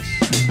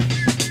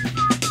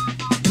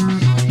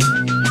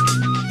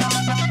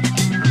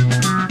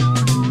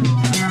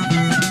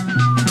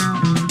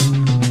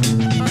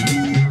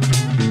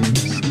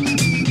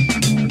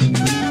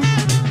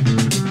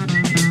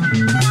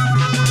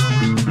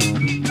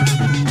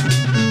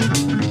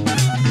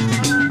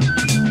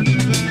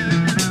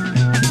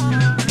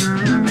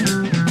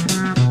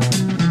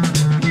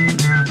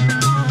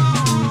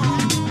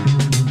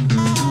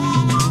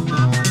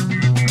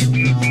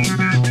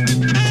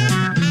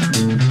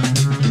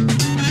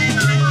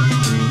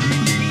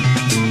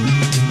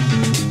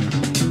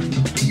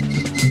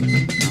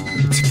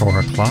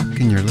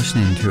Bach, and you're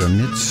listening to a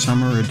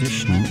midsummer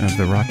edition of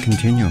the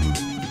Rockcontinuum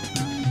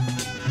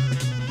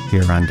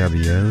here on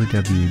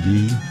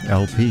WOWD-LP,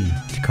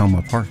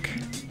 Tacoma Park.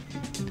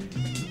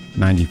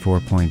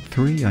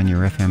 94.3 on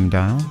your FM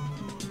dial,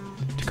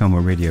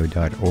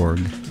 tacomaradio.org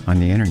on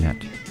the internet.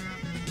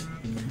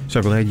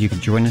 So glad you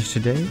could join us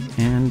today,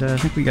 and I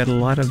think we got a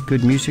lot of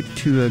good music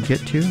to get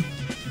to.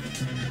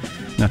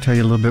 And I'll tell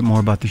you a little bit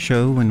more about the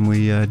show when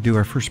we do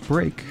our first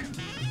break.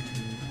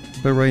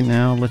 But right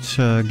now, let's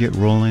get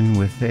rolling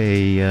with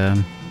a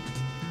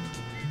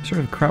sort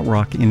of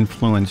krautrock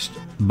influenced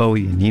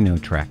Bowie and Eno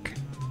track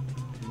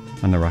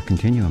on the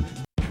Rockcontinuum.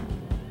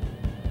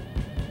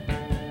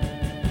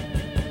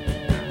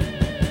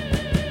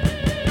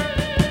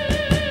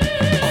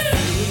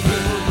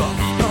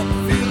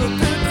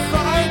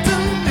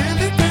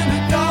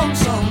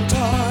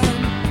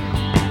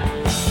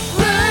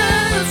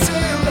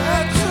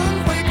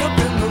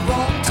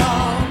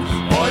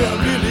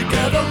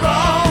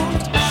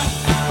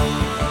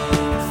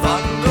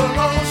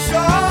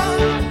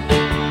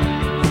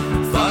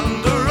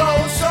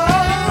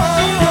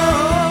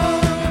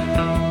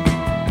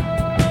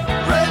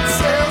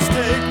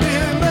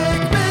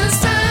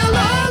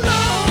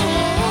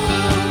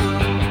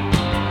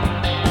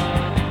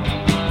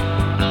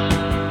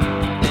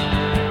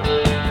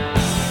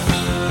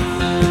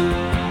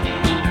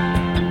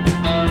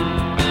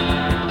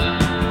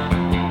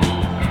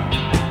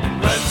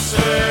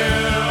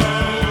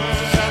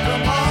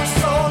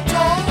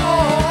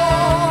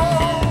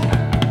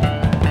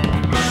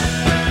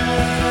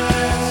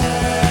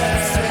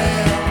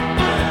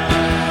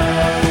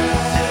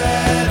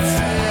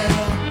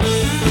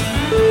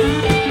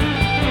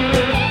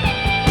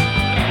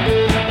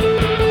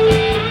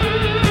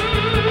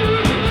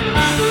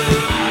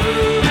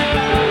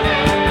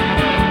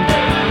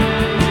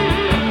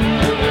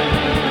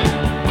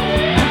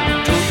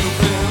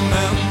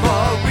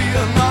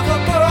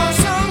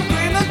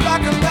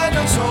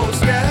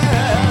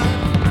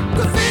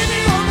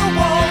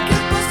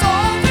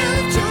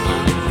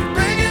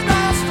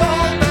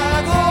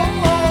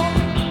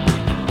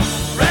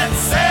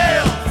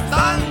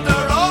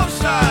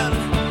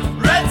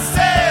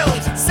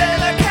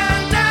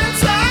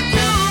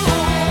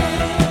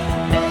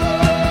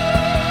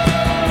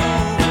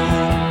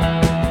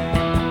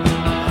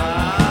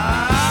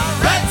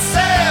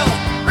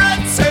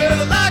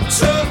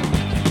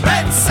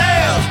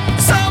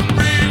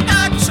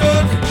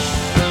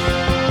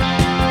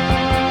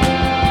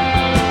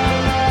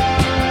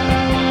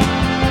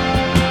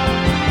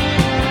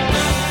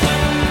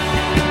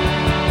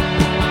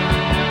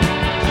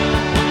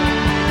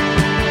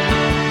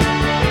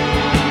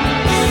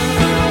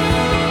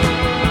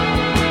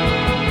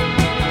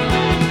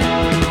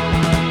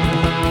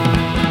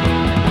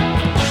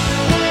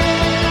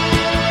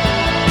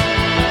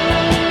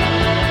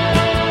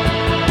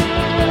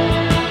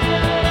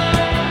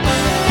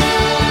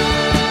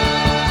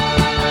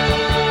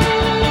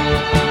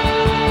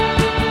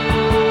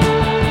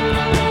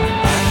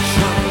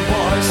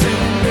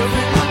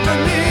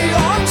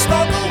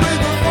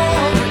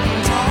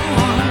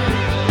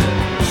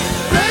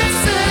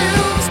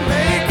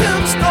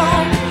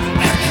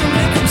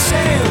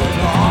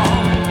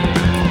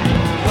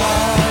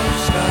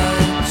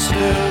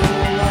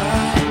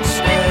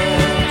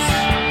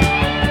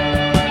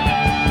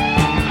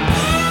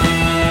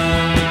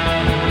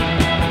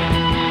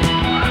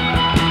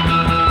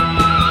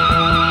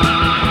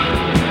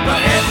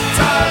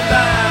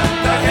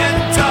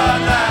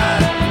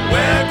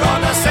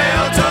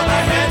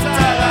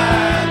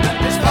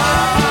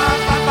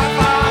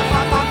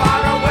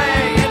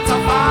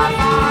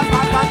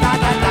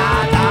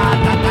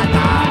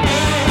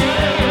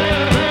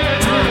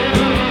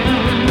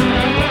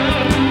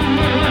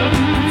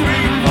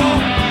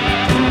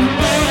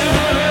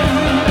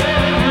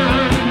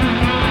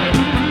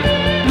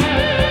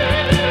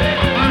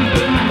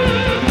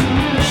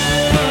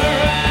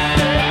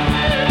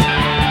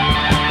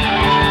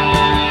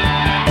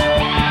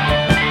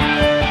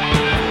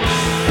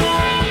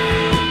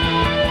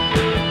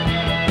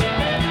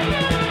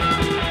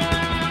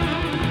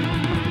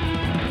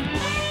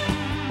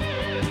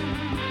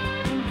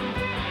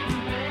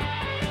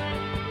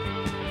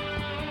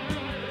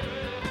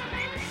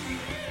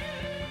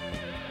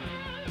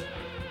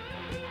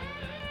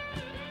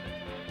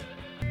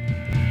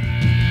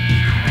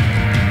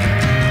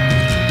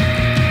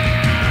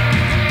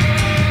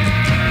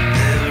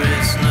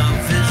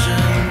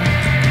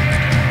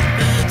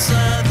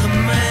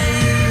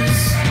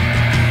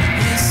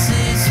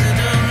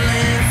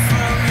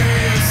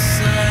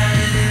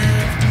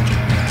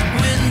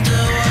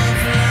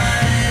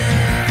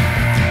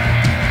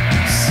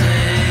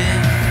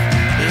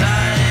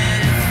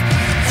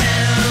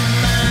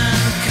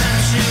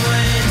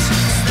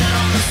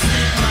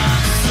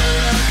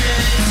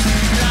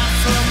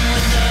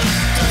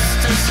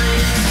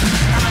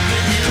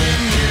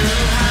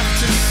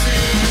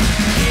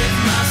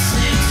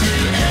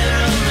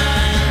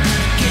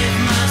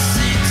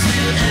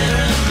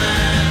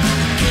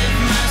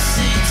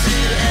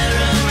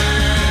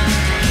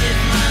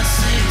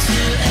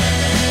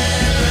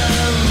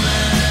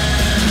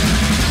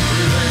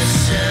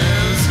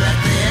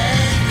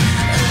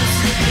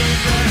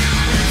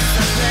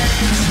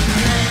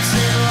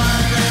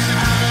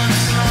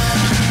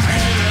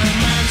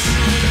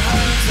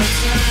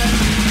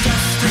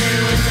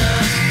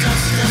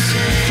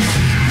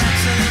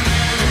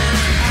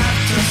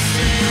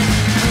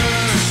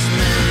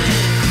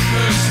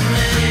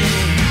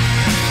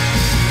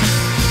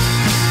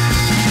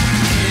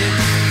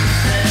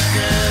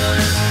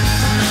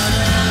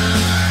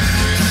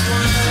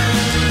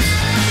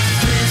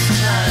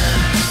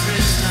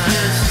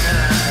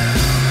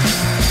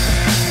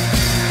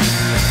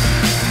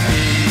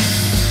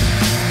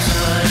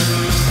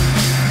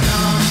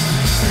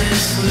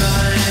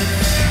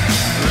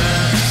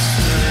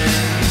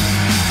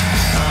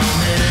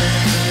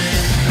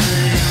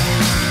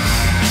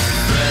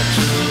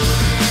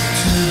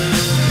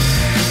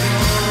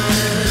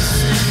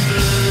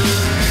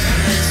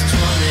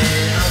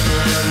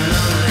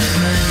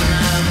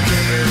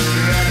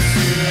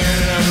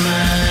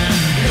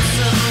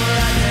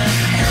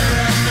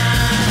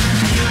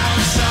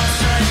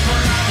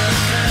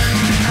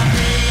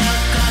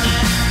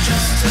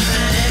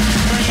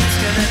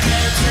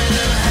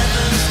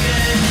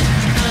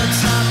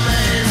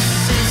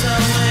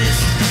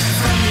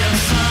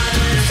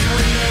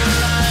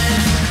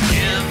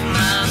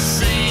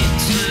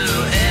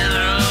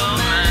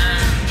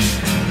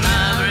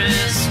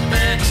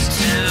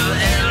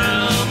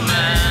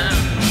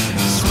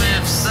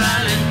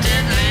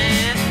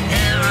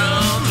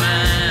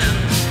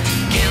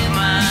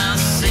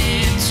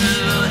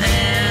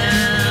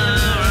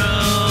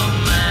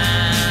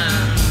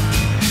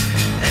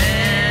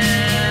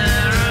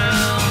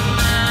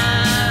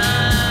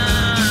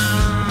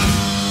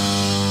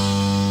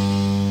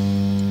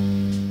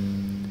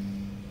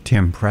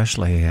 Tim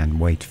Presley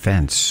and White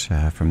Fence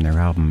from their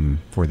album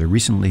For the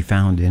Recently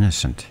Found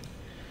Innocent.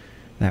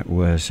 That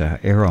was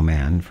Arrow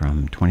Man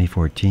from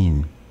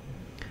 2014.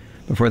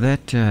 Before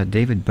that,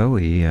 David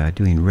Bowie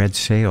doing Red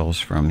Sails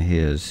from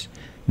his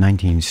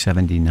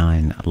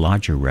 1979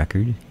 Lodger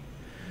record.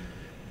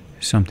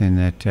 Something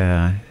that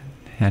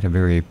had a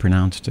very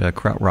pronounced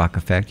krautrock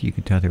effect. You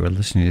could tell they were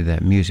listening to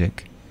that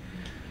music.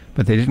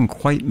 But they didn't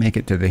quite make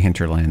it to the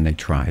hinterland they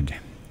tried.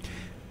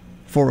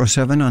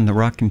 407 on the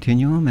Rock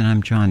Continuum, and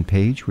I'm John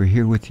Page. We're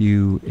here with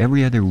you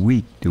every other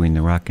week doing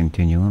the Rock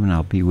Continuum, and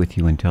I'll be with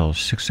you until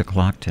 6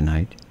 o'clock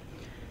tonight.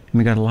 And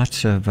we got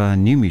lots of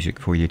new music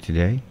for you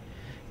today,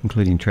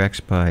 including tracks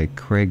by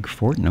Craig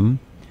Fortnam,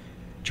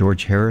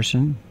 George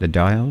Harrison, The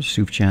Dials,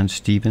 Sufjan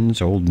Stevens,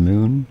 Old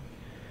Moon,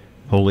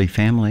 Holy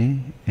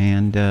Family,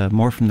 and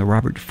more from the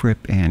Robert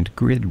Fripp and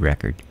Grid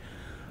record,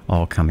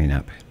 all coming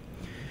up.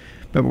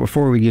 But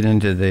before we get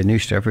into the new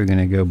stuff, we're going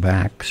to go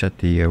back, set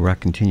the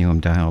Rock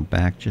Continuum dial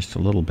back just a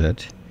little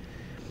bit.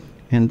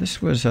 And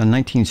this was a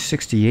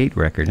 1968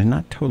 record, and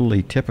not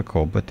totally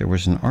typical, but there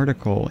was an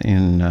article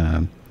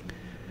in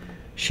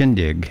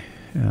Shindig,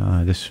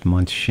 this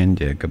month's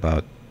Shindig,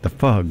 about the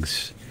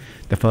Fugs.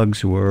 The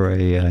Fugs were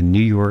a New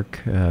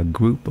York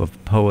group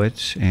of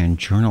poets and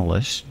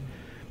journalists,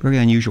 very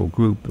unusual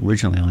group,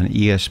 originally on an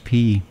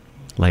ESP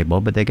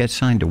label, but they got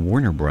signed to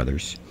Warner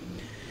Brothers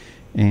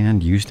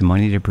and used the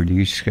money to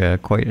produce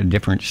quite a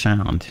different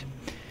sound.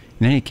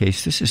 In any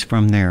case, this is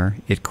from their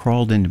It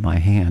Crawled Into My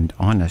Hand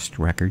Honest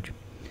record,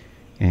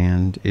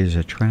 and is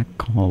a track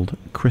called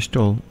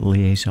Crystal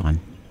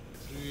Liaison.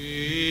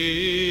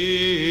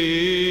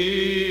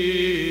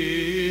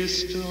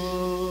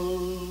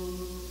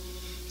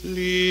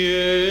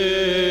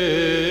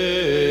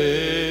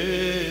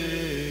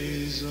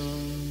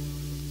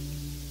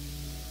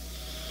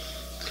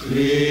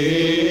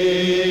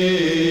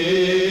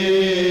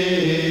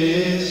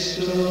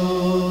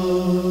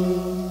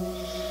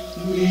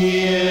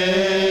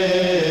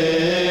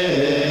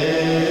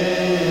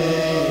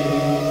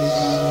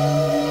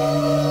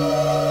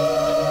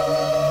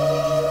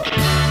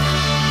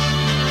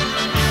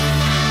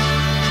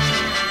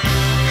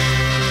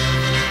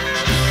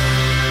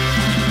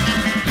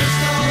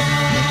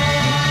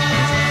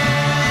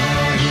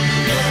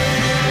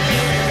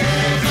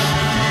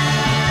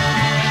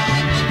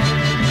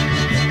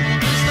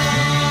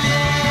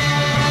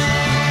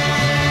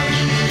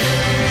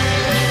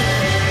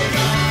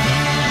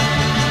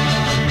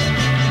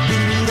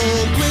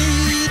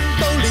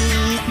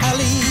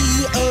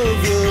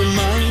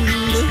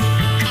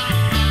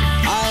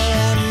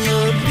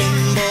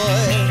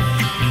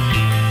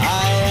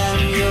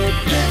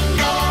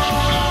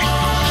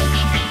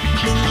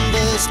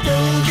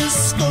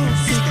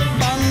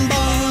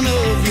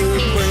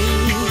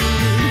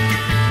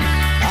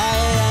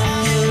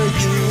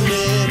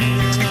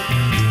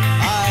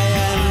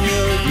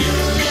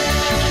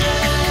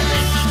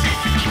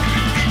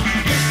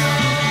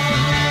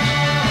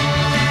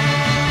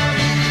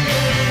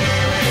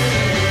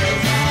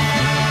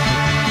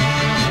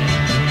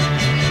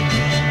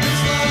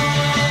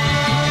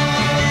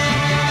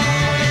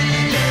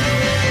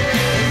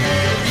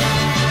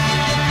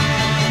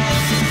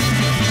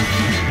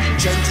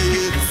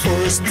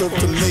 Of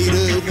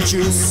tomato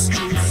juice,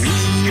 we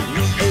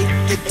ate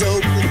the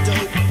dope.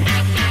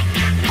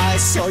 I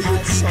saw your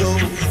ego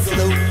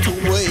float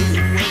away.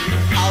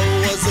 I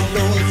was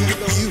alone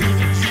with you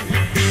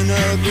in a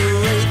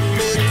great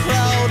big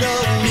crowd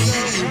of me.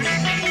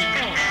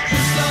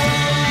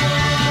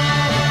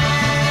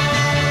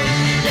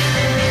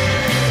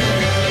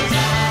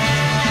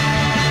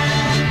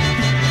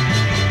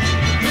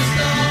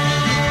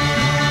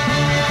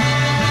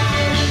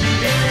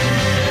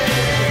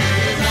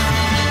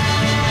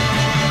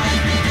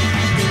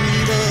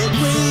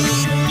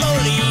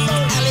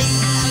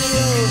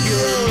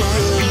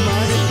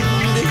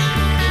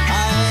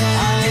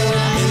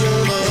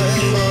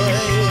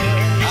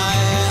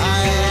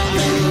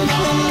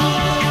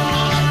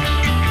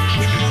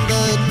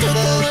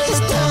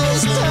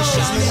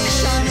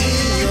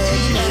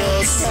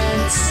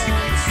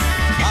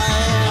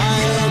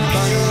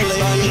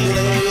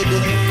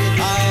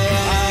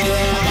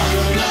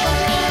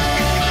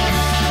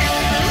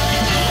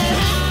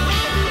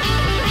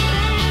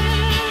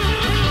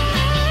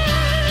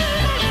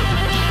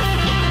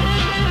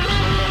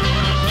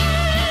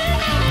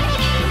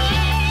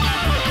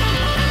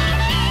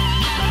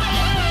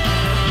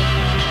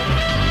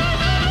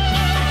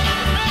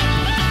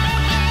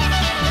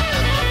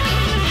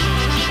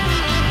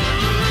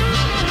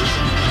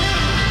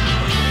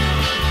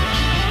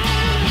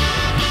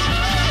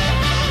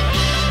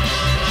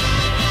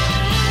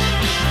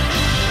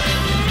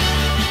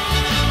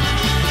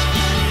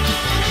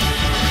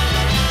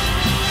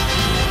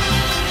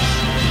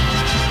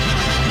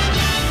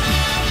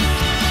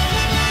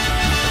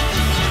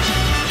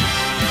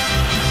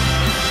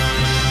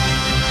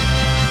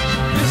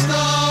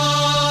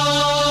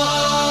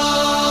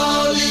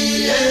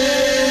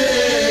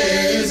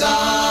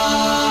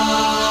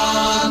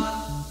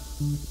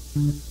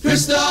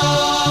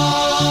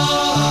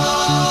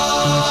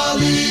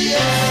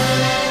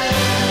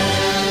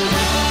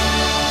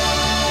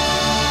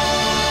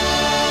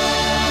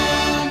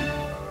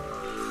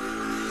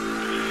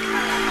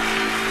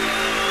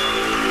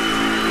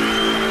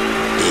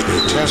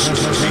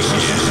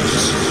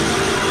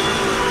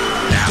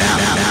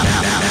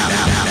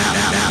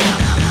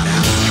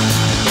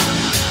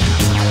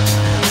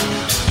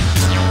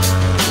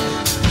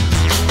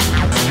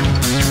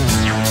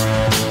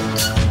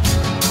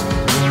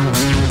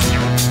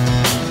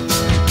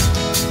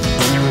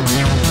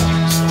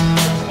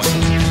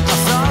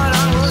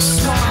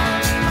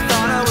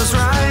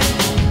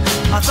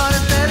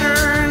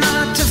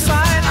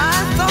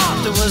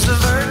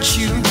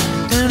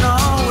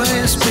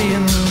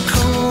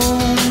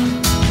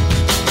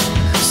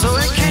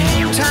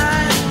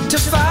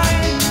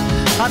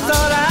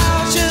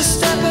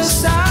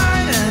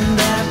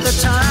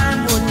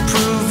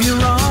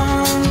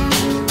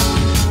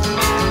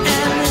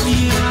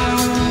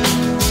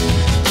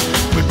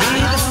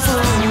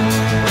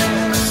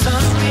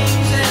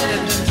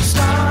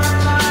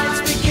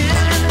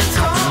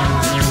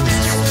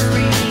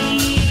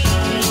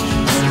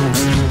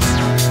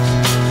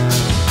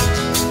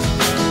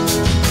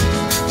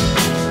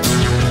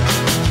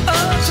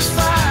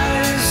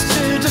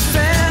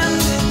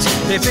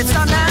 If it's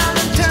not now,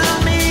 then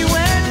tell me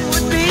when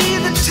would be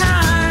the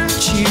time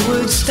she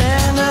would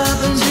stand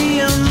up and be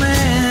a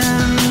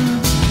man.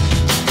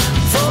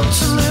 For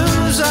to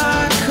lose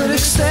I could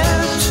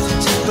accept,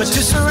 but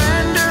to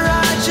surrender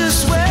I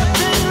just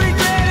wept and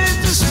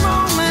regretted this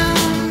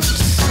moment.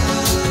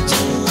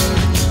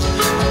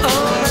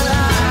 Oh, but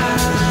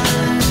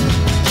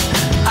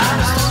I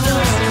don't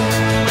know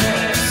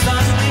where the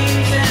sun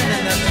beams in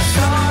and the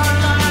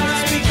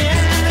starlights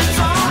begin. It's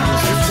all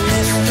a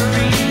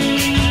mystery.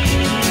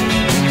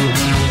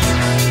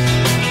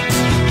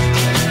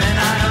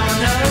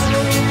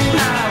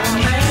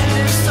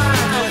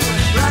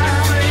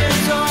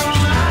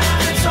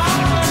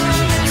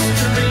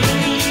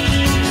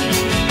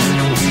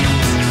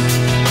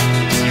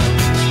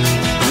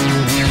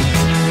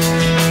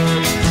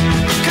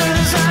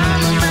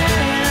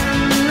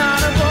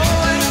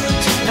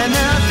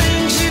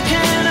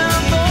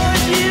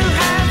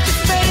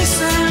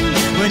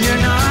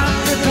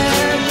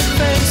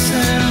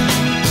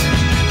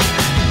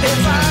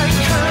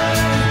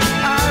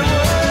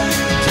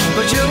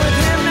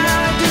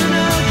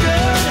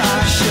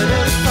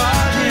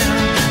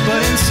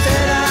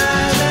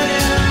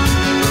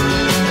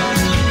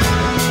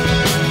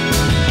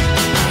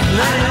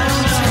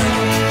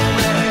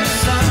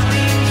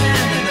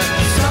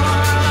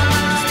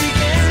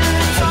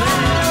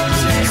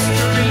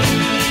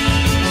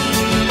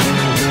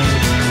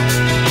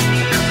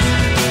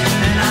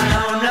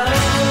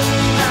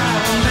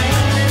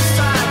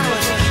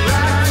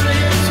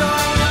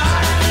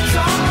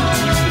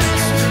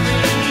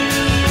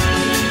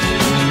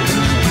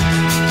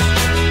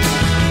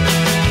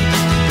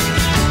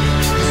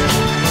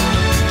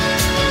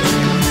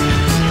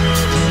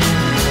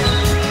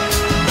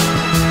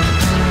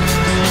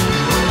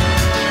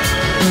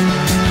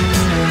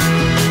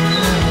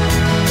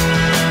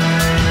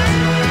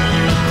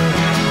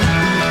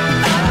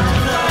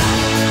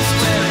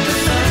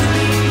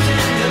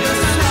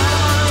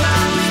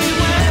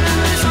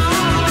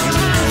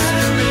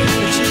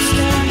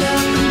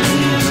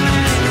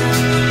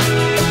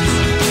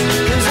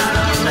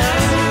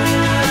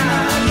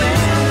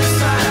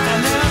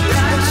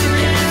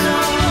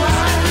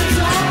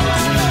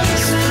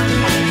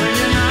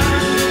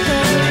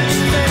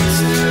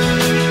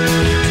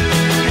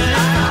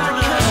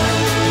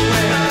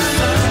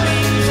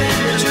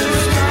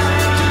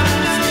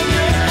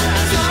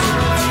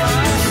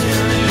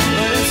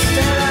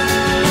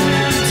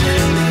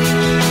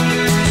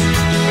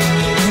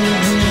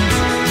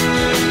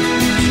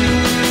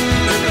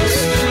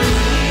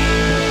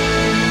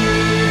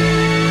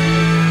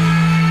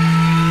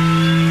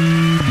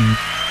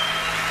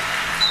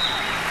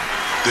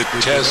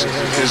 Test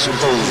is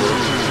over.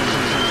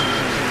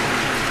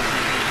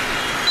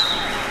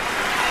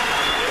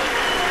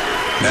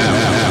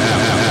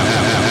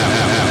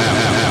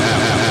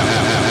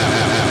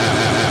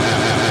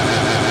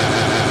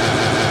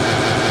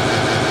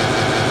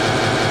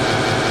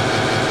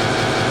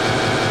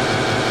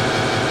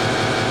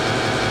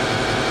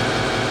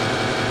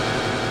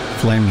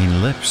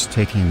 Flaming Lips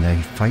taking the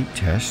fight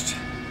test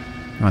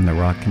on the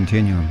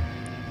Rockcontinuum.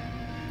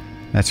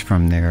 That's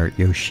from their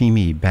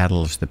Yoshimi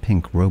Battles the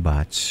Pink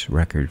Robots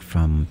record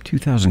from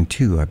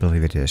 2002, I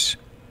believe it is.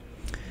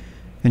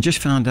 And just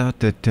found out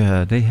that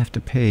they have to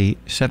pay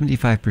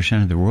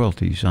 75% of the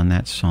royalties on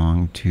that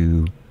song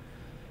to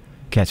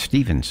Cat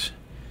Stevens.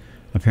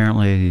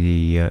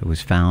 Apparently, it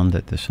was found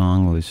that the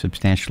song was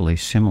substantially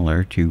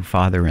similar to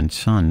Father and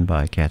Son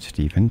by Cat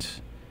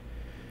Stevens.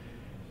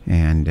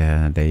 And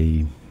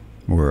they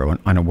were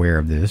unaware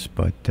of this,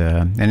 but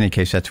in any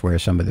case, that's where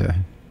some of the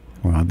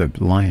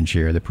lion's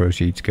share of the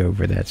proceeds go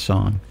for that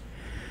song.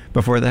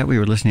 Before that, we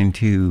were listening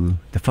to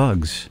the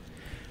Fugs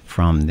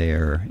from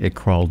their It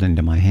Crawled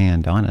Into My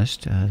Hand,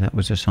 Honest. That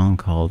was a song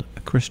called A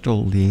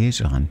Crystal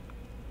Liaison.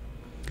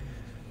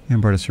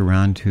 And brought us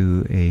around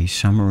to a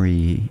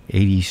summery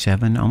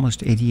 87,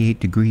 almost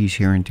 88 degrees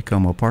here in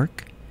Tacoma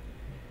Park.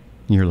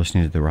 You're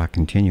listening to the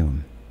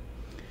Rockcontinuum.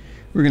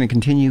 We're going to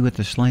continue with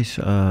a slice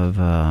of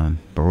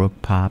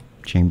Baroque pop,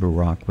 chamber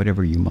rock,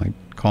 whatever you might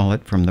call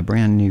it, from the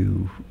brand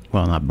new,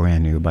 well, not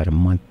brand new, about a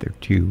month or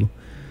two,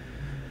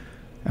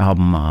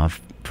 album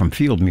from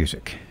Field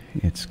Music.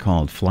 It's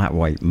called Flat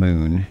White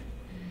Moon,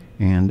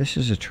 and this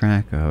is a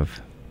track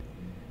of,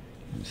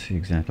 let's see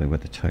exactly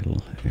what the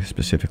title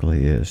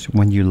specifically is,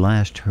 When You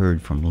Last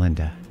Heard from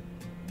Linda.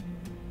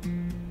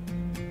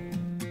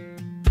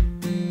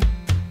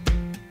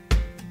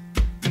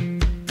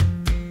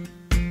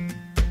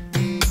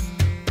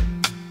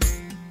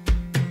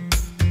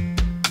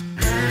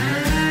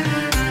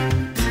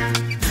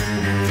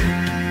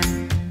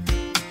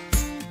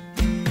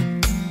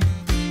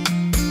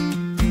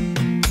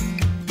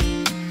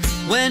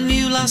 When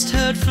you last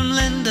heard from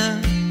Linda,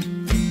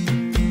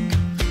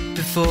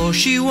 before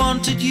she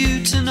wanted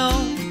you to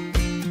know,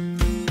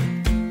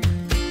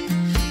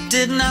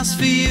 didn't ask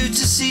for you to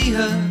see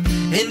her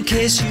in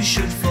case you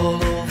should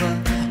fall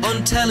over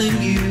on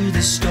telling you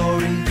the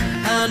story,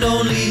 and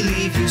only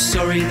leave you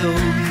sorry though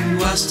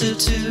you asked her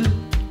to.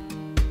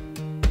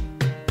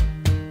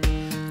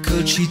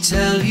 Could she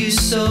tell you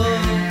so?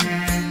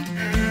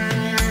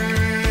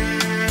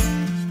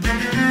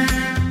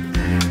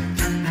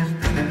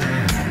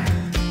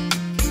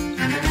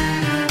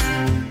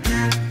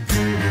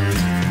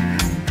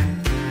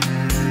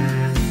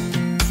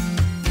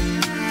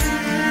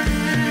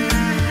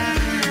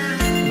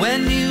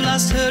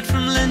 Heard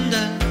from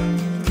Linda,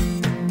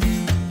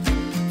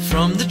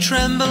 from the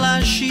tremble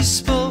as she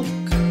spoke,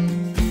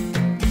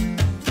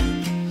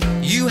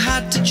 you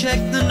had to check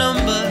the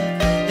number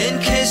in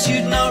case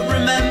you'd not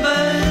remember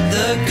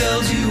the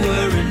girls you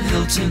were in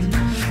Hilton,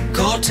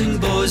 courting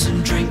boys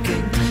and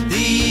drinking, the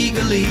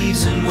eager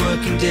leaves and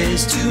working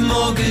days, 2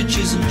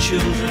 mortgages and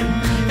children,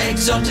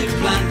 exotic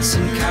plants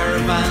and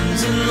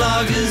caravans and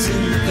lagers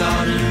in the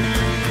garden.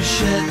 You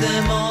shared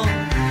them all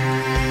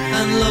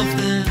and loved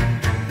them.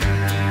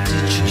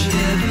 Did you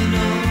ever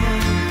know?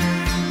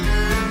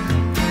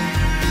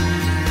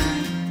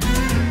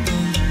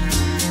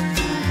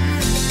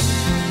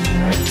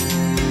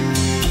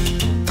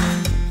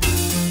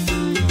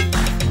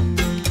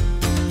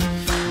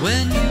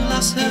 When you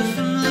last heard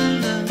from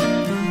Linda,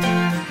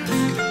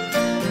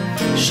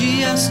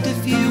 she asked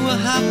if you were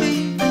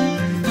happy.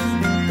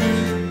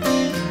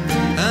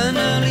 An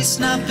early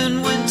snap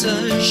in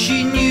winter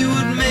she knew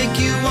would make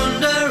you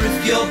wonder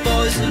if your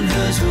boys and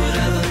hers would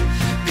ever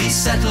be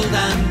settled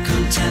and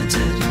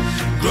contented,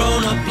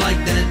 grown up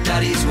like their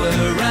daddies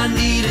were and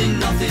needing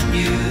nothing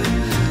new,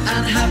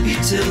 and happy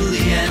till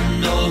the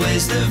end,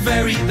 always the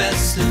very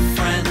best of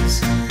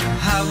friends.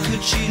 How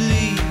could she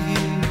leave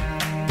you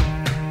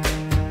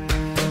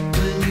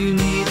when you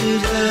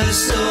needed her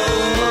so?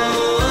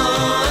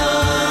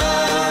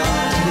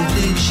 Do you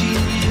think she knew?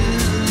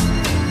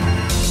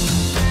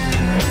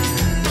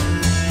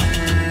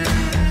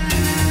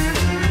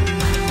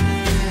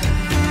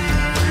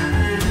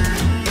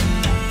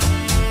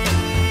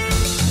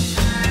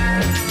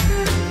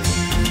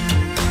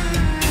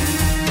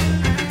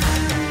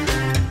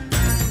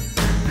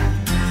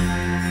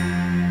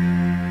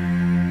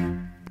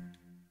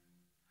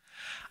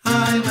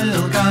 I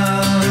will go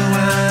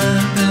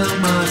and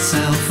build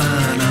myself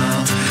an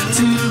ark,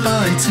 2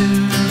 by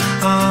 2.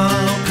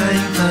 I'll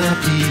paint the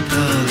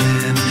people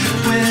in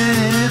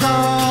with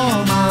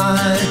all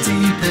my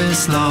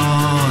deepest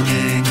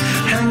longing.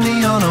 Hang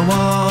me on a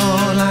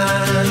wall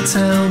and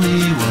tell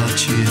me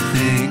what you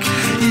think.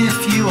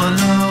 If you are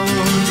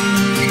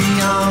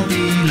lonely, I'll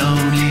be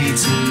lonely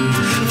too.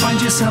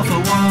 Find yourself a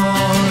wall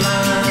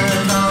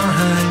and I'll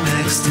hang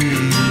next to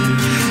you.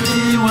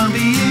 It won't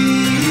be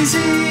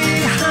easy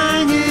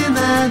hanging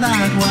there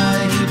that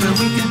way, but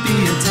we could be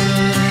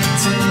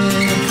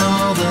addicted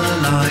all the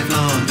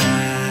livelong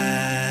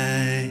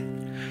day.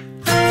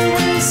 They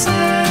will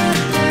set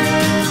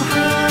their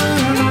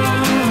hand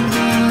on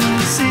the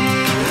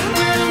sea,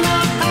 will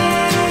not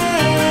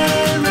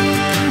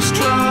perish,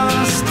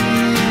 trust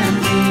in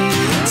me.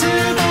 2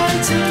 by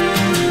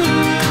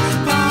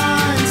 2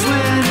 by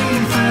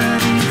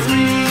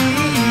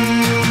 2033.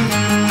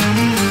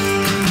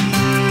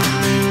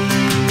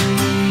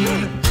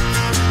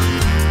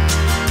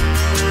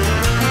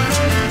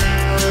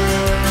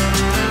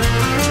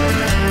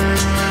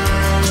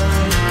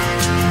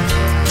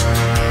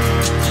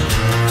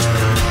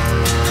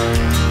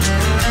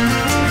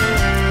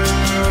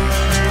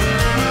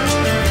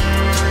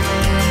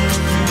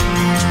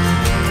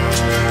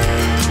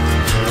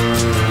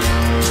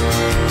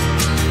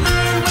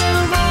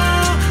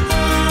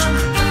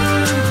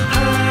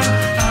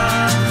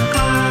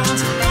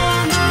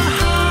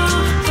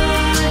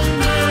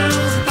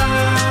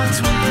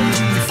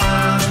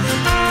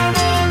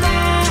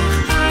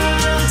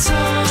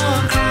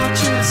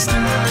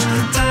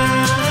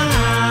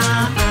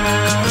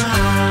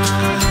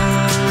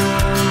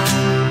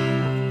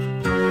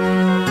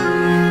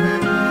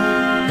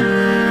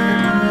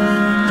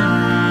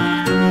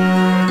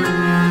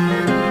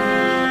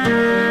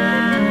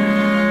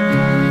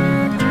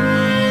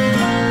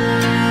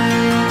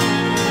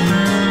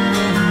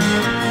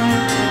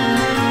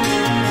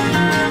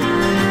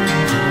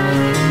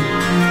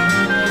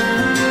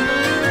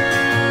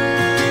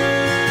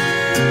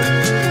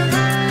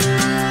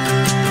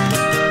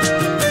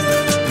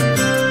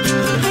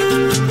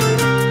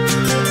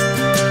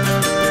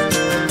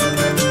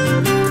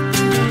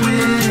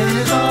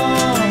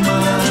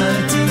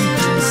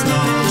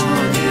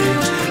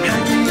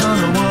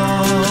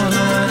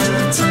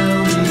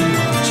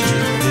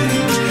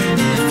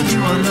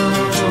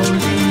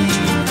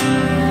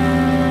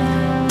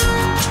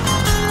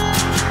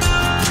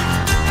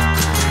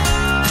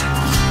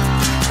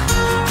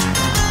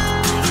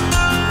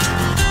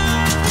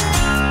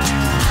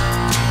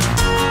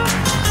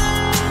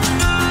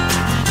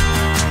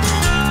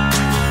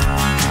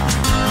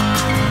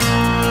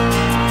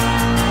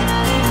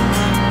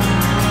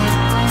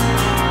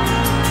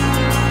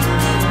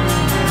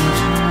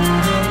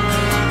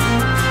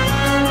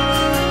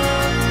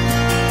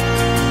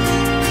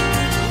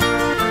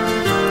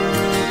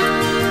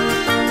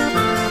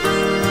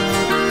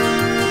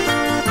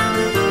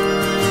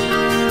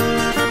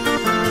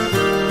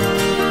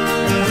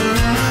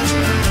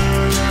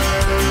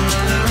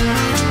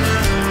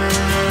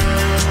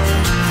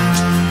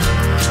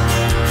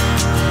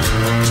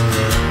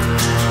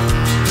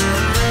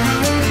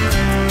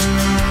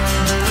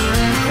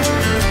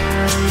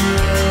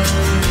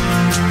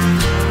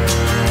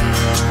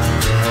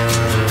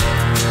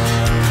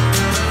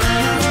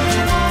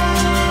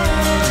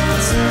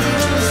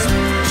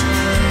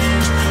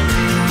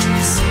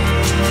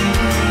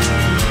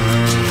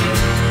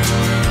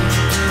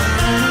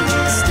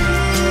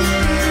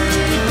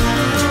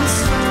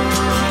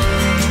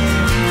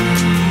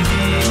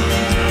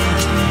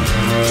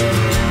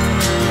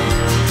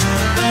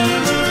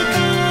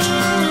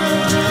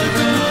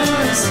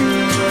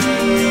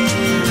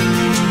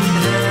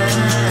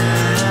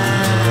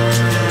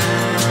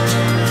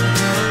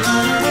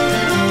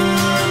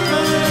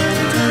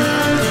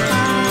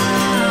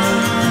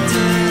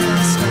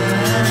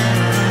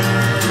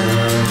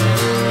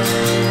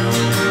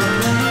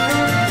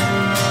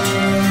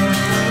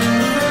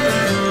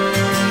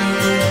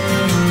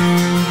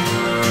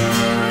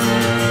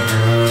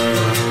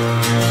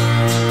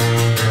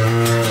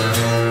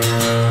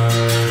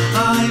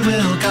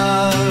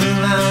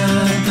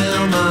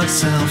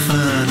 myself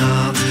an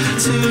art.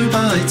 2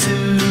 by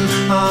 2,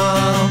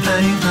 I'll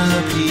paint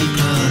the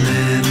people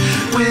in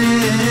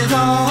with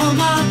all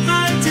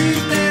my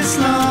deepest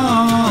longing.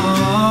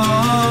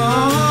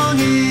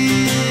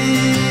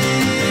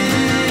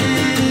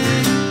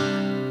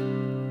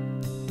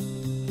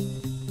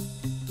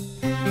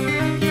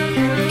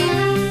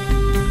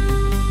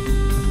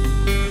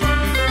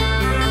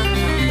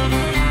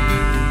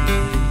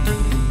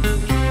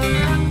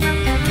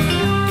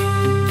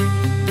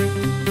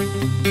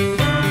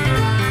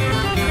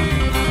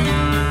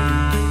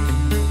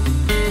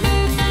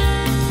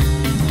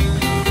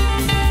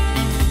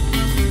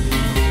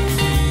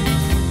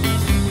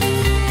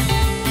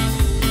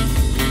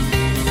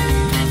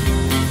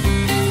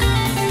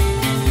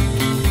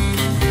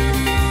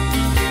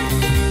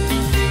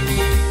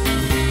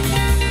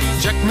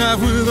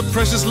 With a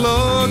precious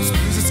load,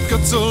 squeeze its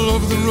guts all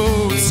over the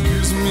road.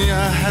 Excuse me,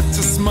 I had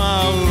to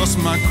smile, lost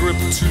my grip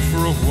too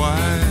for a while.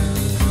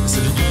 I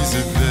said,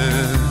 easy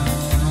there,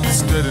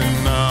 steady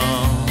now.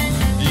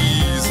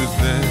 Easy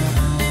there,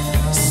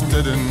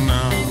 steady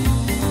now.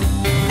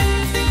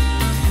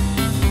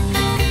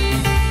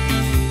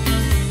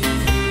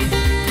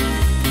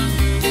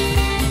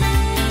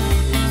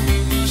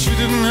 She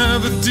didn't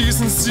have the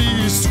decency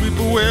to sweep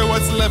away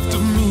what's left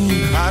of me.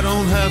 I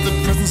don't have the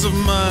presence of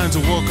mind to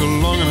walk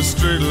along in a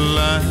straight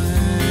line.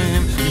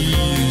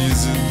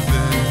 Easy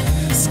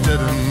there,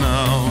 steady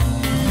now.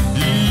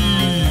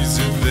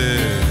 Easy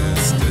there,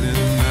 steady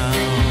now.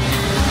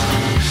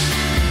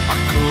 I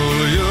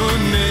call your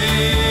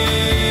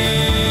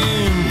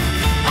name,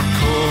 I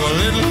call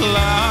it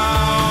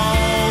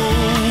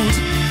loud.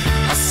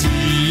 I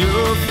see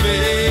your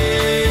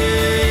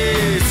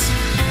face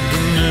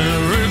in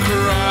every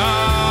crowd.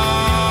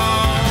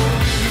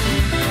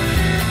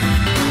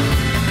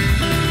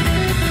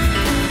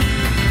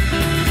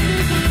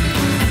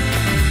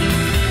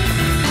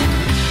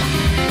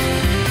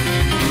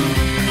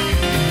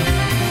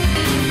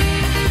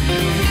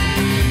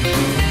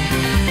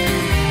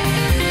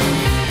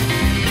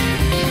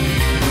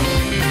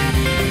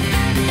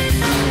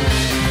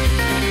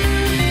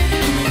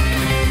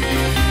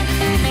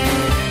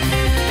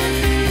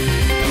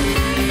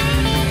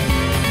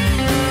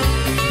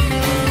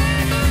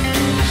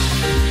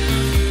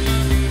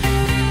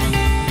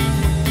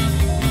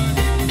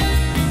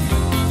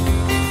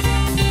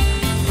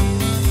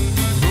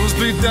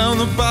 Down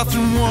the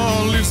bathroom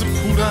wall, leaves a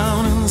pool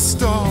down in the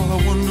stall. I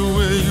wonder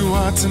where you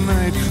are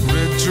tonight.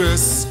 Red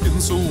dress,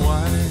 skin so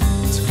white.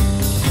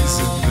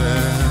 Easy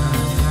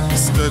there,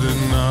 steady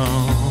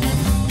now.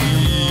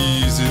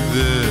 Easy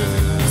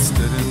there,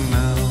 steady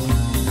now.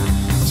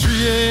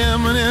 3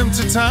 a.m. an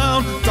empty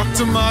town.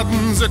 Dr.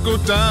 Martin's echo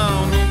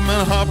down. Old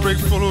man heartbreak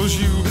follows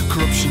you.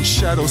 Corruption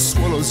shadow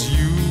swallows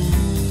you.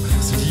 I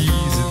said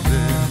easy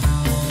there,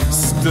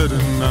 steady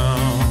now.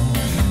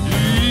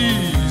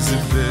 Easy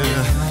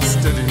there,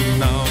 steady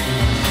now.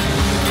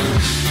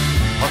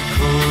 I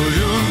call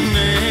your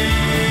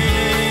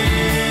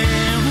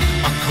name,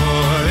 I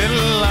call it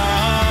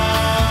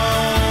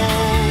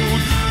loud.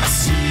 I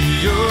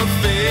see your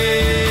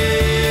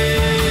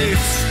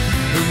face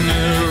in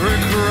every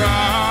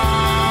crowd.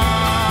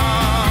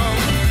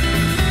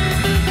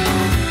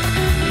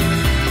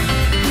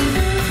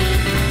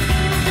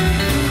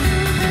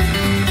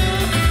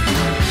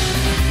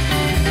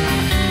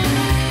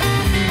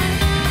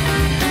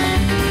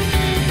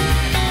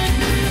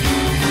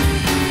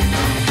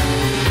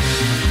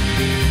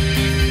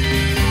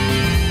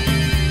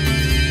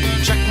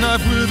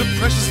 With a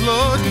precious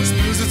load,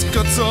 spills its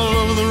guts all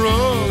over the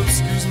road.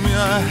 Excuse me,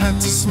 I had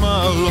to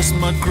smile, lost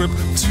my grip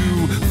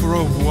too for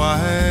a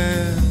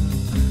while.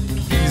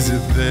 Easy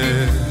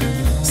there,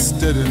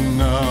 steady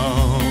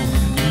now.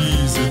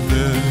 Easy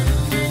there,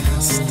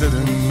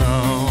 steady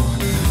now.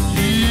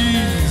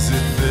 Easy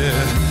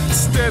there,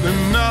 steady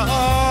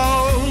now.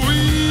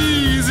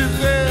 Easy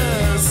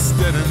there,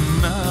 steady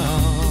now.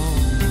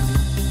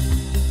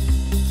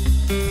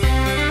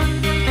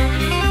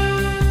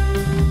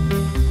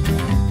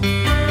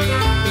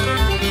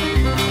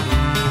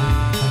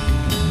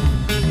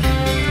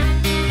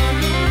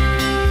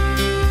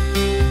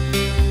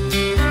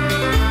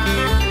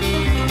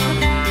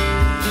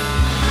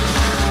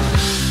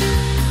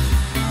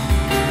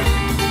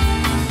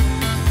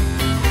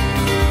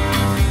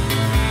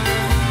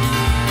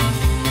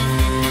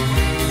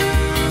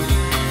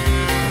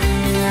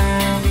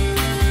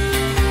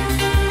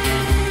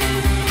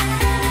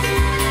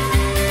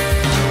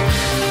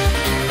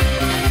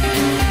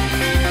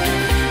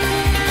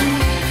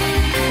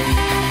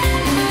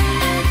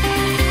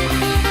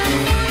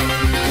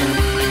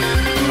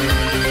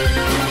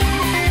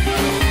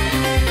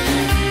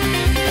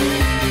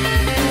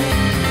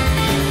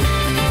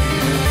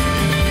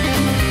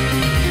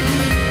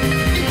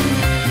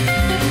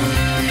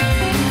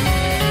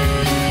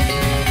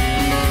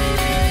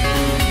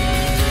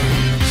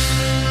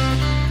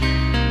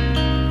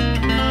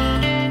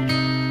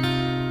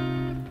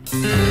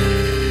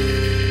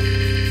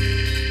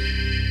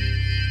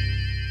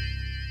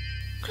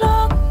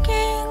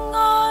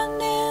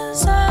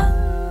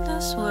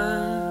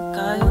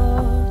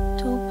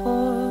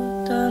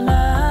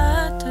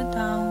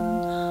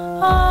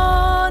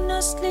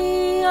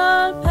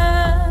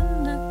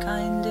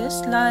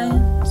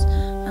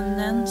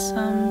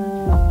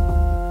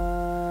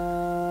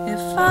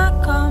 If I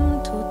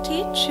come to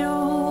teach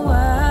you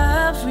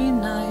every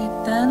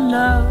night, then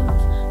love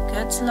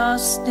gets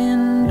lost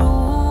in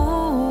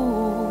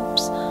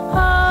loops.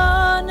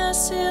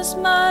 Harness is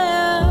my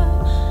air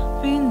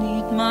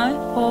beneath my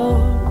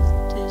hold,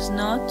 'tis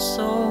not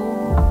so.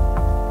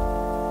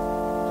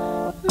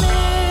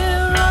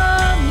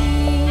 Mirror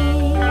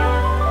me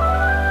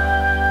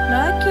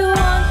like you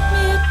want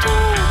me to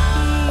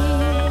be,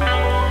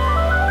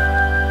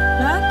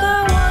 like I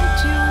want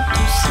you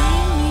to see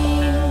me,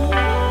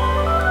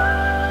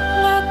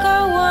 like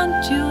I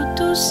want you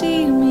to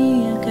see me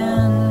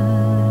again.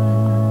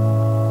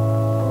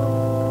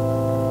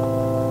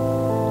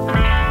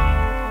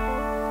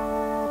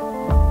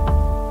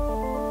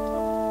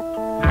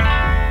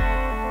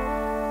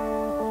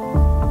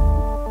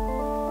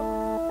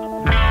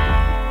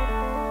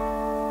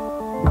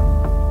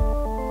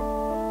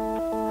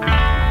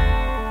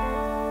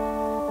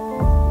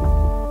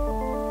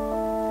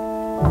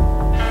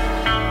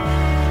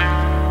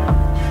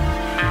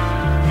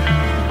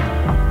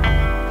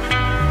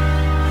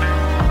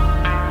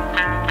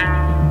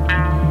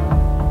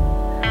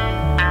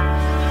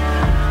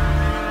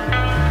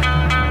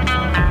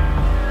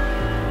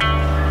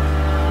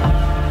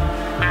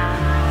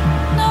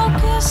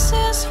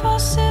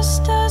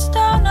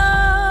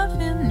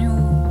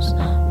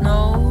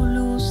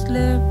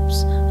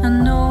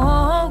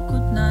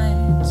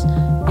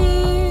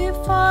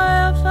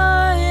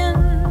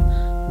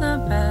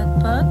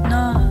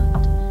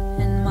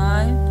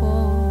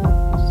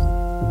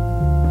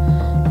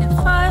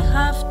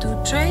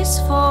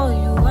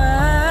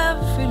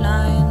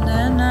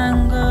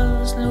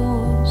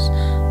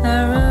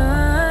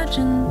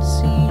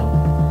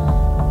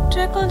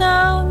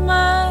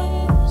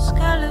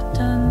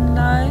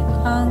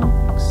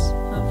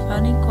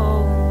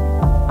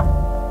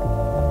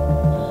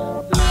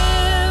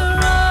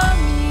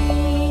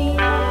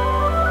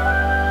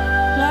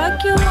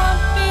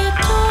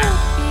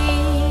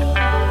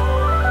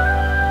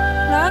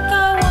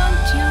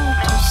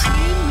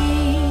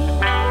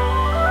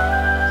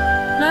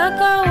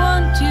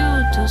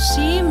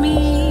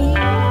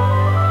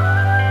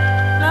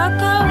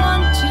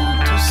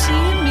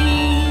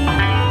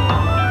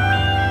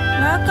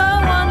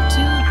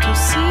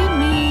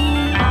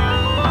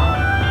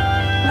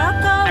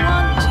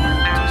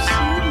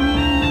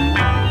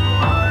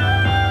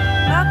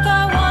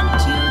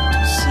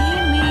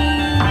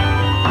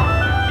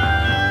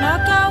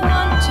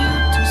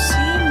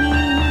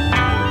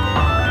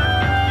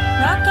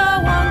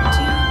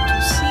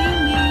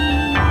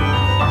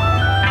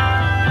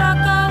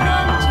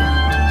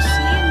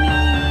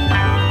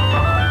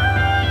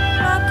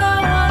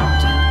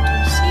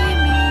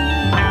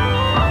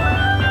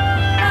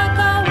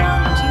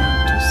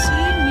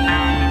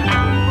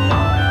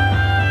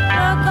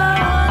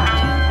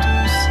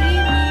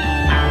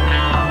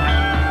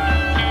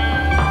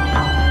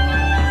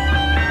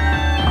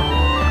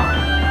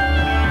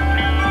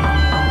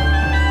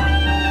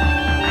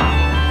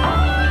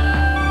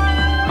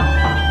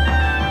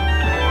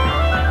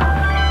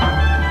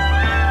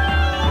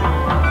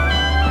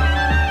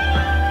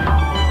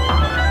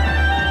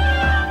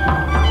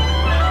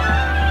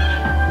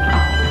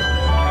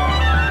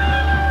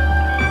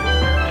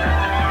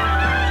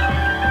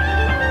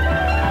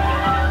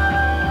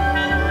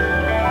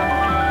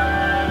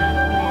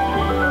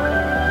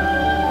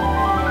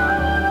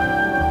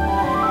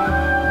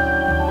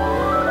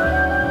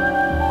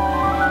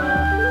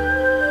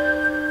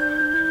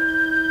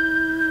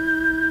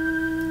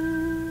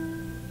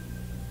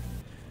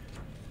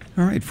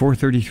 All right,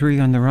 4:33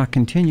 on the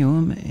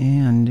Rockcontinuum,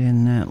 and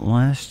in that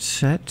last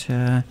set,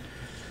 as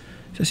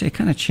I say,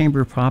 kind of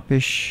chamber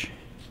pop-ish,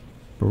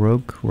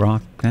 Baroque,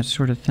 rock, that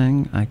sort of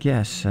thing. I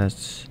guess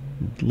that's,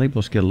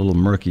 labels get a little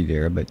murky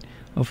there, but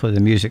hopefully the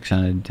music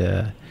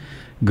sounded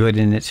good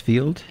in its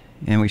field.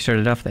 And we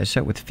started off that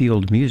set with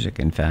field music,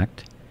 in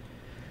fact,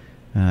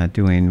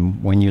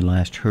 doing When You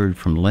Last Heard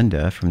from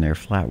Linda from their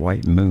Flat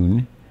White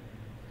Moon.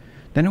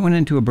 Then it went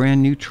into a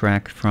brand new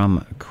track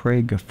from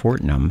Craig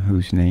Fortnam,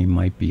 whose name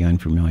might be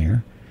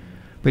unfamiliar,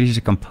 but he's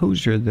a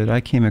composer that I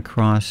came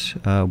across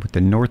with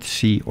the North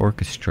Sea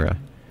Orchestra.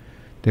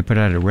 They put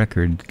out a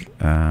record,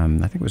 I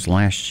think it was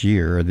last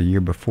year or the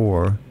year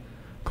before,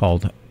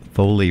 called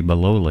Foley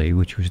Baloli,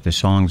 which was the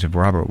songs of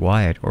Robert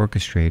Wyatt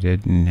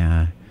orchestrated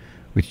and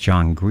with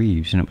John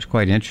Greaves, and it was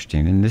quite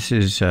interesting. And this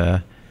is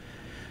the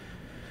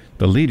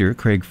leader,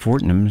 Craig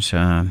Fortnam's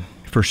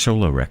first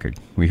solo record.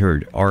 We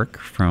heard Arc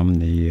from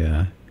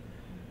the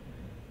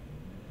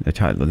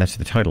title. That's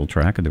the title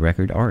track of the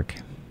record, Arc.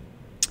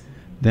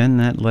 Then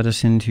that led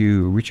us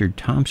into Richard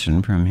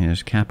Thompson from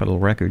his Capitol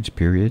Records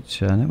period.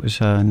 That was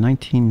a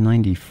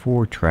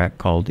 1994 track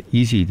called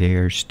Easy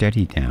There,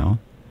 Steady Now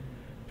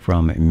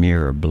from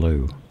Mirror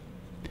Blue.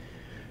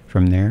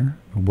 From there,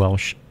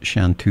 Welsh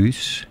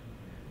chanteuse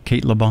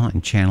Cate Le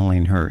Bon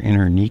channeling her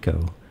inner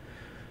Nico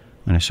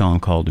on a song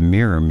called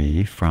Mirror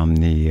Me from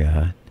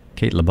the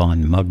Cate Le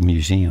Bon Mug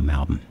Museum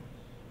album.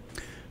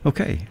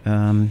 Okay,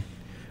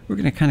 we're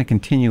going to kind of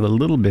continue a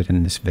little bit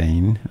in this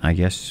vein, I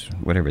guess,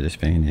 whatever this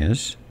vein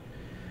is.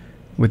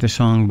 with a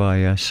song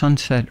by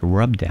Sunset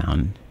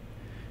Rubdown.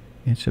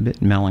 It's a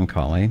bit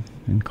melancholy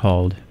and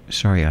called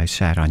Sorry I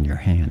Sat on Your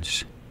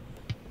Hands.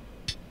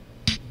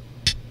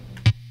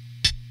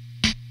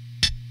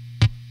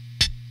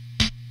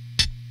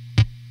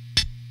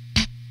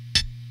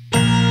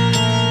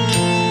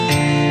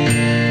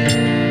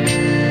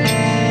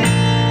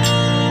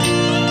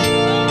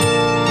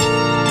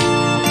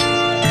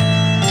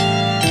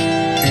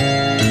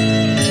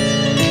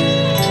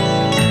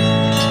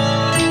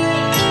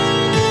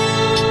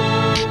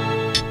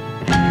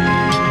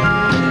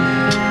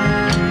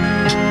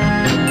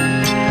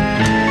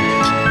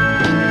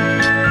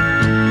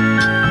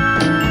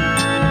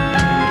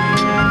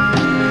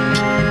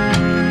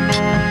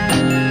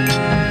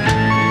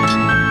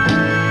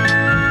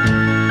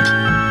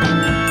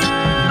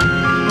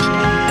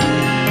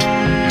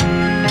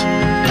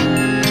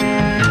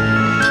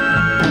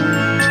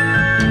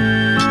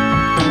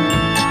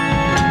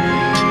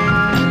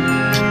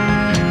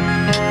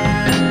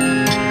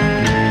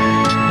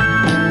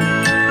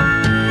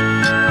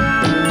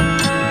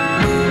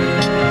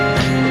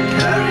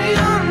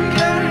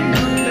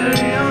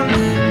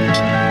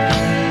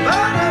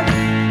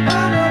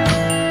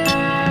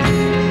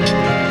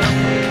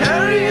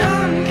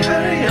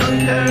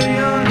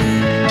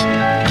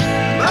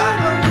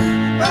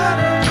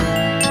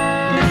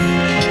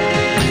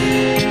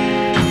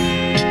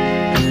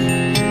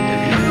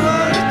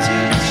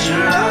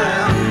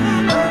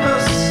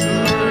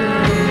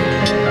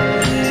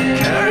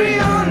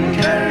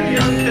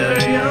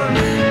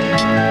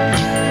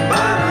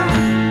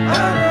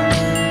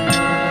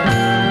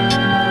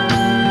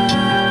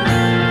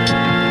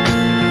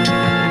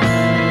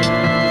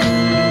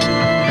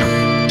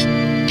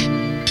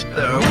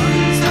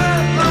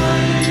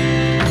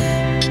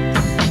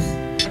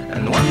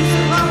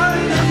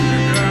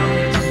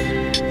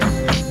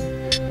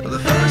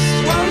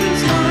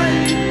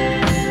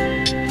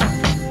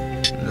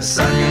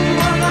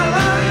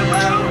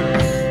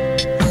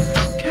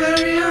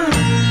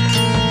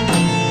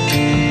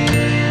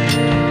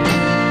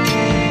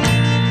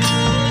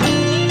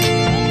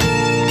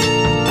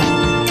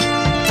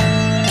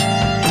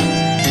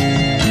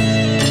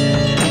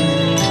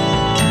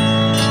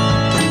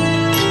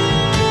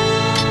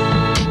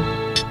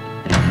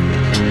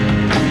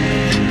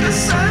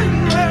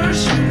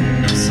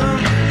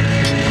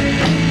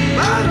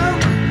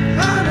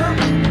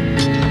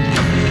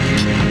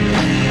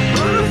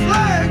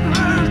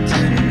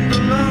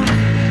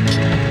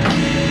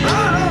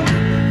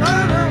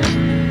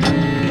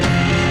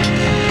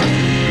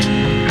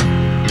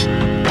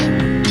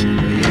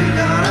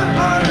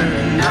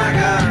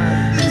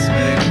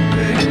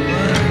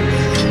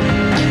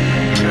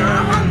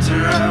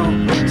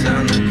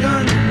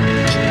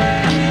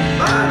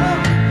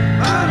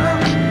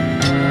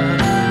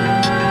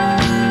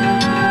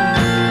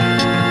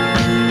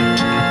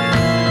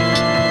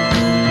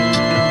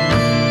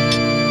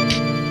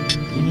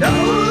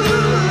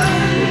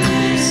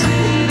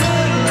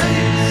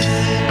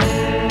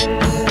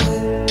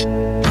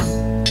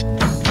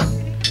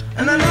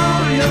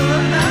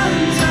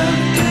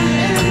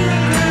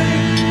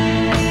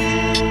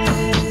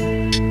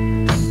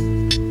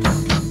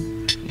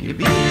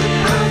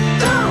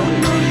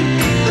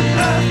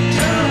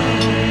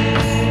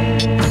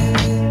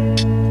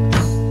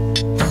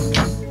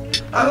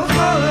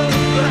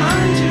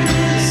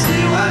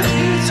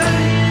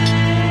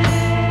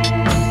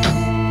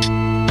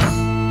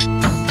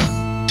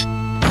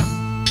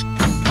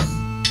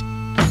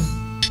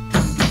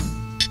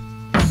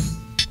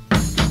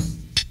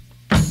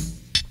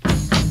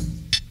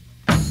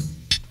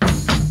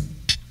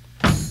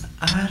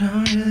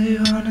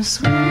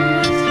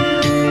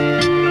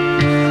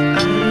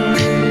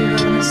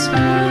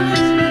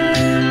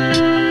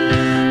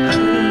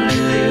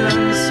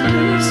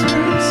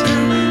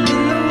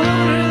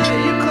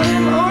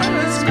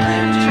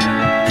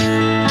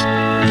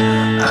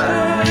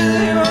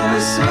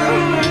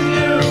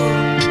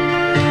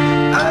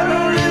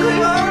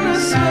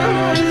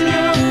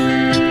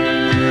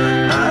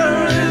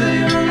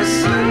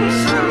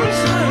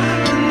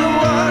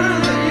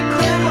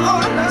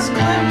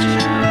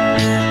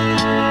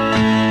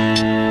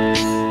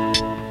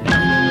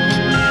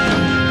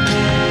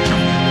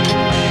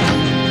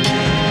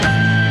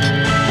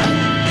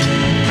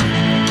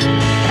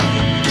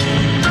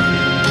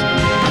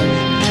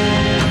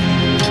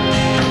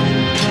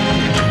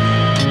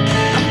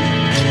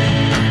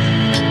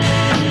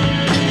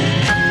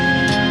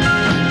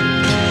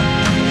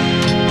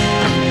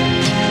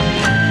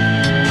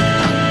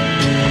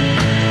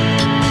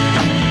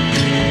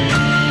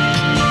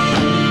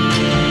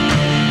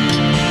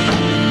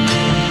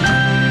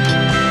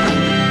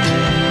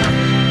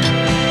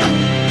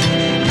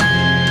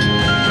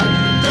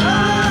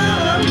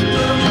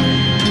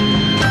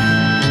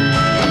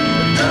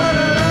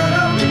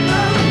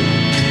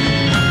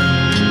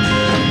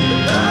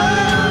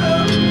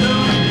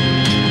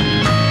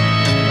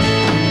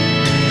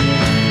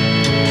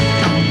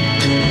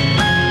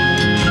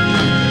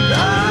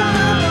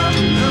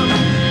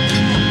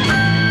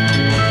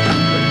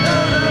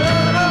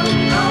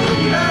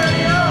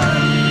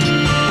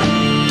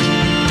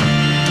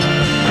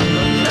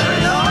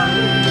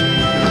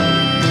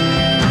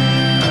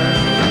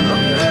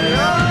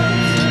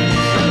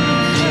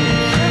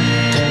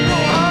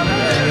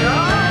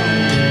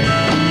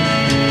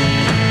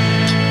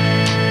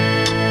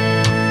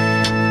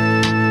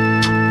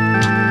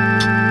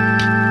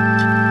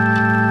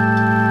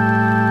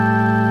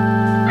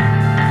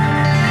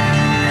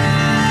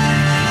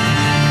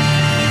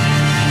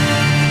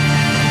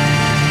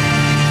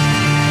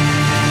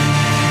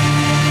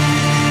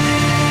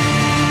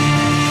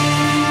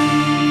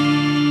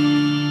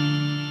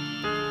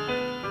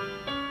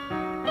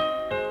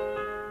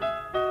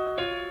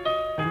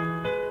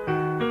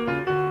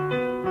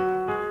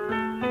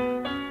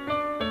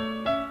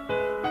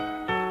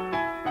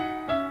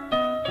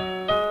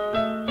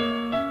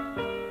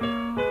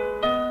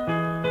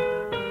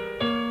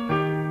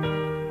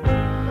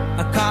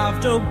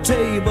 flat oak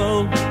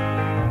table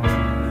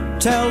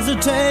tells a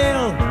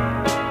tale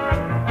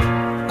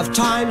of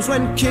times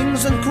when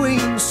kings and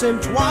queens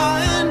sipped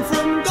wine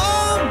from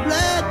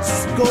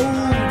goblets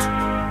gold,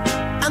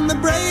 and the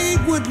brave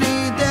would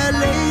lead their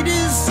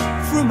ladies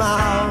from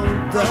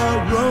out the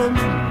room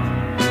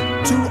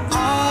to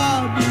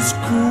arbors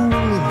cool.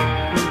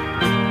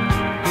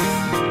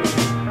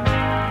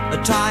 A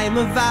time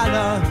of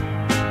valor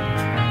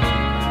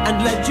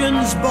and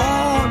legends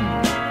born,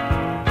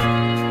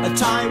 a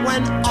time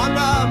when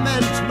honor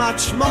meant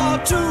much more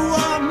to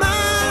a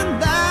man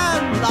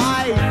than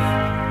life,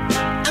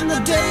 and the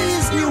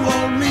days knew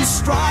only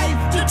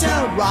strife to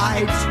tell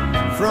right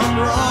from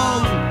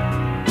wrong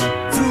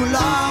through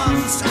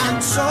lance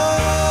and sword.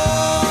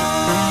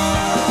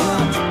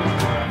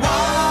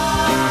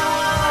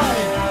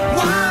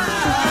 Why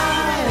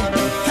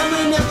can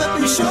we never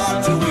be sure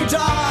till we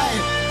die,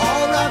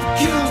 or have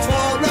killed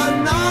for an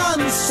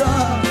answer?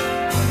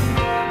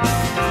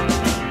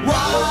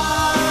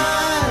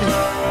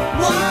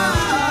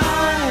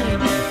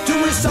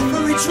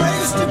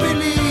 Trace to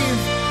believe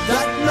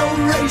that no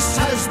race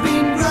has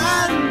been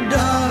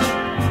grander.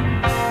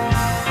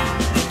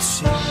 It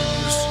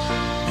seems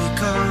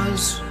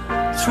because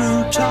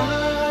through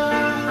time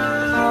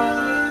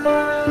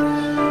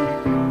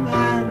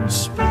and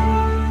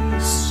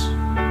space,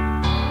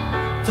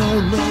 though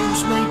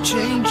names may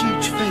change,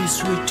 each face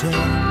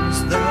retains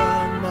the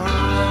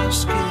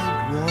masked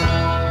one.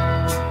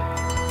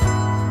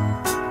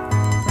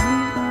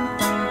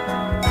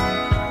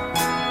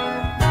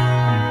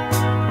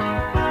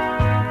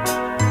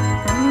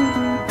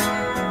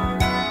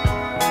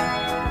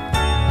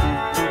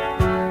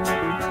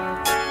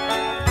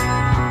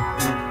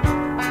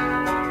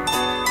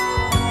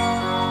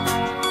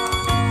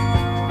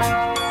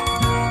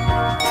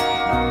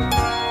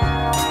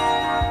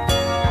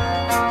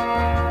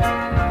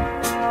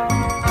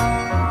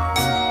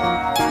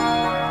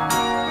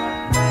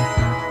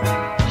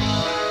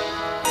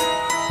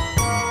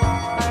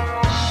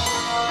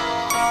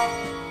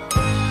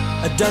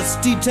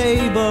 Dusty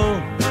table,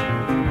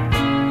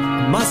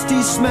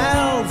 musty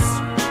smells,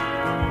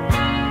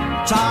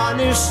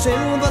 tarnished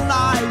silver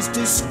lies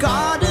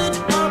discarded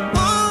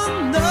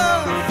upon the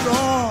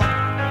floor.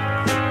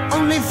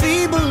 Only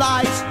feeble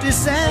light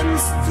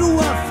descends through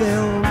a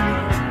film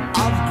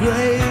of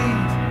grey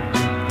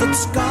that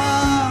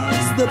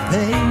scars the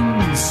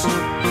panes.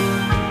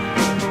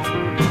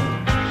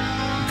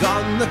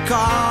 Gone the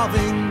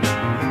carving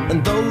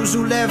and those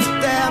who left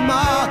their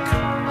mark.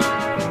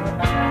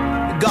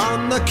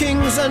 Gone the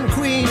kings and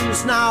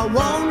queens, now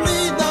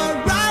only the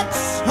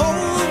rats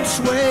hold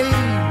sway,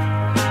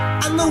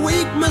 and the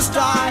weak must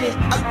die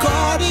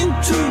according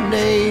to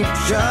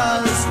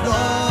nature's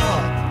law,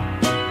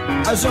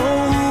 as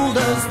old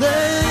as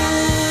they.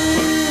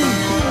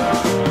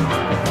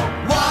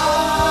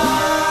 Why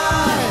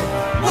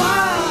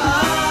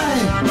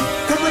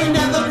can we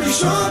never be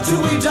sure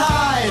till we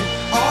die,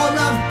 or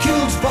have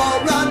killed for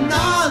an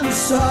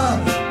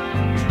answer?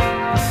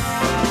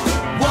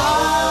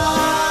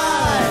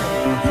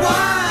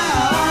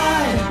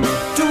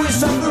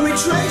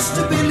 Trace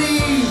to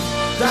believe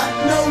that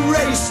no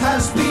race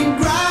has been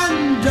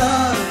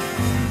grander.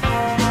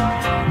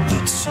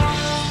 It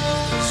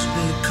seems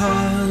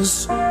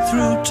because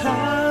through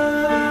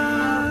time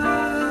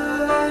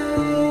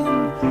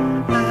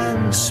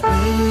and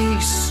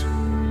space,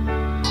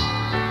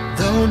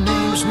 though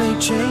names may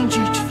change,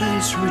 each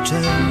face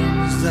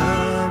retains the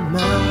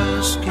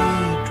masked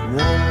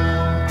one.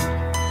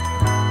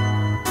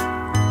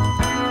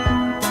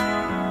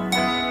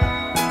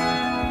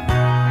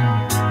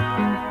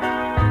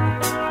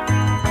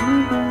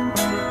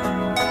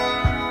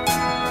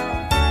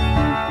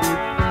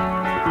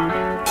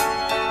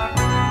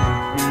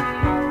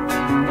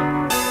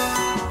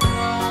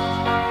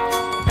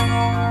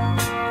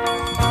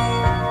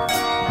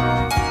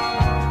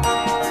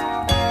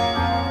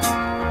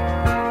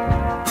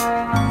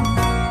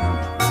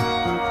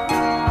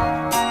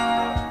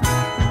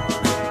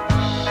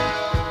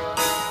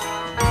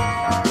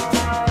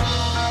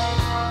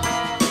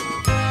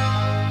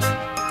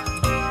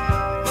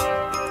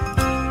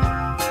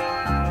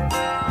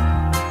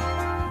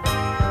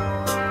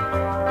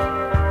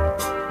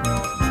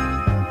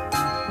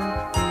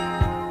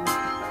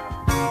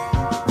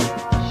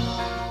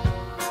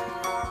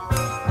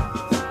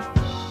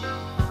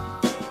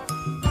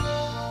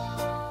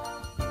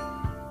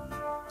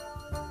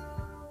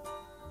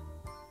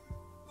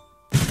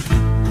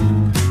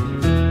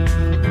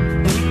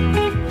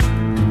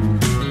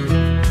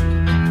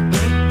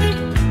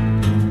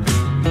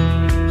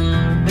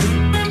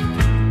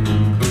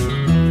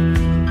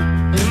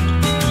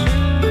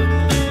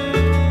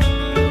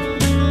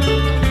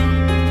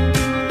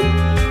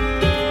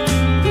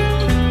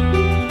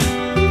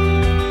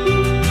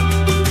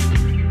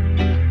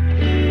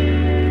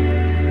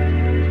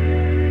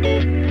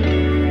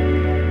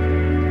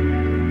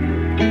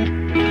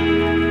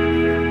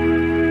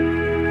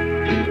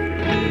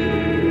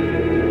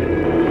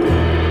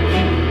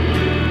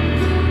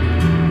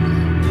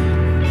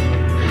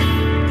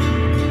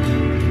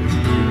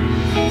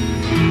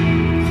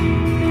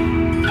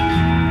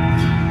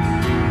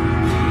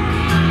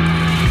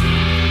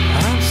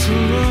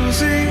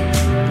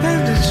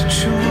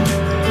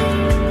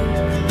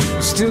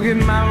 still get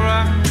my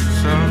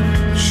rocks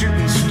off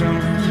shooting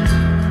stones.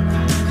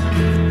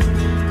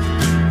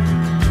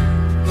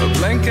 A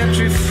blank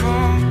entry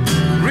form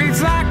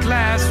reads like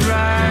last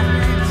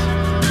rites.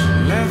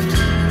 Left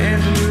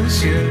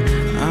Andalusia,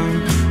 I'm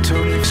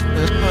totally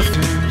of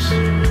dreams.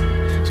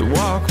 So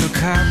walk the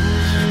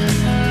cobbles,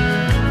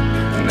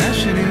 and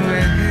that's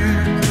anywhere.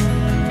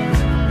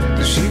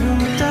 The Shiva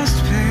with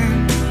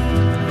dustpan,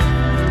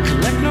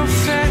 collect no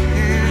fare.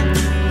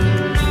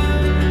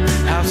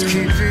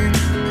 Housekeeping,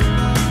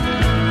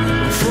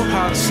 full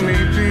heart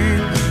sleeping.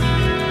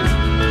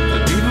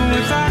 But even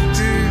with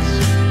actors,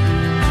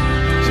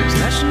 six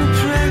national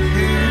prayer.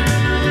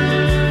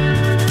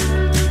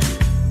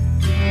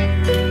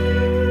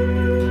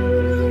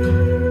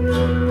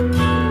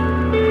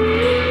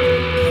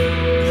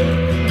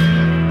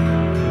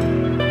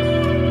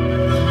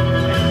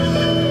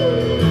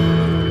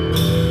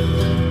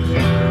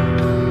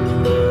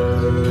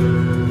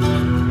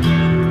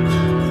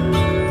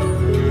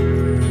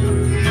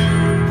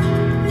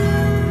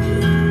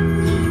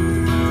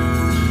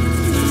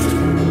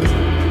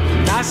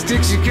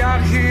 Sticks you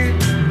got here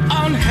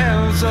on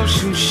hell's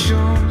ocean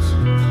shores,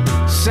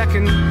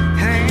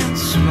 second-hand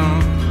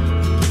smoke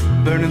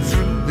burning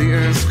through the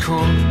earth's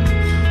core.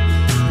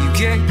 You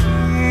gave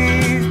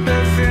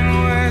birth in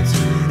words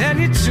and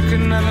you took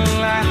another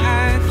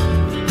life.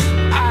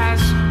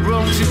 Eyes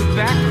rolled to the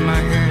back of my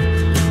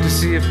head to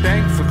see a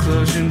bank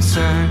foreclosure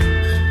inside.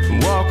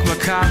 Walk my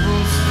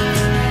cobbles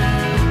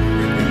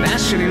in that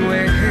shitty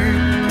way,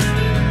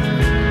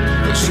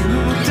 but you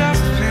were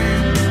dustpan.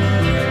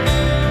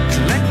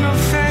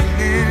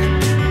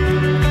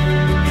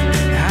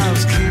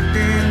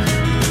 Housekeeping,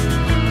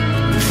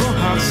 full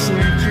heart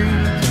sleeping,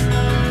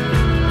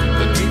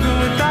 but deeper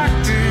with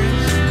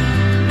doctors,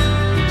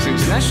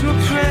 sings national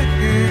prayer.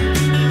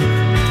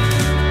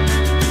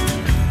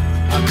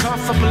 I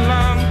cough up a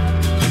lung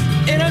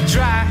in a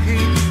dry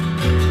heat,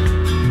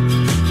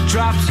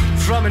 drops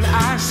from an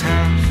ice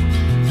house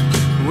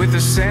with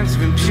a sense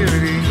of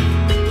impurity.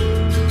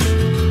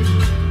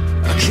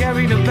 I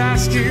carried a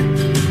basket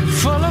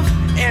full of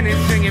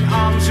anything in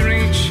arm's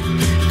reach,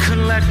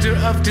 collector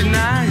of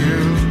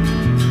denial,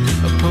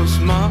 a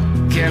postmark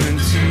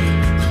guarantee.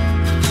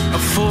 A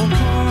full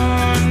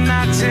one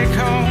I take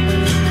home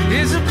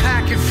is a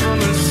packet from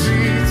the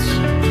seeds.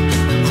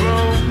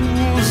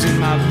 Grows in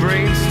my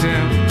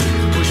brainstem,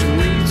 push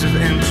weeds of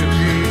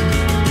entropy.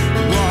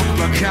 Walk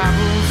my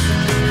cobbles,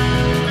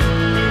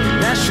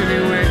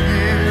 naturally way.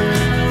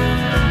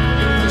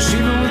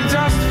 Shiva with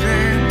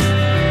dustpan,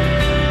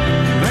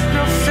 let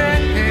no fair.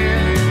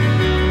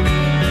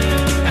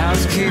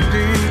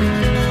 Housekeeping,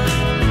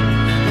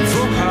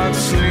 full heart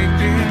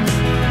sleeping,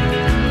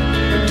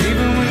 but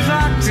even with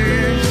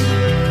octaves,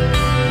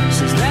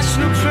 since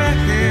national prayer.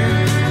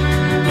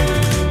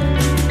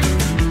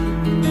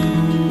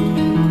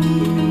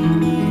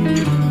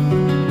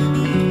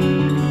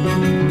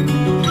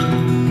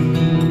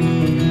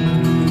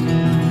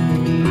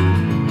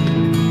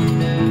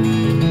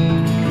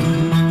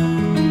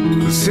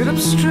 Sit up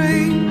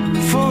straight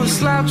for a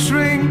slouch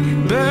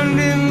ring, burned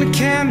in the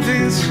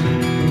canvas.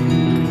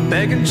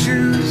 Beg and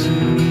choose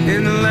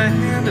in the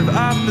land of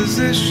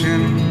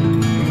opposition.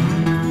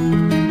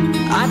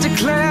 I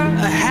declare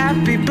a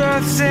happy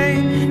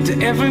birthday to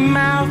every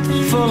mouth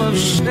full of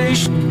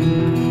station.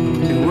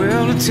 And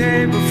wheel a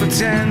table for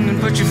 10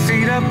 and put your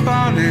feet up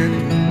on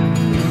it.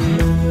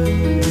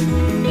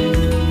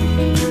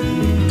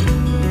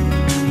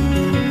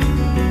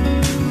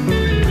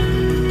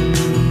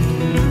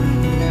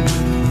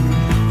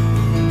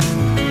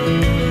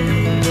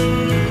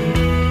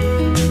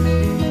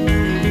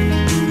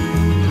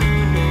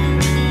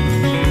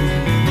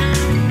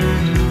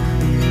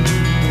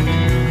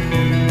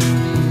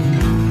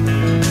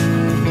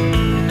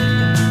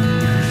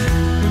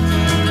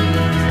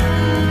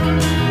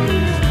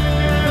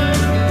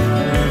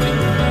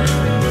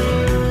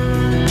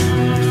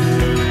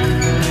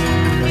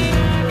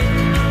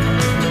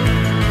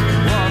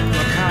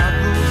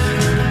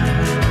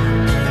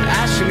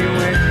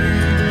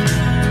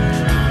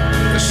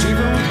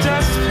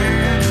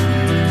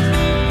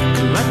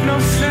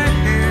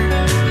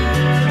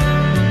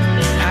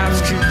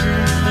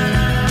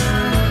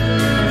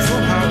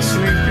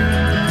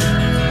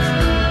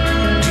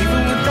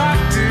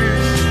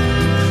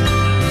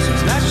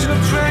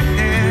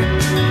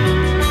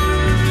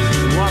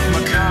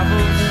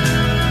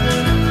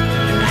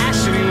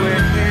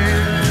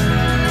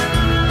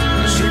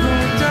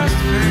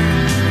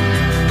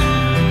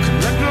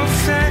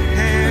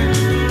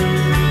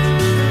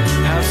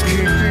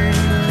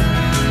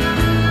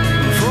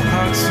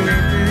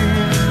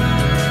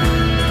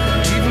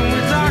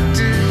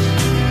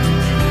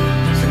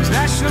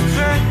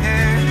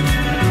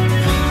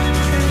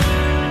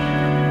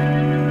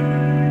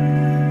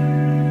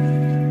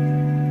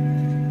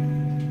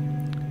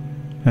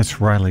 That's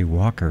Riley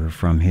Walker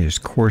from his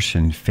Course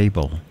and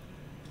Fable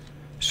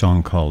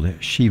song called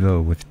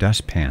Shiva with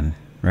Dustpan,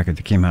 record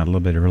that came out a little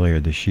bit earlier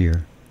this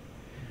year.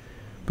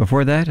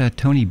 Before that, a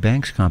Tony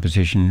Banks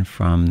composition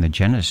from the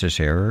Genesis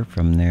era,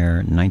 from their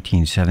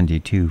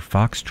 1972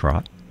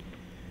 Foxtrot.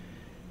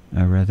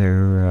 A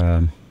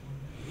rather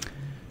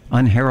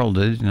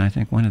unheralded, and I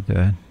think one of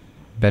the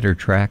better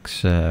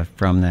tracks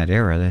from that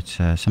era. That's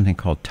something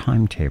called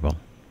Timetable.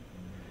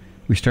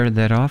 We started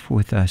that off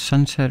with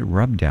Sunset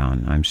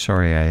Rubdown. I'm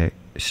Sorry I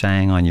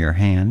Sang on Your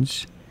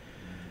Hands,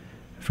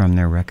 from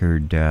their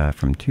record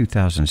from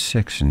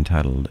 2006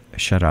 entitled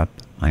Shut Up,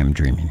 I Am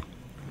Dreaming.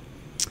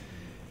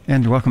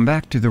 And welcome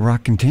back to the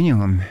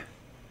Rockcontinuum.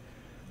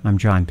 I'm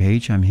John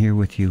Page. I'm here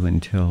with you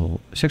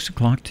until 6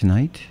 o'clock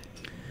tonight.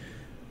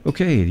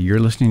 Okay, you're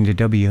listening to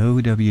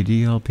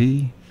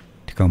WOWDLP,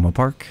 Tacoma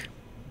Park.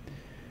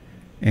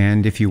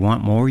 And if you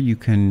want more, you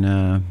can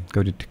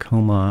go to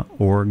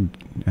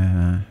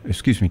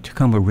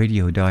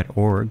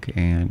TacomaRadio.org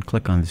and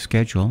click on the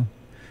schedule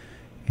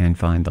and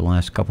find the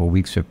last couple of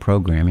weeks of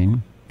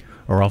programming.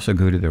 Or also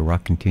go to the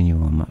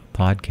Rockcontinuum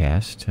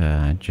podcast.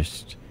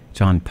 It's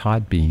on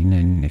Podbean,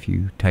 and if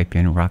you type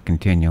in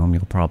Rockcontinuum,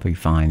 you'll probably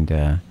find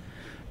the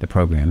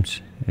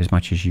programs, as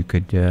much as you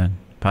could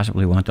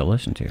possibly want to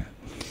listen to.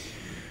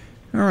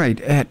 All right,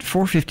 at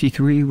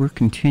 4:53, we're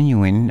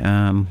continuing.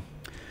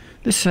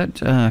 This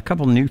set, a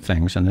couple new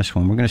things on this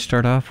one. We're going to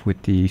start off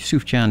with the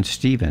Sufjan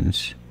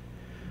Stevens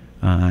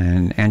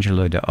and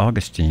Angelo de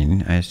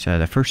Augustine as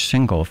the first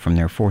single from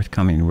their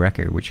forthcoming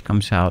record, which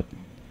comes out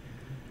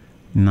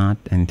not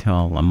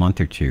until a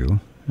month or two.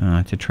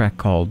 It's a track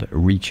called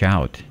Reach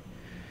Out.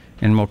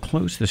 And we'll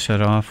close the set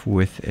off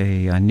with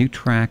a new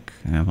track,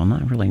 well,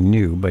 not really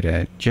new, but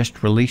a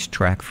just released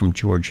track from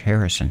George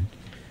Harrison.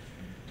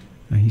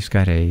 He's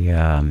got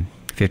a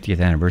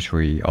 50th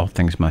anniversary All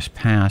Things Must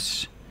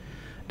Pass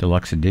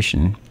deluxe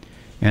edition.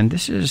 And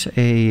this is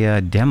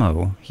a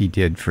demo he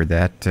did for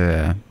that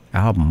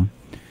album,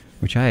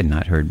 which I had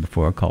not heard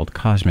before, called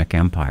Cosmic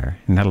Empire.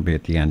 And that'll be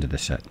at the end of the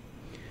set.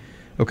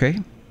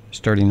 Okay,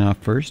 starting off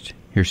first,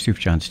 here's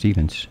Sufjan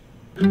Stevens.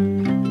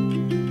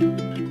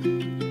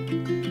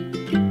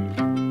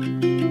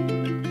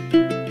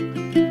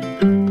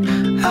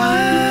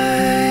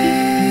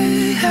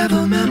 I have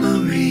a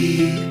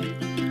memory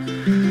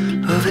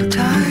of a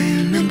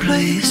time and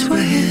place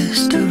where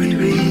history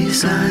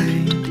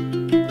resides.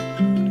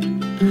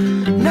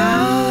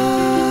 Now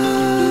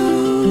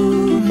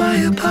my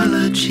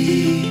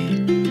apology,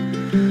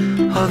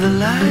 all the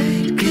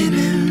light came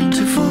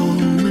into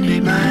form and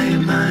made my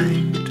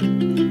mind.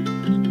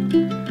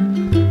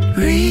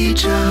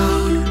 Reach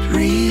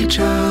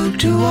out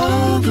to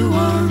all the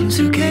ones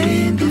who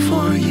came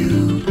before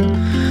you.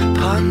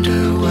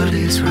 Ponder what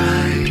is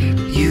right,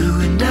 you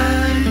and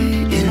I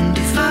in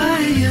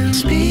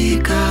defiance.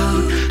 Speak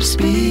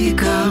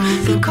out,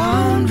 the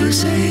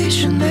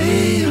conversation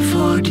they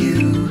afford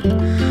you.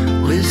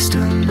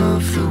 Wisdom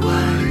of the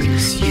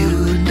wise,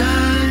 you and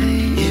I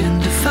in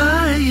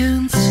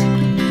defiance.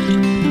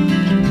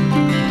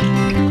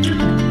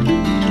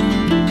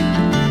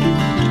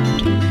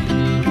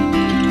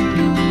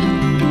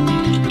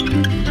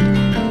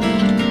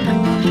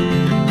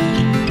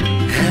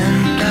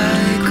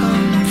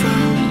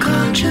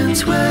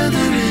 Where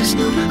there is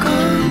no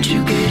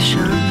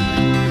conjugation,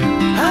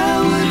 I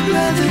would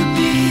rather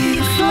be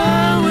the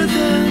flower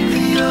than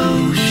the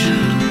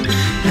ocean.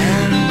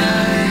 And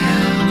I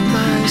held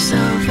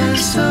myself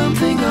as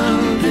something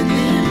of an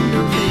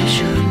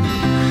innovation.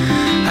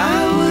 I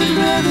would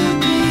rather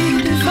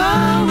be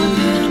devoured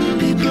than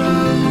be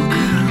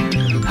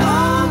broken.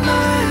 All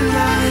my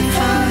life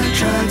I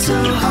tried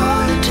so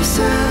hard to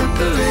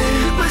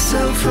separate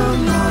myself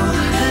from all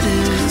that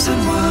is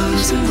and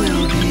was and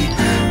will be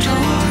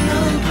torn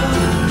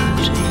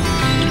apart.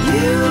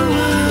 You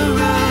were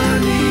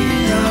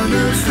running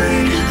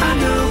unafraid. I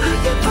know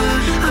it, but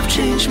I've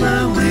changed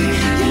my way.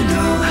 You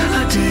know I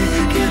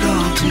take it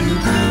all too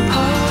hard.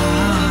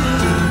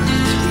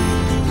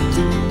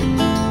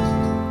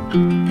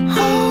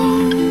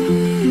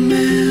 Home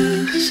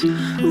is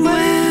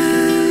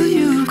where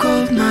you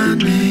called my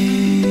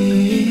name.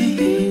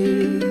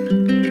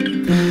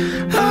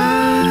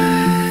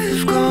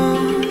 I've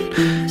gone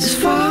as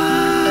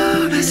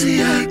far as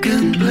the eye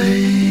can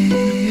blame.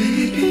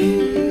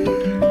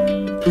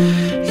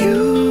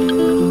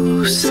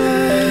 You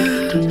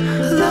said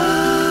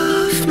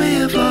love may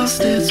have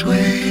lost its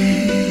way.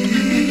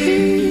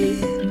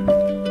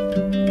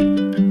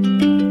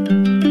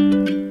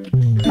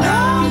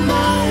 Now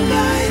my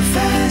life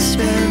has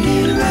been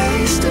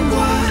erased, and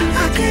what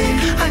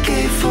I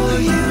gave for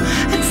you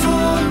and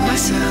for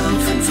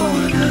myself and for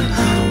the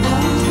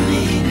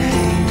holy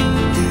name.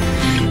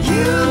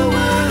 You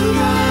were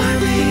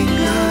running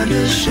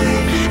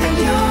unashamed, and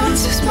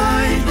yours is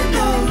mine, and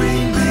all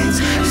remains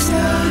as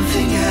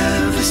nothing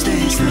ever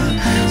stays the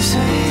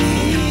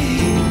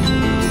same.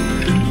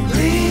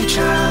 Reach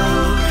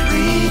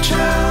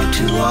out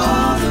to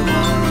all the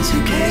ones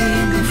who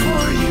came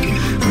before you.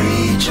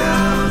 Reach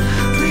out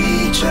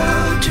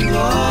to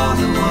all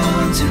the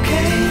ones who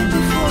came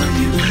before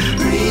you.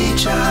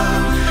 Reach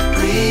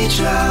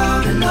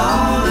out, and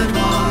all at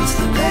once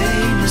the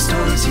pain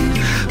restores you.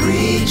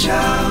 Reach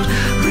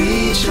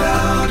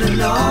shout,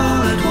 and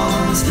all at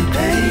once the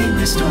pain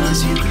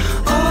restores you.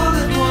 All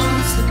at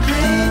once the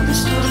pain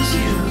restores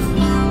you.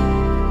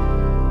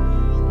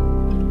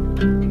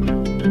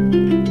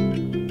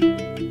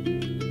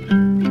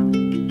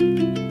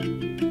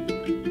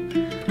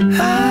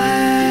 I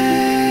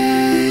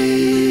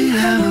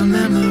have a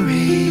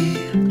memory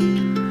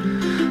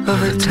of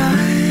a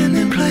time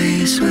and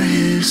place where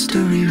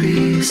history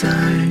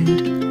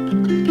resigned.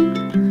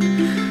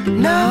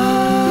 Now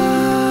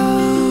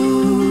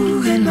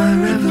in my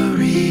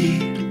reverie,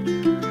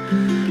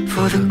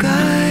 for the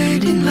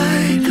guiding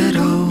light that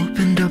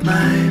opened up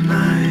my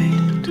mind.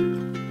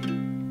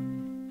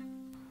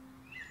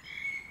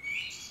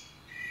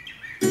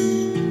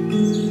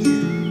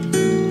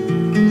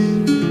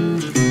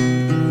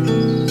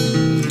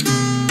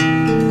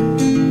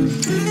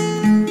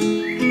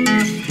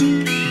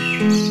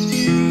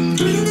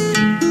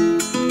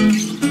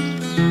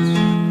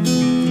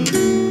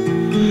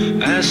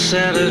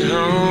 Sat at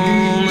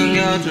home and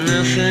got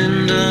nothing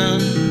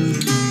done,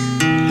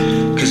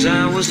 'cause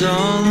I was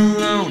all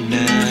alone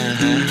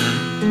now,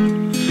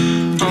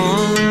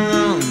 all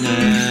alone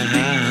now.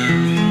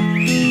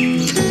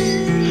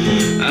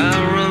 I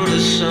wrote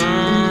a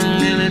song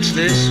and it's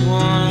this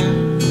one,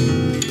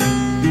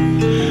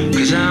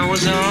 'cause I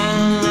was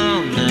all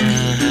alone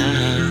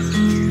now,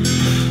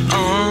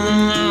 all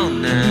alone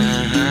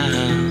now.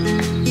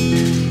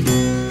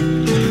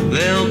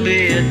 There'll be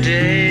a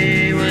day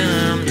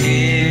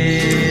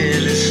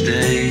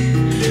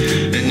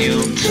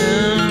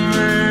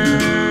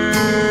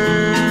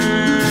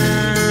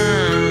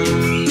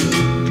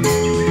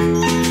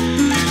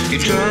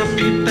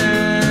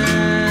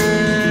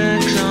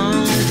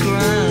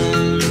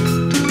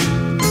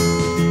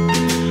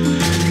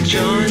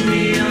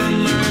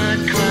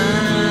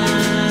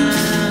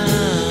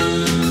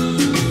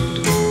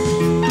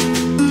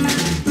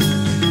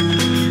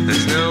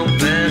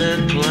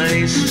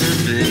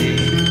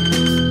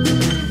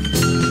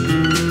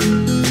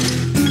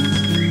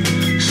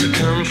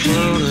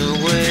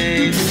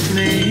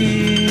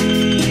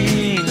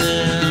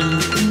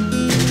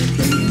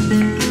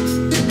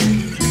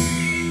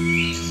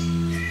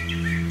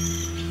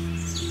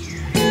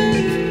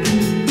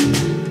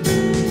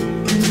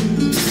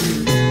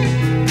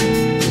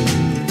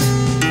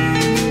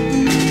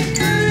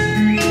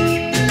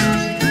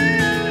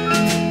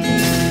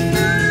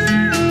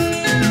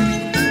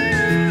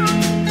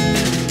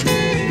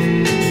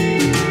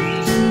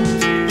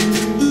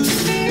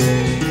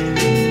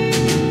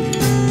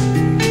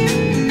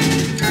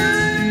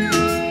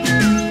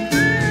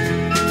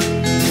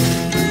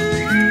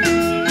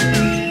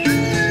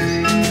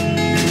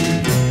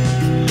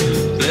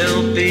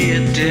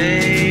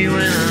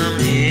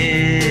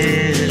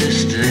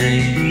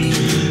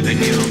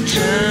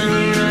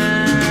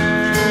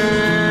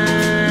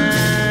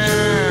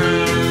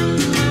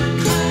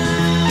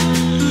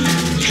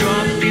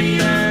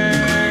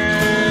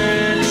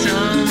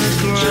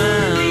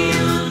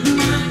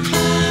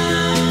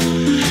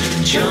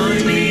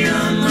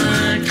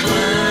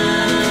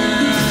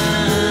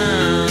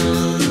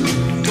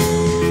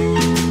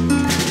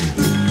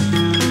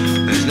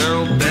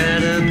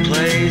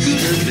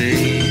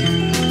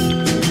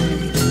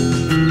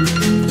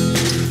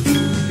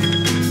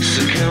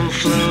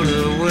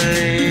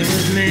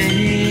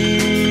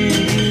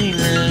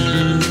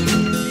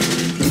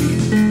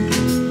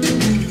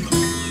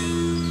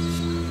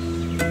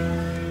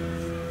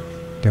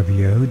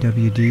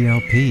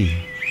WOWDLP,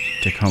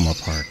 Tacoma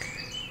Park.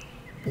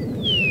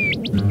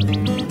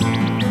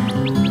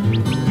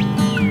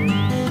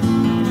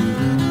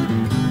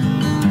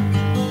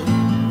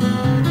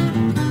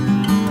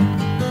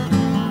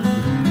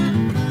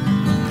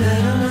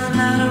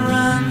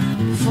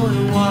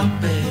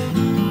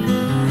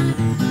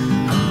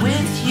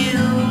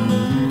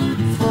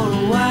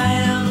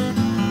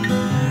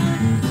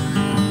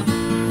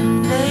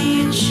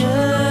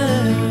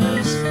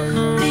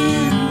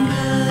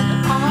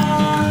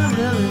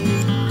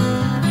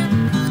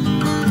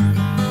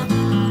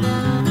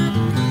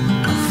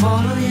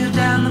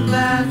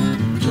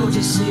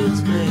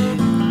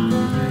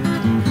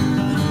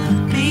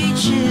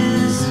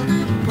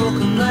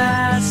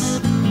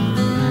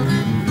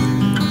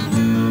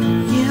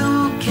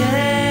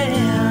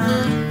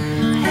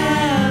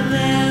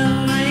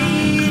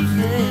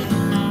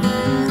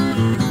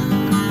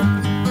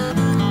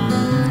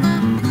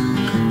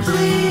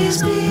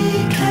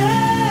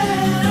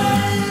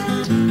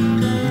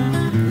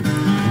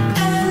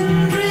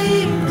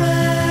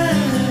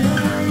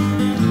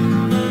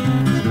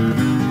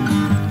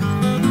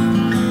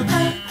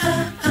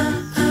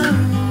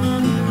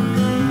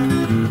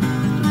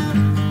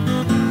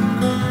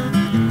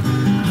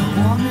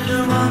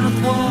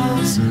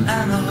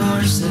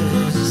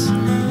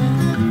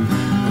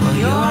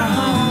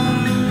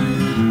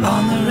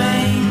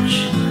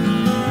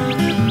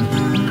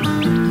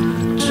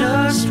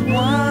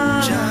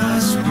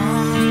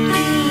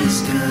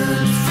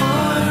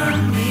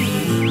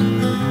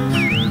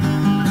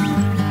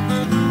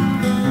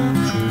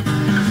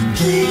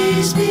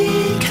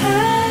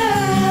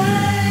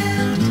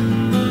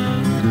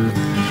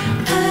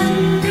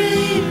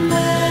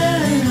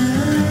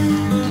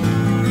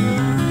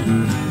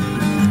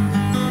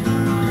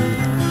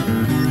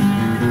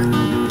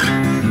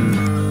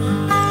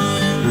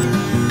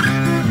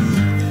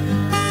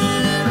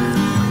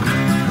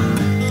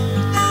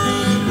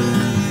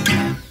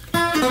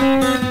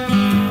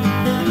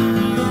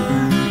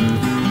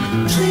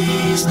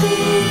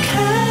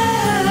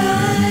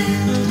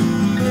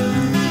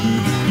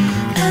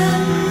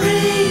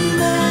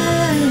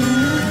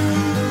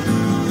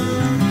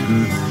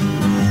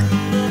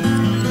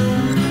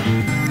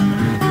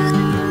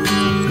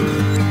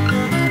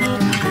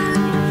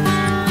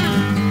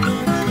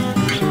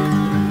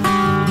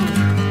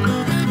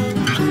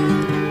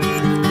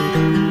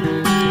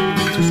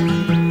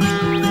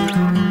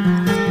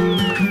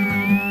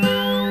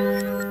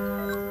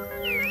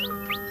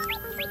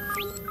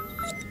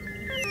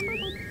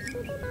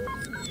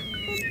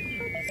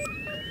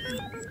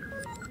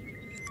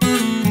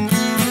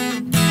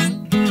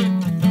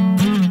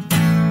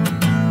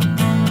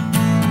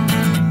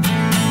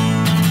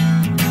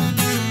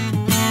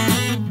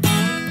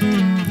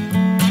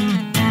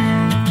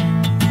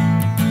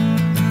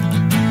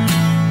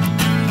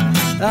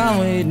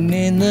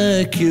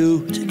 the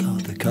queue to go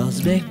the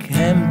cosmic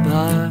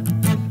empire.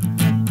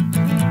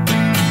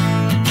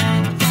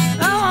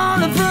 I'm on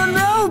the front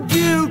row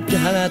view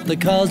down at the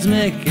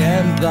cosmic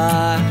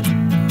empire.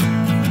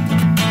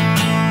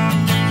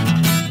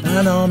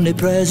 An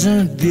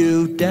omnipresent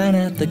view down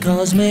at the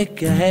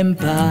cosmic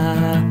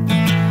empire.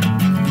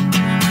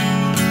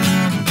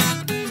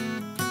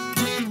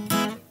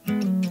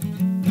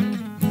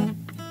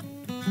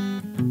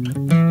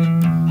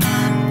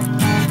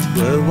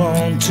 Where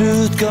one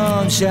truth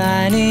comes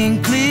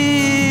shining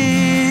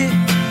clear,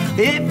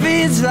 it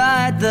beats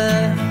right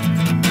there.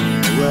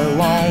 Where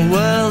one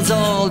world's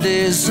all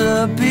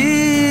disappear,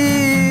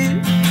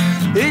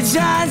 it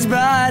shines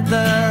bright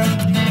there.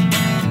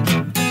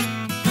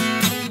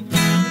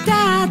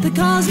 The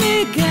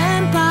cosmic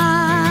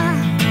empire.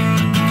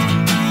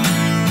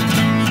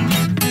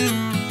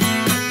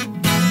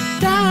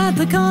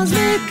 The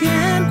cosmic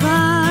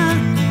empire.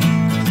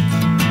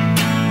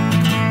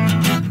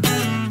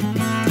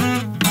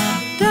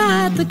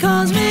 The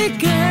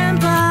cosmic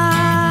empire.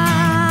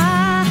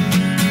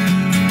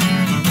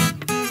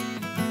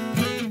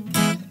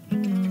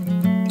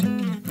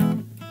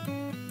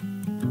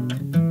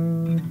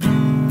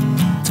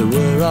 To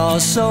where our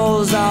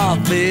souls are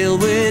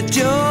filled with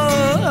joy,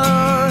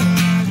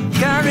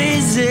 can't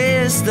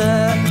resist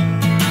the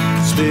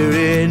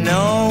spirit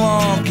no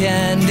one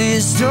can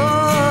destroy.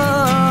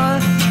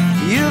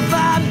 You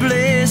find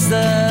bliss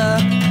there.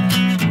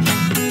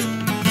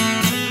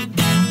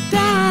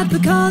 The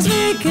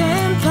cosmic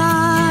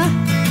empire.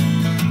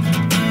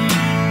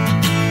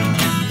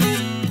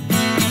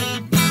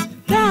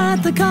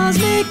 The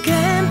cosmic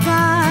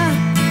empire.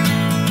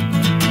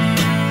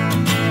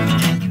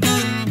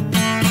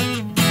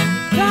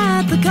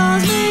 The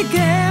cosmic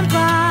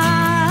empire.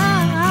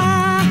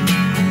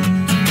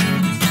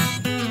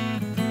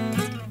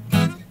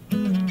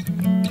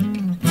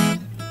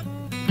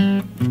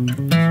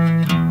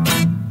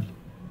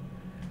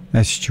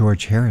 That's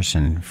George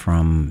Harrison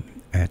from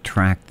a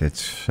track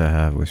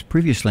that was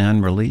previously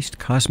unreleased,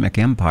 Cosmic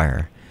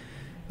Empire.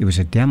 It was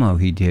a demo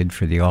he did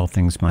for the All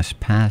Things Must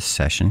Pass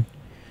session,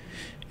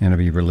 and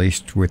it'll be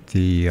released with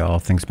the All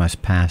Things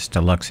Must Pass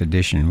Deluxe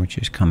Edition, which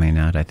is coming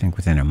out, I think,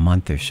 within a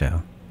month or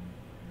so.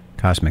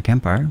 Cosmic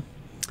Empire.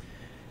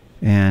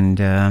 And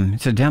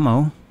it's a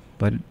demo,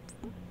 but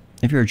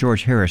if you're a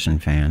George Harrison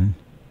fan,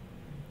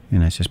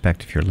 and I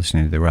suspect if you're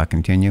listening to the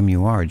Rockcontinuum,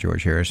 you are a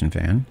George Harrison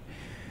fan,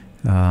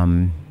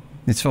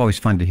 it's always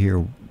fun to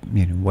hear,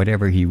 you know,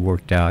 whatever he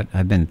worked out.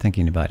 I've been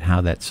thinking about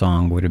how that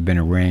song would have been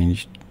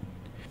arranged.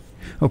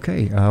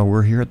 Okay,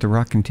 we're here at the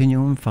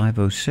Rockcontinuum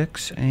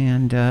 506,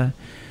 and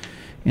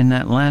in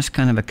that last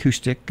kind of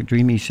acoustic,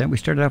 dreamy set, we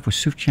started off with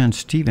Sufjan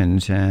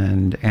Stevens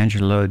and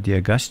Angelo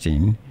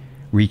D'Agostine.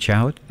 Reach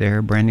Out,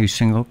 their brand new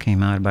single,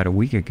 came out about a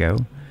week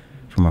ago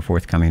from a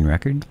forthcoming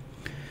record.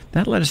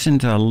 That led us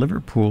into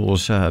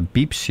Liverpool's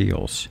Beep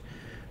Seals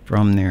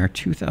from their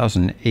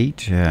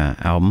 2008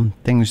 album,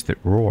 Things That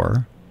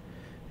Roar.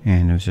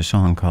 And it was a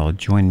song called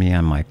Join Me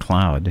on My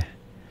Cloud.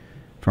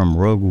 From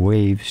Rogue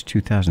Wave's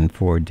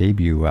 2004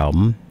 debut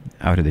album,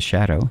 Out of the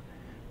Shadow,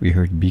 we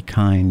heard Be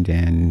Kind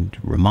and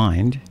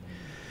Remind.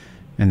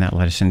 And that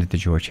led us into the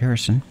George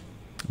Harrison.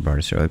 Brought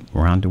us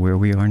around to where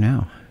we are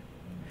now.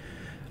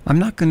 I'm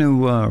not going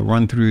to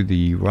run through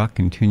the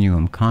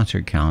Rockcontinuum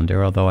concert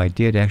calendar, although I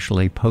did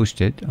actually post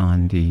it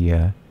on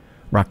the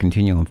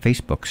Rockcontinuum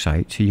Facebook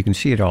site, so you can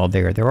see it all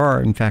there. There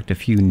are, in fact, a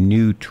few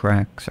new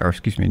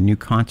new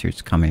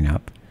concerts coming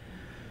up,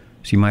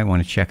 so you might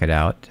want to check it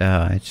out.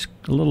 It's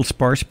a little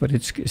sparse, but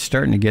it's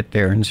starting to get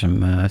there, and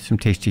some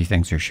tasty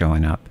things are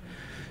showing up.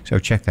 So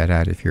check that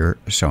out if you're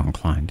so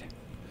inclined.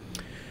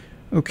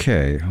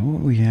 Okay,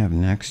 what we have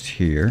next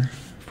here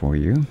for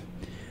you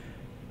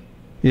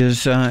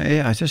is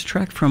this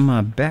track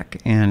from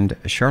Beck and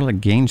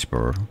Charlotte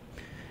Gainsbourg.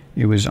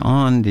 It was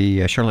on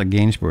the Charlotte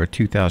Gainsbourg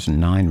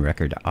 2009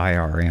 record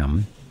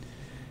IRM,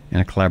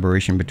 and a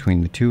collaboration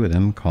between the two of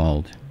them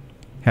called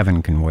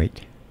Heaven Can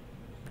Wait.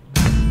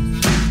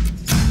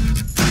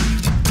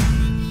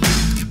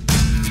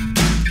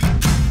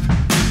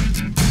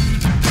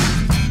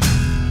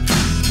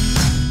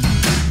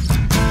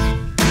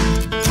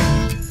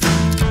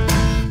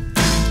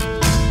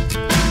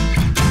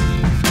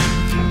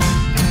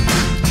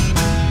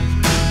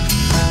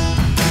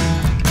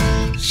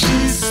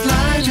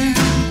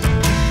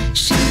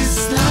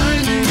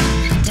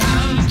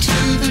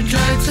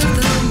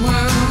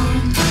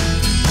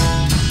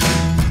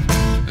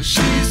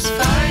 She's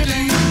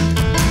fighting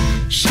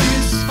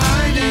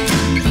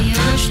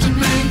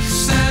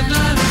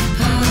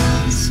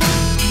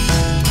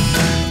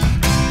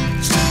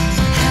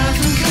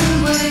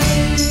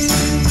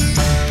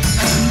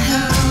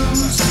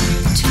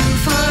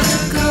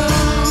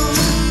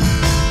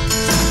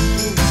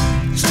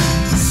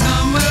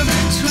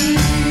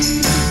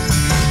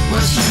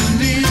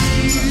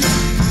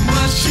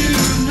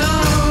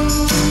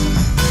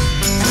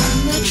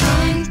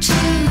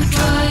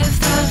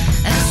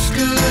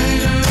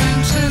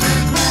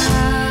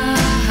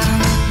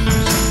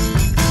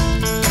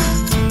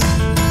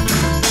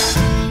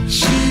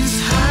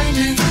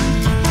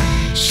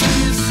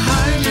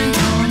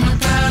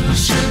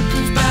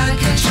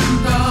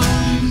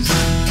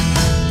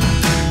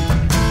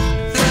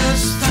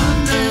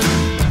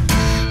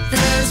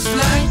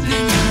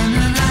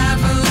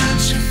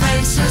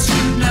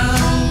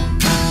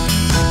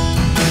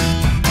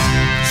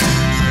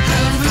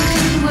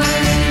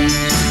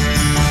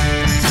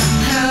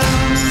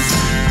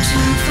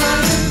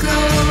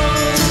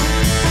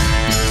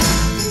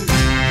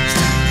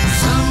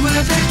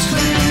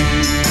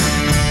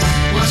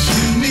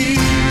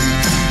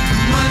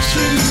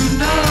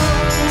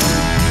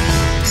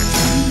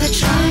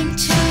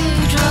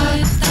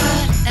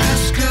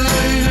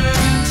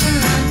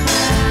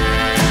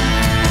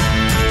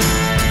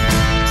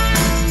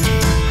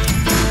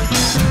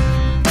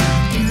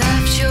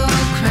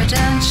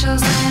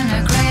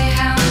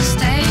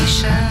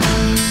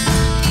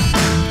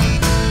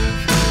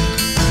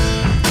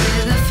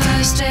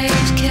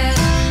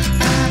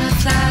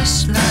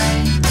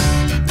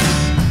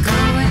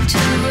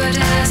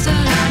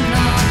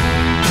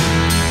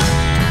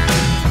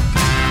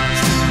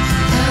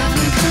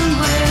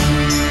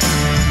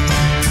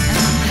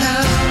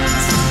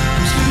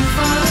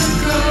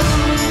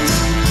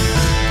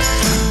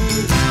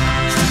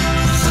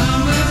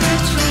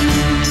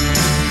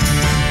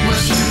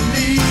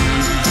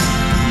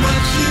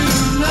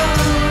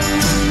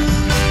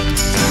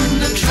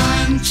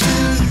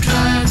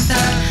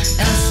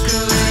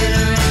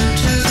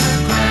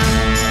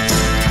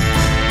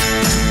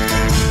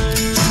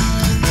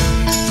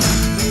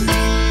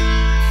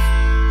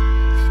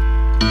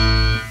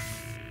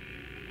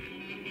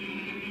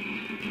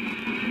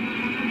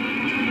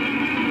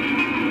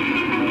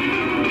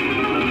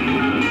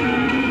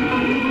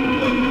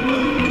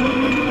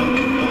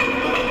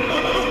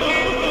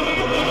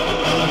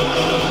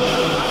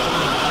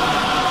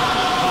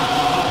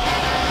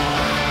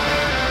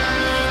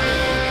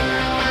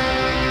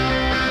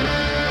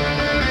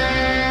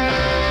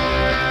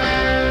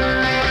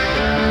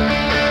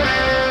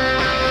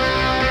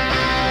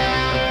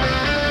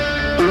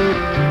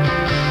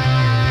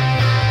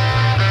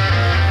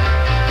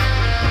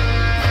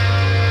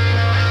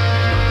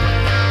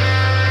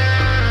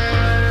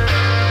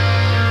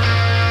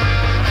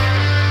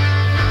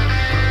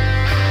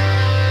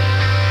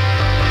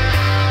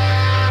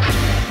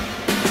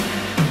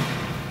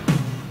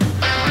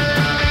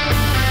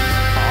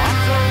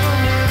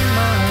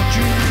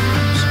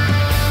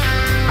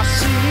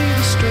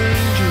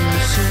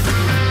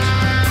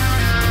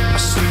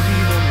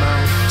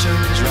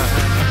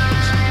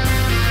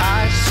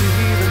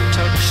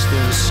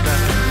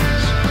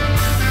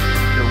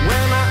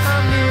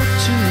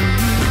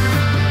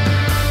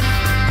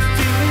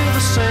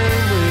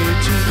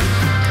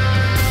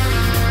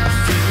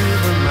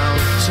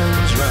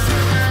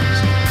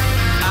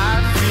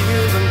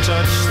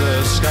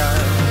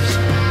skies.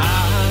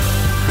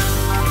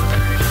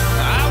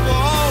 I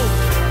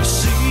won't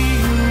see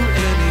you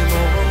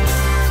anymore.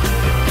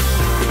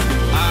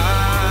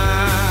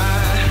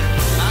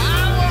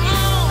 I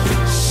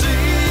won't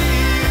see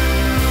you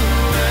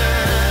anymore.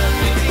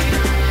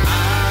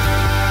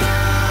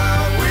 I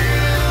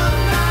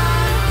will not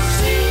see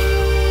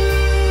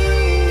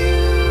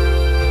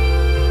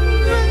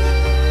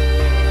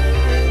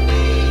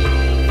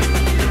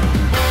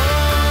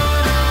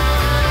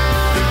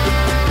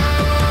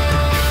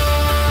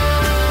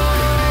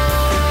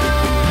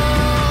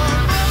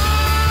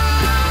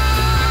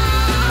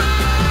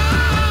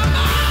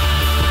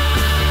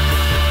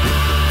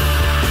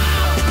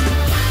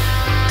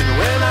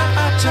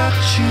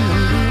touch you,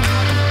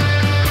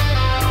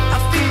 I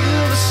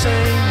feel the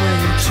same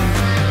way too.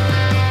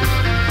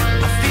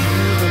 I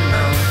feel the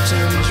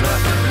mountains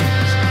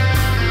rise,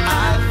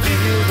 I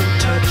feel them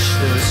touch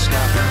the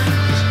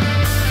skies.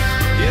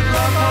 If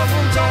love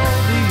holds all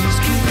these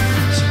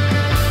keys,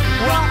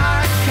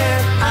 why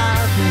can't I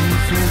be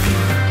free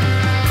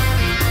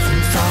from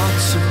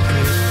thoughts of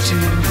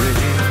pretty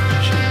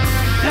rage,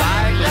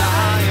 like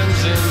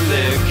lions in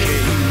their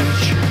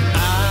cage?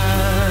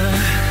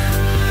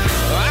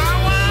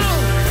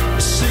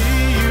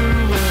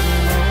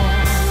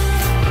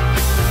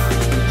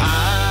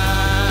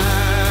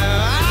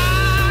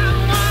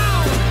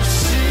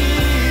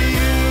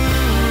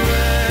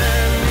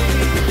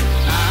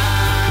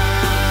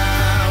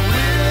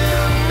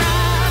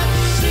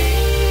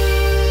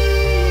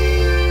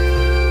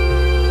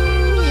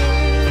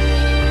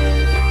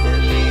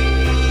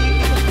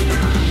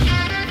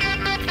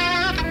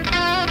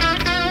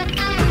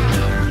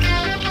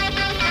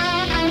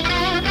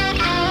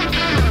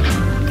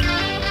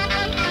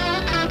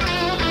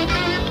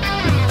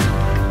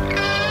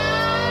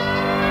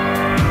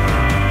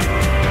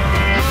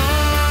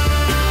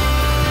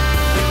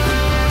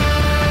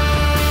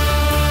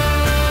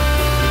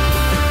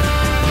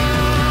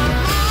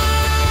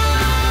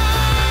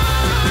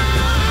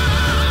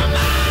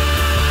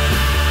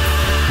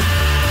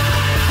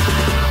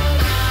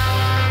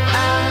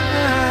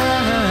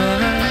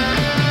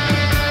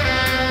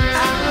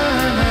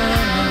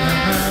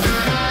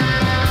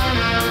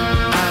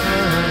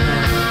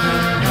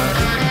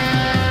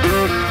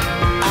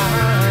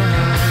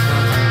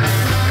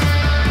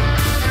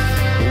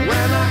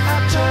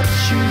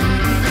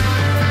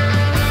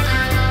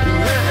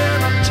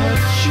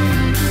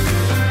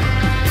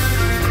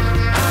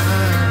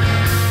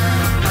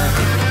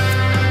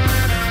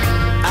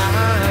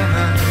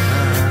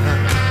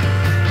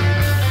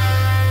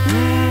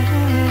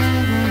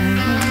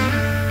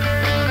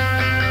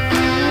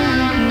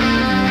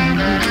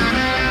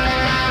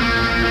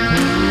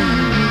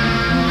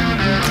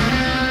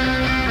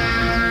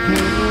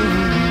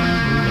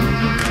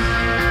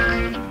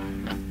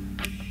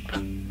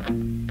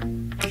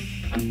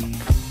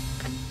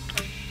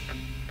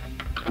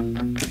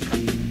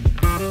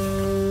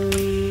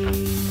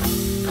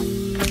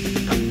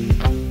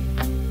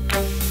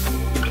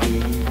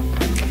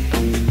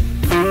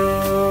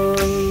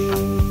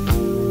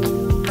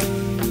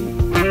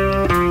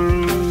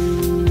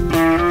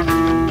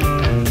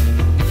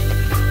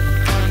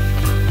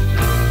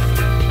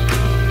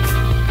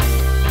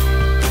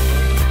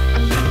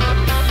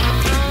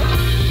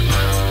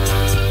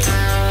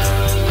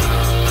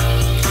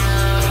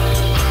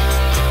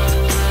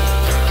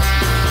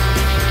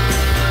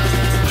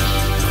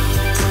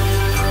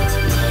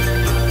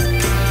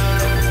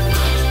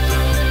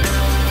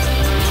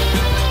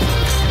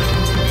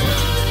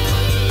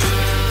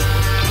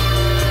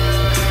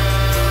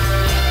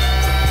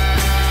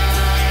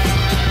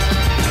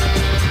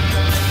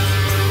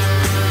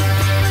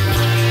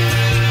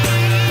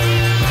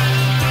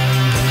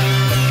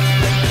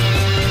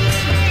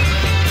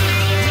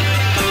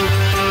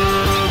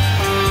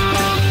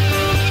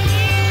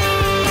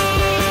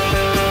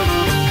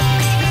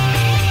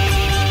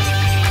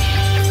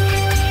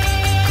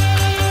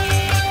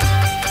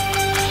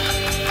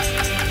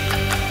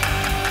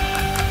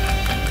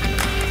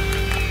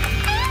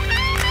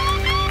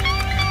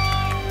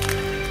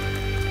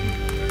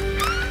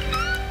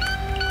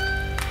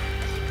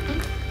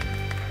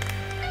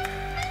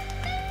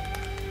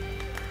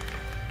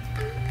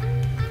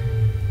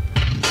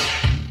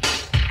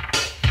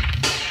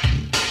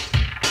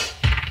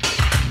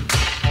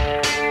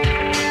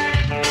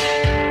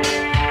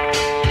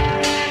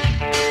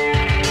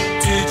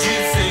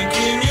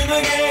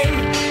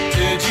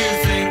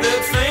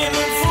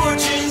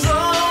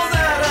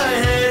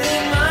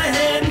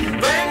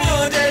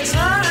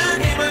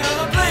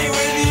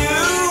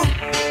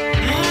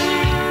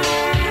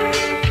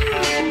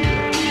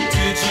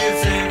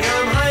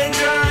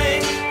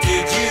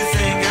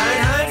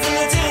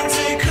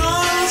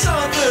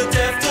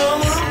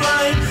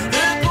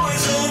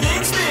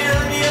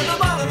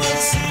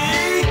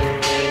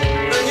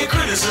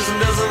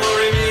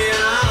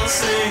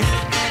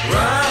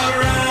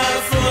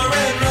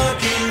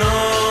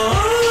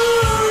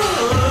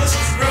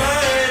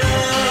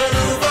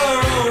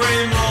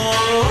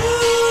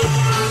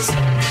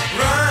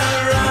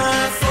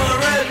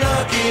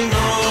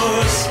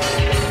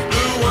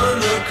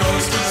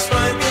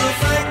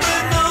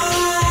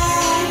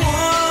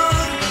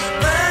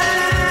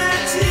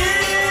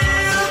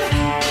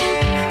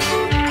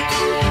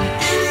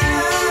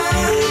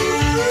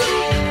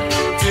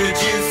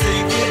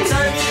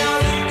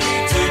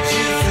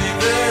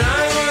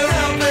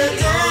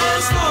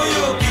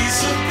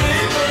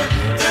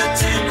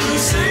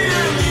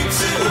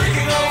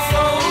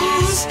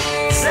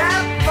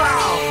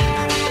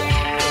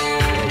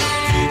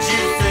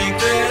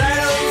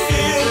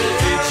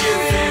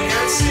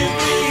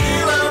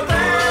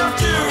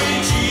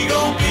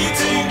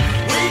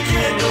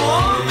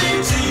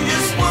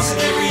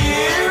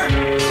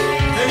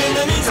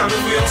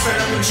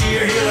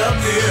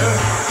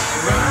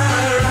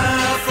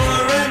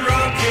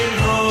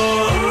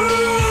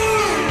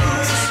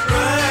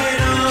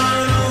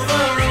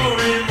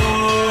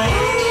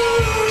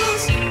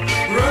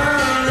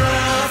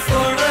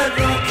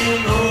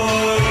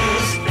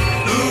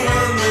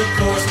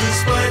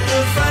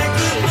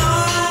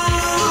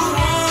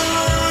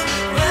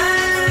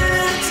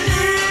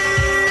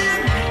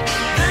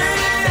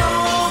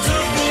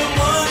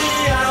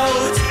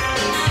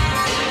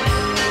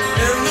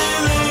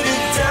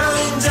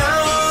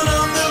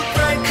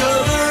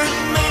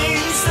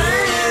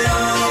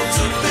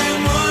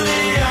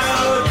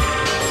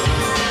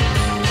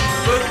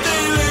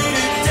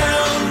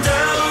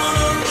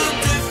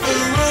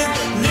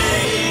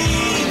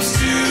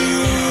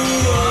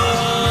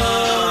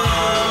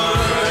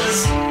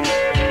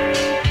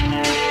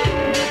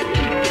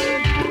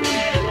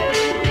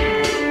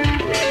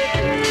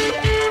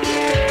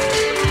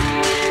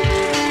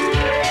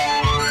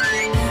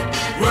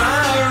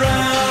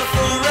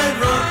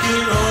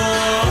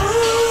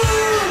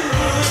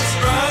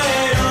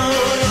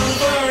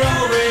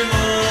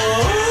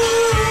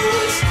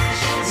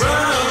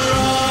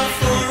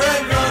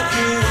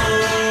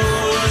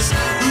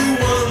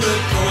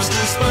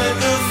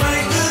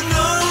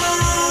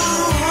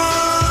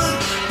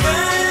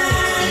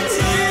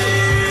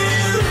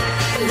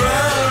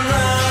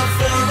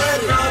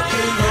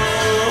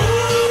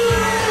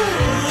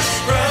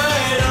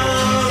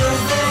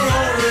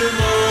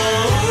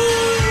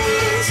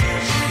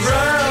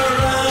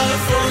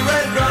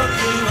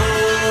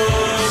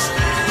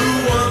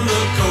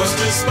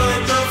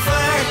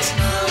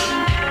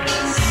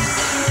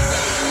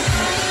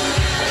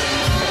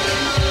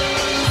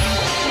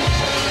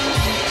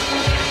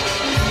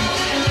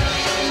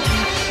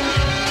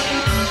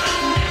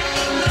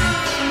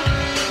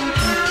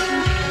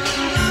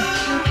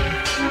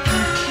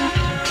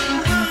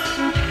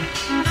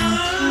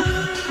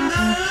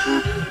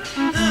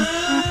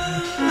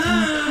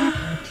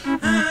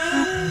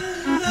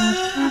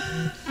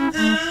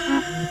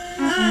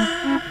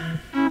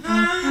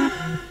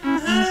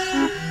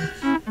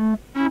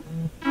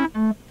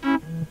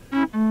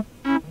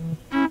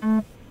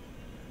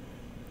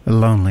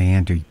 Lonely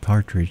Andy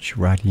Partridge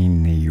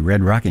riding the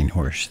Red Rocking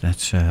Horse.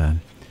 That's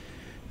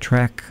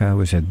track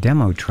was a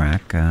demo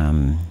track,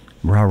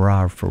 Rah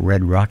Rah for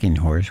Red Rocking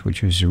Horse,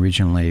 which was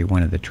originally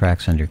one of the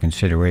tracks under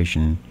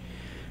consideration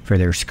for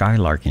their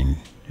Skylarking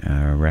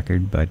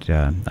record, but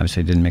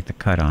obviously didn't make the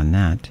cut on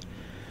that.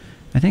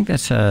 I think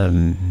that's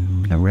the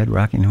Red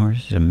Rocking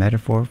Horse is a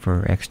metaphor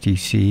for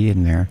XTC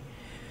and their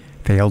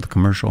failed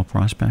commercial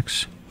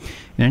prospects.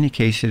 In any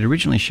case, it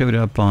originally showed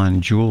up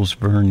on Jules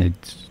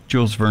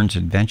Verne's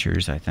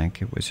Adventures, I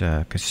think. It was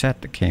a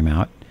cassette that came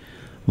out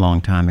a long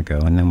time ago,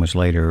 and then was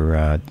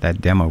later, that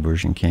demo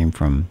version came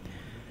from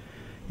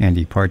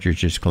Andy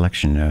Partridge's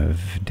collection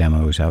of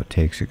demos,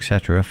 outtakes,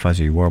 etc.,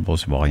 Fuzzy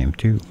Warbles Volume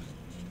 2.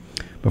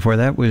 Before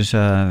that was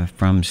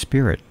from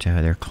Spirit,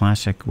 their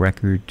classic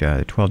record,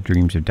 12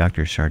 Dreams of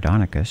Dr.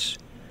 Sardonicus,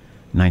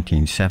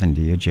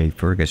 1970, a Jay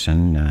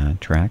Ferguson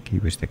track. He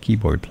was the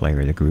keyboard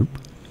player of the group.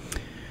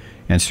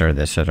 And started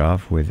that set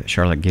off with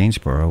Charlotte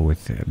Gainsbourg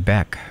with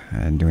Beck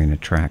doing a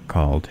track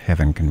called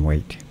Heaven Can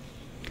Wait.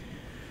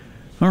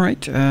 All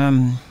right,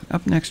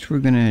 up next we're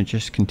going to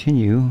just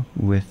continue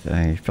with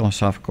a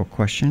philosophical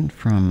question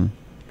from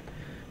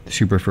the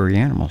Super Furry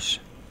Animals.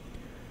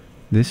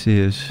 This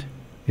is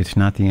It's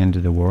Not the End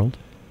of the World.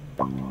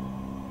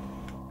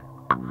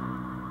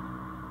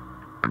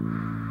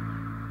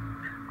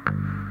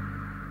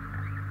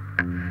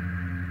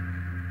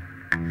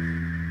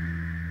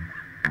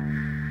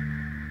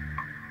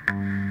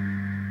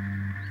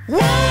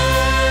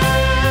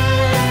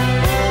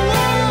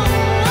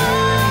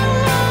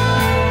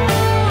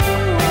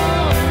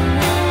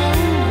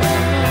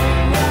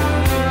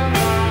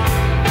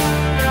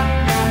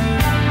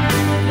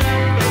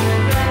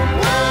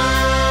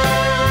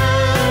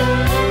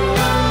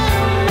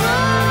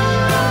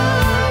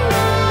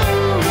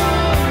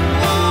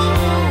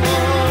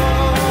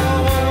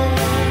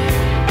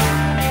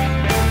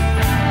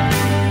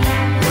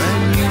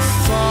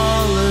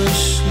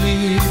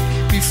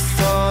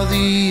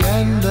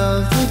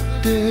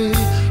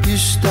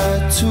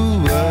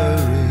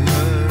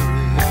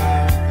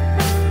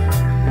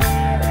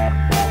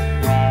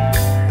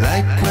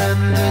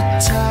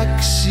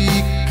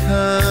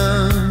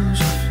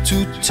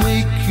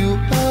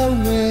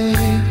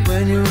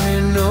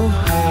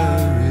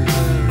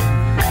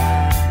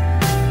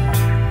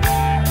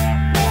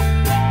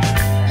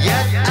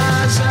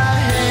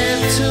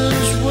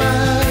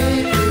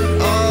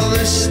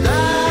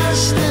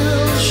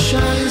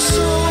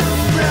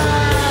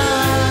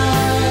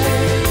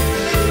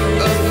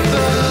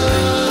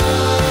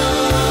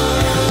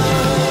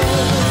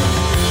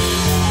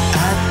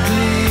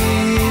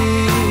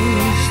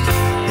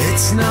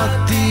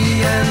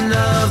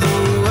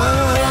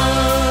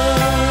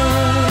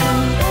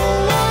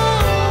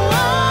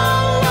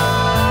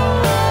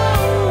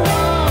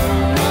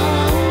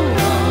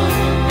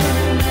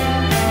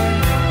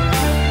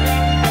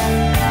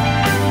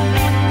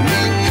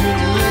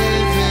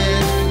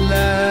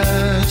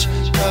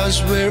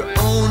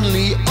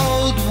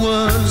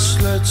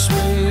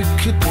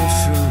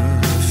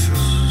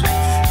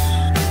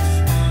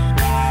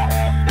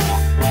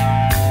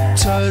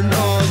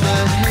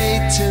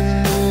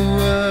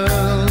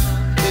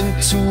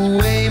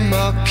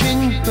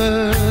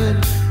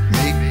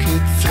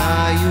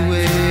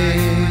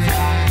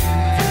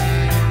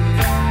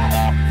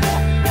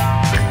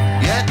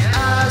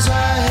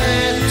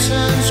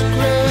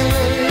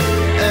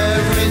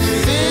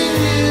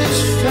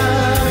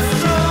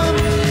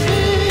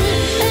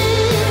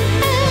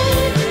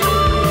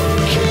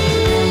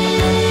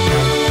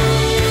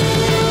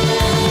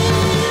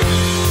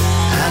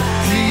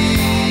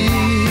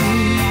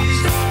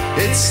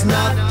 It's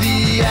not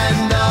the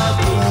end of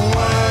the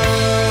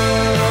world.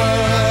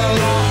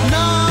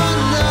 No.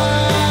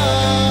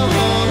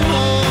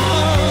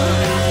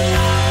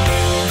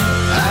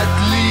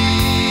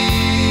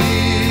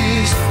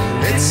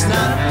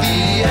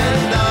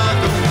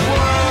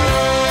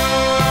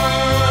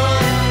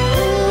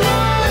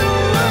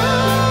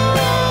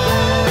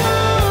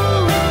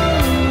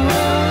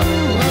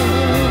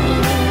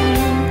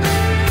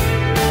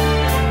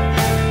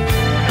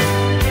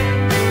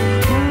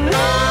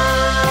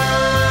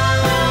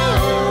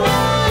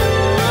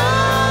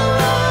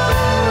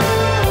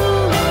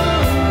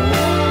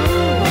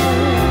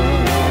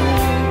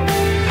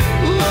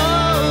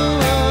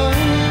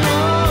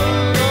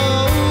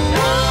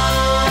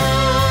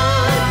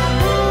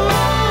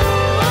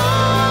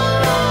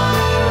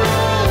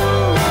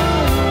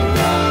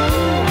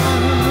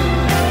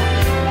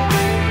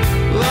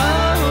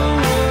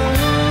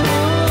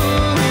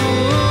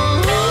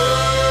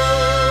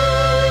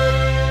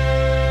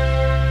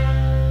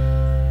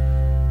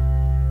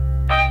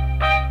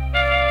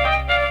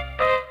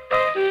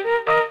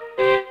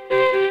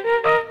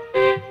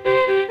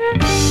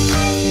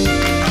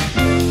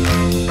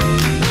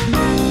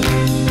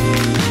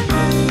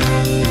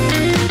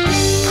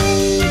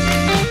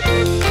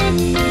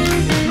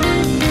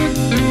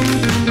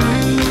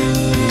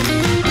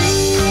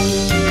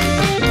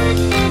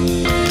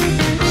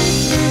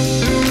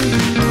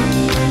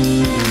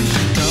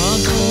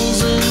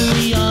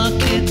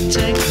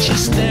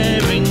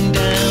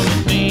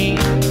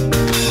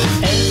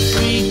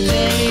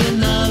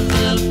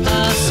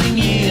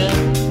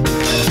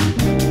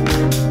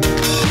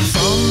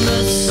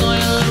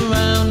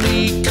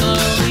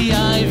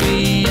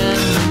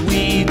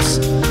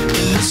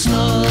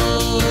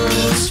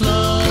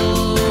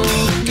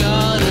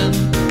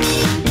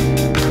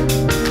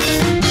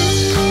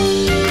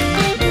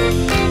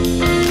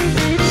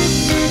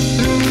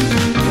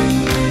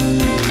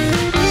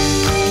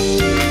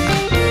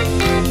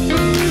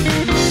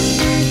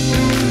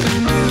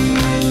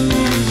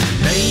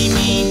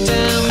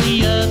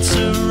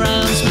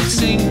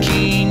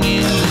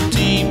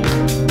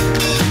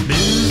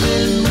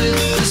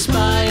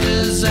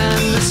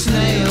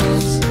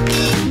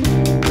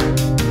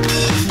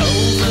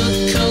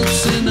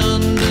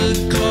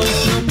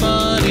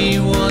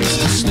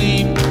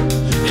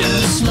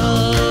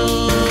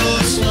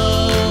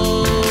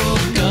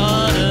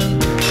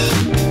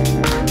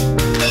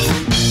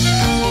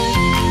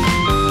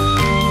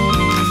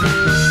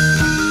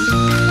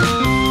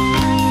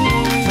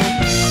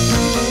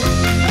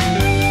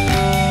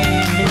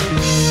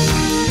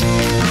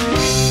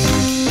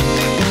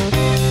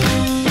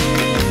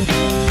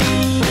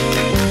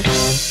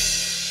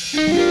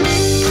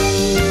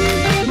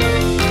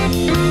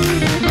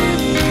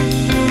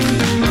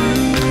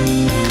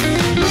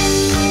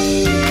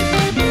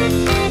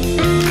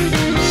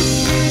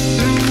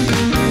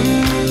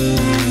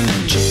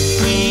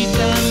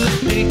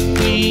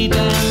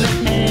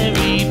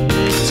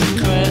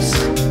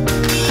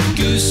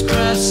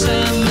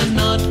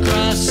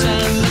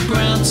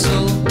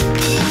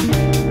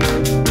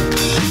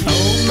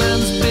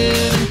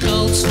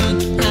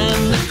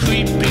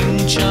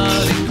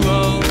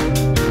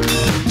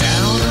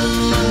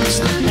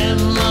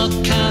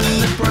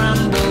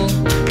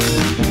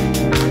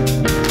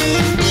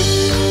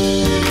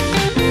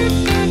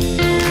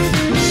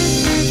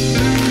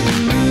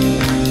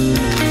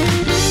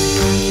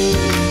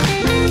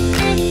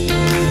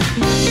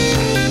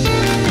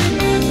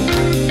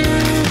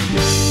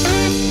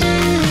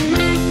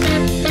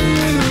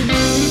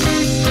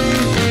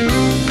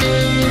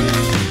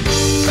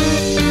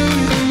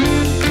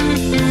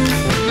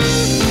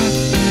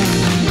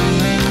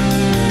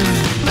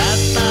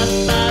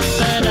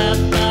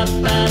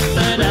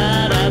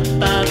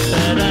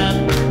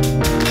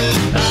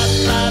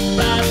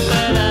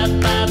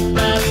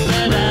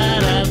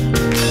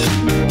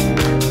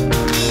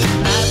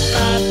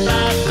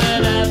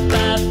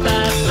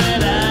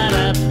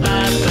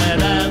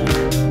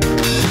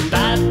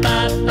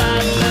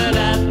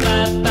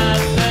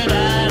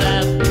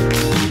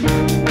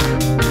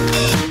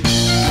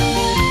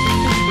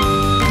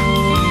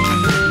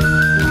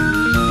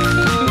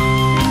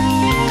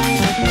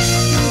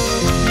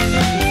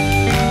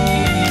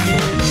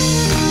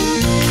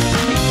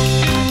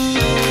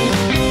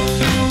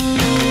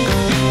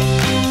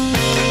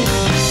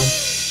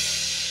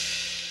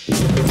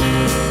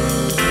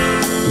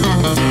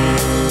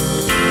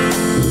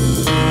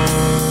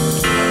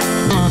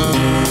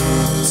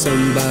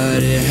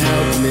 Somebody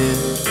help me,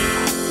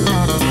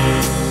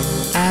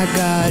 I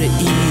gotta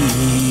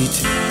eat.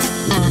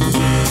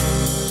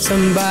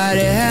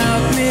 Somebody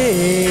help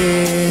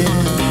me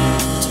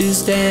to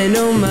stand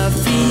on my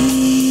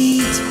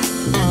feet.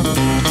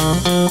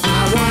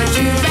 I want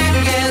you back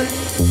again.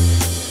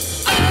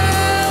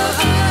 Oh,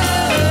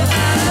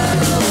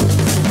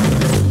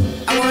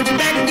 I want you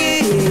back again.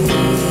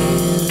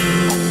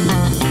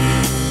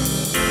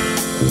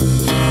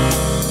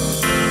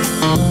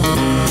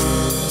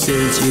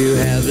 Since you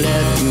have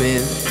left me,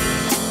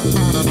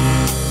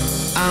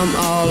 I'm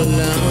all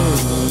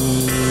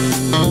alone.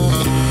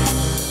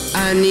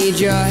 I need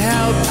your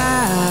help, I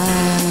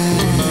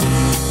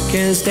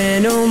can't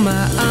stand on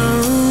my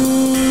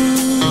own.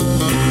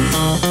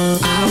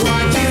 I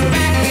want you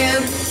back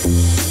again.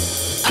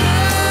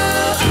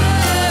 Oh,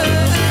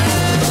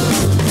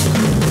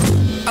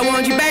 I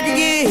want you back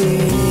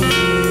again.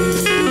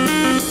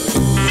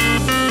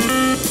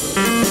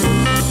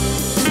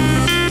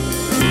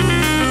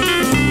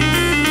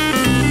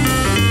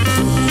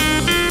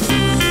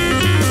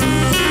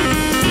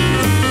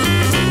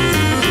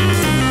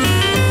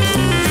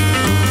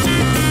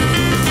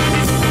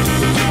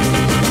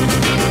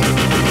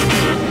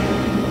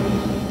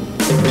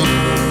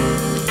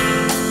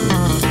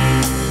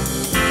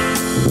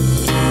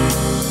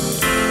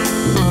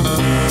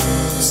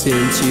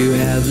 Since you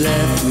have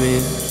left me,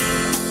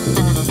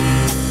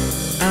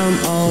 I'm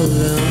all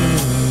alone.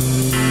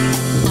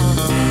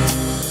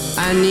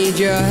 I need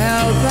your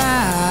help,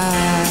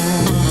 I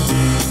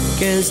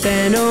can't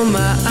stand on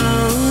my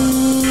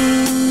own.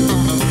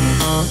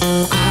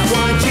 I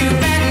want you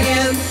back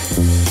again.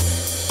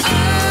 Oh,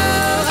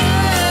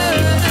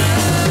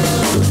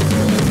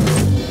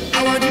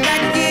 I want you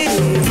back again.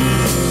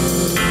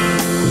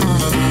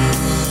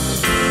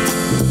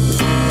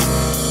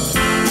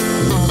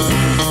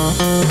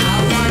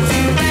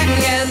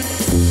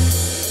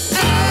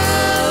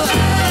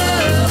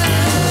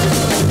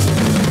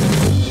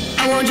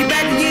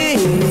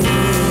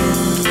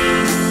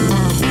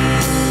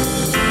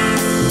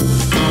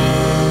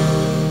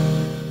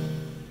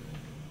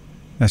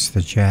 That's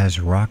the jazz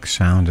rock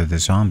sound of the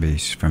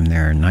Zombies from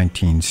their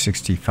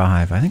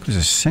 1965. I think it was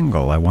a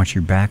single, I Want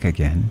You Back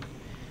Again.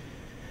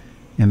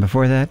 And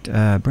before that,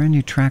 a brand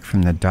new track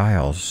from the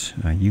Dials,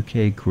 a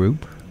UK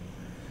group.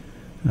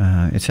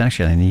 It's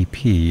actually an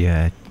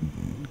EP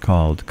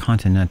called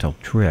Continental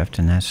Drift,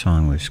 and that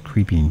song was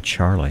Creeping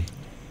Charlie.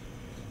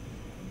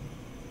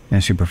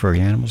 And Super Furry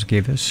Animals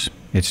gave us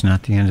It's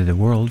Not the End of the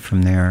World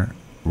from their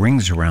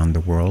Rings Around the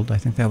World. I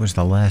think that was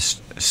the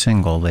last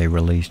single they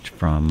released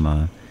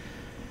from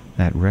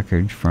that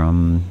record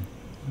from,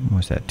 what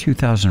was that,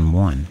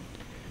 2001.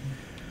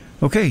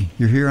 Okay,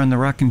 you're here on the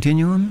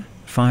Rockcontinuum,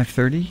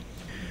 5:30.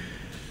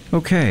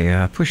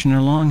 Okay, pushing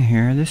along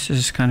here. This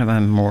is kind of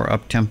a more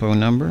up-tempo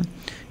number.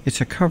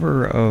 It's a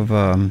cover of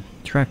a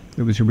track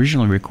that was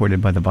originally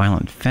recorded by the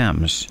Violent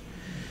Femmes,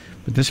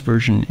 but this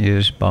version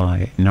is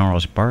by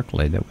Gnarls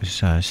Barkley. That was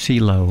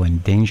CeeLo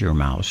and Danger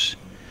Mouse,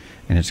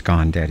 and it's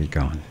Gone Daddy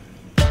Gone.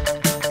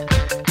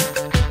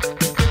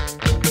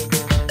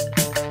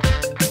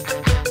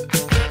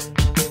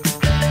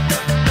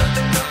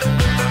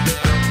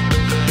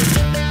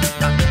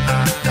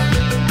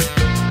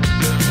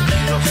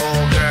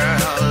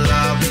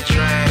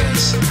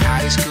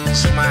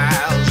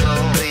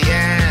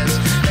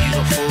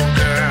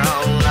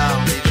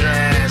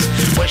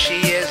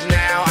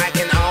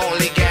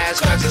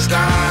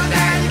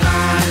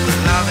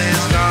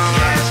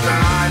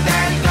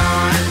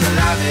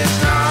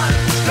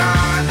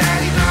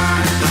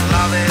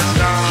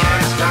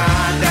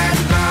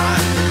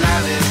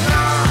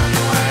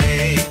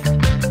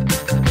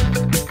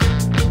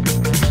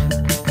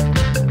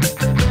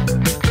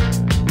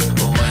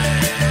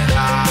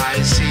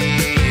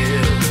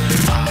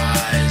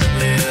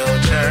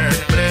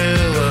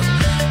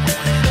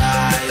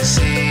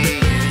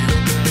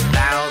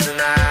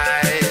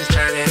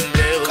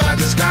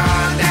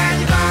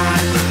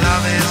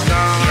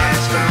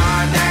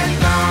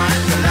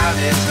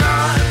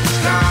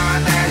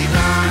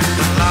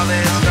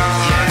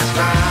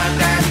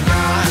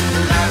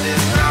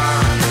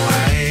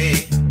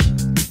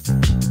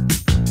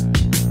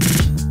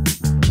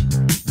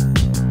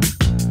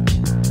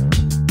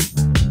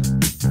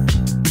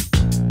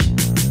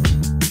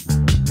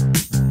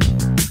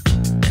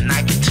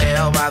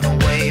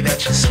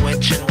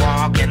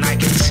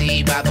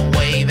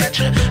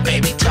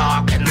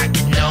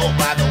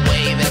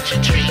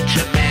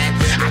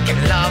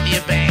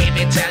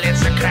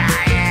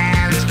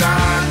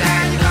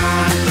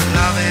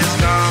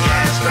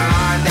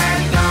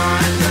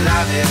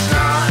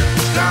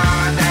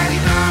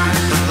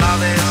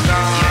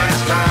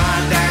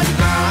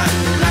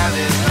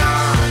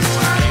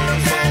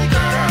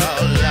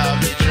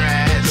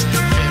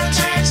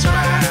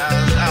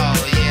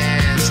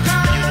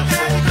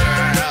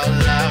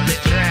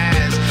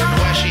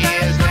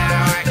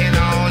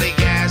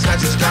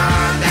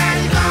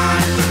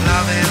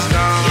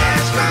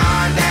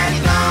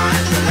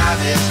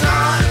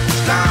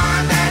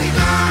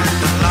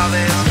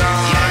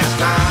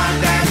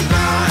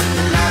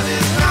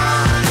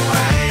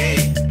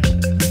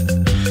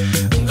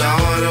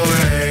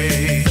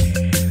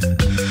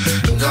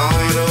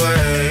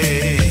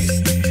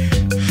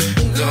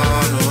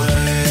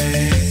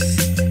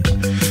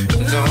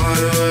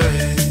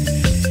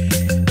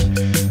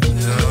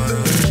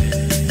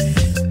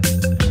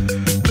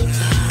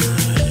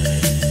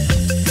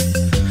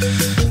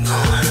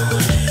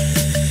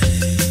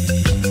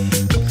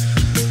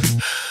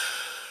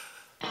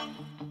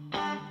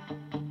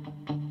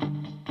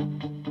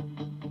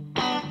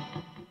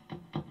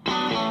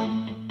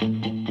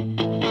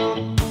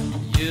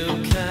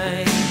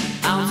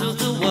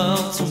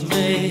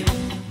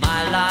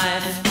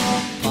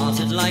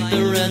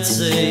 and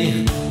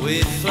sea.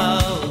 We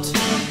float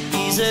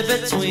easy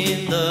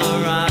between the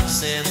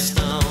rocks and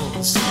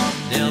stones.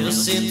 Never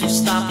seem to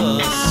stop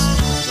us.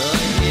 The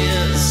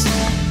years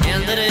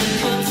ended in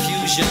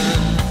confusion.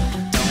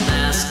 Don't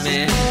ask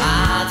me,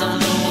 I don't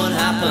know what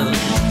happened,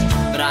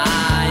 but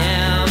I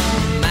am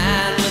a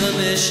man with a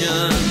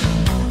mission.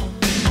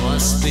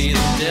 Must be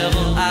the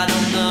devil, I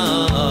don't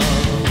know.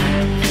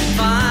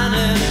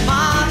 Finding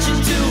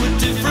marching to a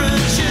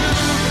different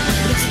tune.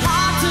 It's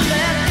hard to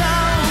let go.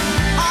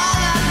 All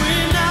that we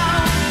know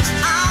is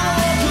I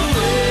walk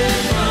away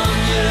from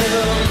you.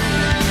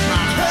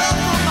 I head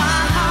for my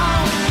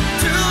home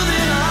to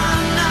the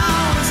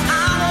unknown as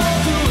I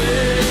walk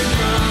away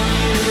from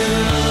you.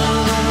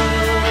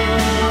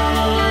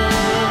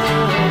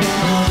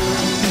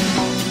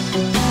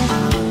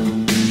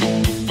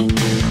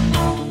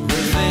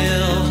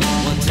 Reveal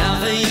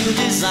whatever you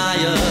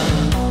desire.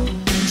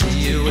 To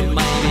you it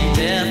might be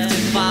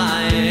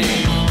death-defying.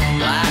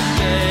 Black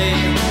day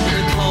in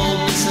the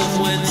coldness of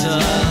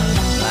winter.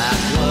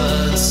 Black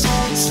words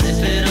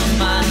slipping on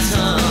my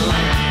tongue.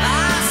 I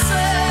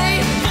say,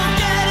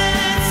 forget it,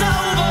 it's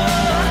over.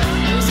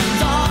 There's a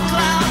dark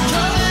cloud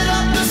covering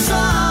up the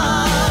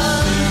sun.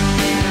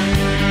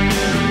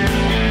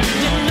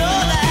 You know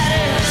that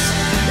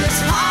it's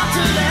hard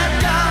to let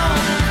go.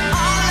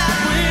 All that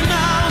we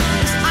know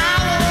is I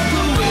walk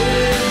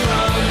away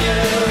from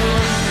you.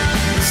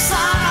 The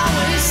sun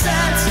always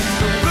sets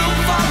the room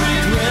for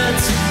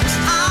regrets as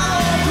I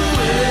walk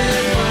away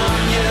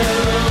from you.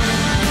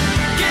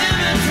 Give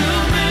it to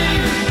me,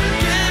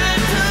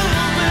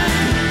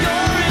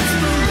 your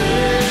inspiration.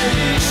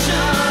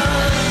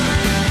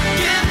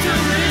 Give to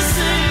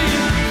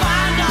receive,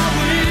 find all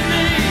we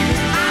need.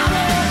 I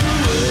walk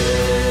away.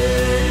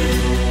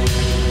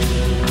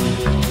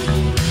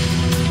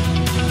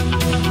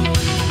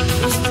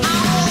 As I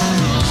walk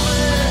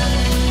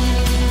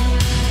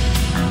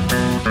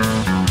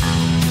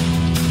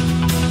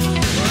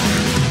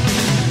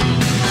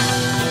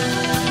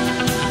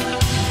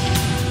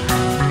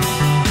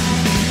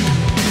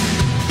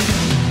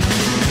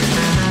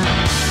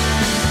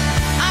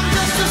I'm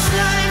just a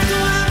slave to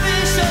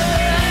ambition.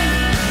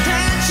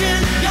 Tension,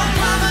 your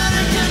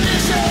permanent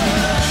condition.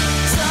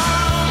 So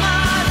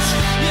much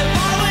you've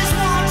always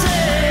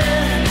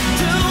wanted.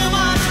 Too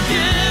much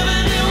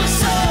given you were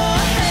so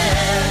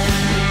ahead.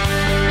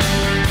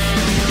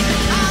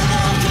 I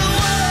walk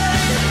away.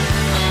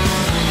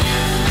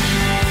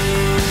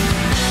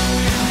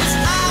 As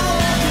I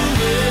walk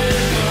away from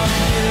you.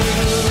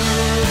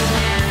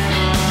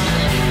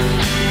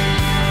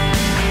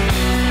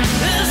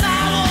 As I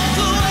walk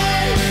away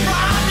from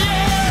you.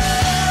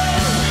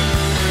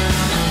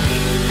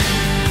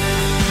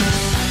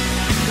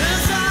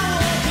 As I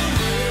walk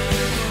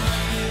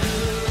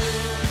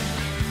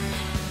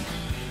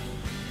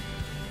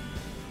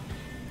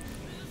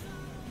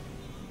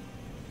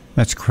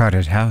That's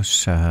Crowded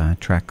House, a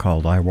track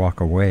called I Walk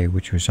Away,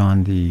 which was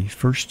on the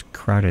first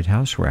Crowded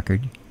House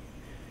record.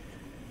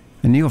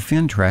 The Neil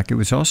Finn track, it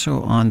was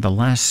also on the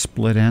last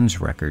Split Enz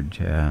record.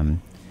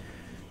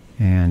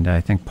 And I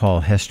think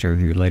Paul Hester,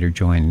 who later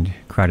joined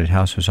Crowded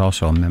House, was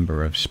also a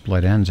member of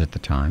Split Enz at the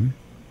time.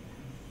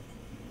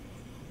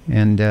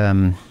 And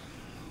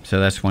so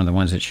that's one of the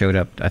ones that showed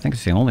up. I think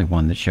it's the only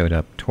one that showed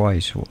up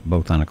twice,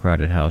 both on a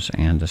Crowded House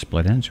and a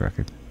Split Enz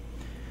record.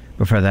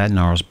 Before that,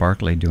 Gnarls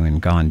Barkley doing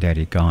Gone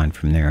Daddy Gone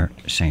from their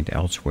Saint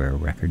Elsewhere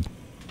record.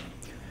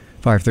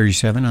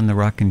 5:37 on the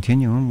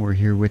Rockcontinuum. We're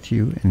here with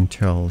you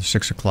until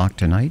 6 o'clock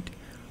tonight.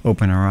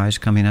 Open Our Eyes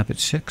coming up at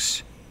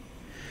 6.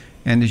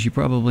 And as you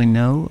probably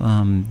know,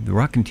 the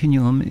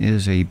Rockcontinuum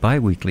is a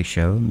bi-weekly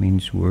show. It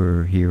means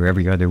we're here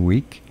every other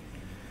week.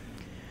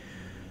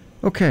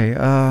 Okay,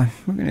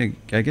 we're going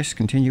to, I guess,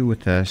 continue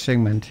with a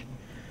segment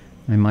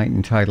I might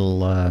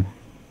entitle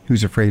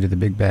Who's Afraid of the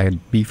Big Bad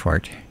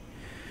Beefheart?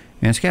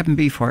 And it's Captain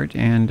Beefheart,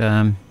 and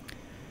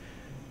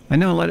I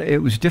know it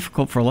was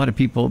difficult for a lot of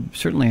people,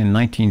 certainly in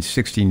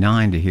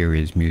 1969, to hear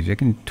his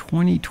music. In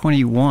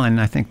 2021,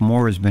 I think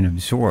more has been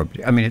absorbed.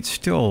 I mean, it's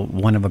still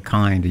one of a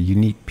kind, a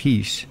unique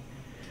piece,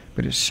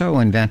 but it's so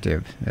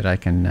inventive that I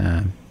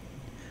can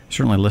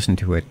certainly listen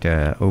to it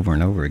over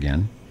and over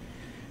again.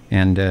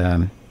 And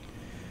we're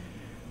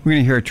going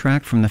to hear a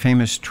track from the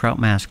famous Trout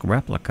Mask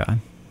replica,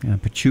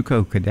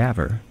 Pachuco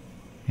Cadaver.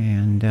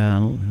 And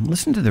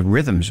listen to the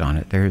rhythms on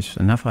it. There's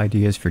enough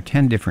ideas for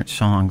 10 different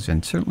songs,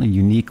 and certainly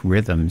unique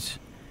rhythms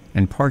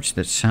and parts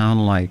that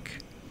sound like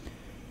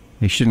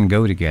they shouldn't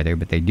go together,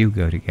 but they do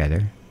go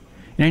together.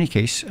 In any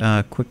case,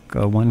 a quick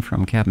one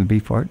from Captain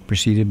Beefheart,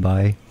 preceded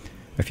by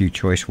a few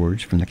choice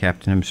words from the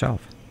captain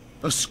himself.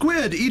 A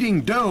squid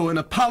eating dough in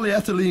a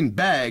polyethylene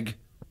bag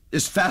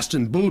is fast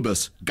and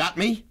bulbous. Got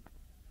me?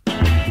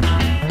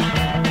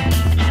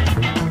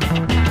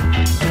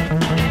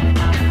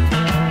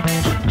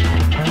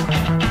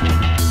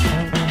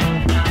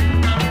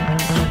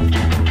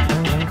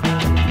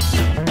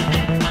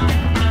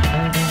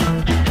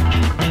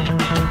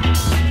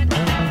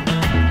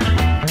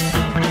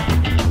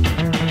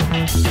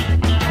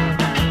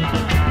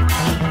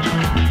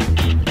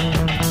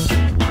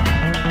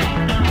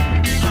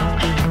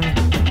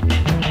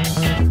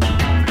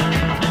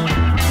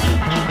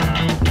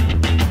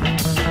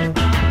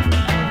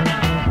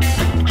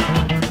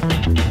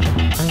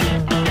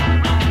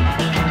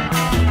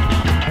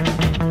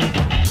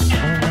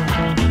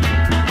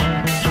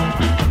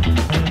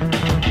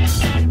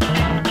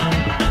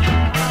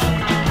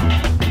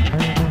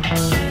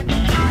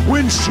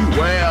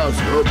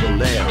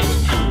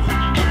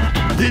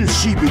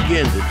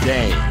 begin to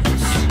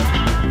dance.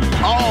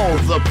 All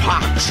the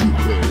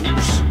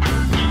pachucos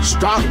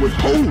start with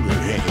holding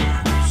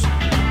hands.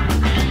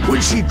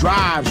 When she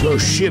drives her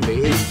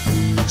Chevy,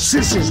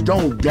 sissies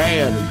don't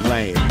dare to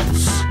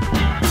glance.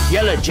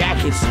 Yellow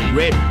jackets and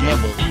red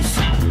devils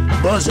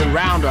buzzing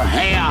round her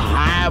hair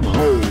hive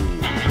hole.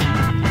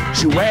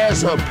 She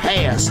wears her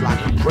past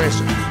like a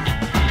present,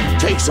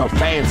 takes her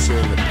fancy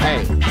in the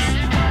past.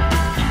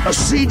 A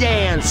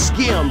sedan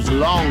skims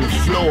along the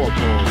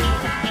floorboard,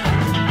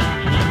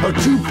 her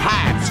two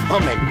pipes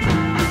humming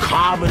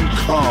carbon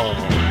coal.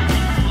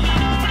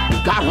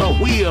 Got her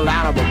wheel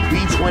out of a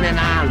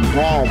B-29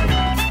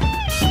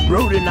 bomber,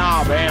 rody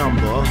knob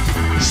amber,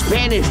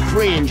 Spanish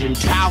fringe and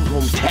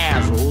talcum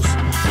tassels,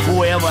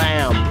 forever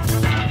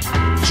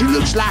amber. She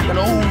looks like an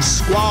old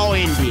squaw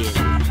Indian.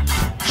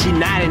 She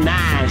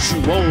 99, she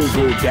won't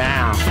go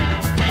down.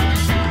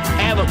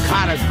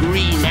 Avocado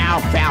green,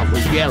 alfalfa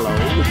yellow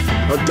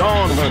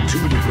adorn her to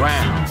the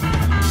ground.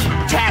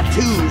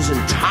 Tattoos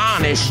and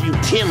tarnished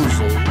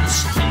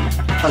utensils,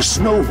 a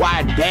snow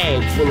white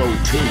bag full of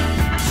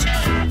tunes.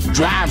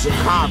 Drives a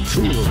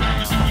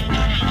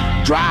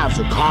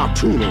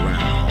cartoon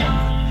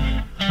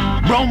around.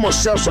 Broma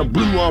sells a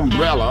blue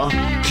umbrella,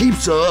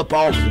 keeps her up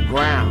off the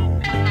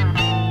ground.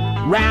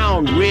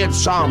 Round red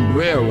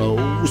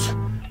sombreros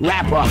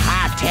wrap her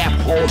high-top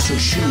horse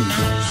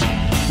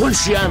shoes. When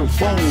she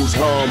unfolds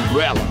her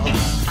umbrella,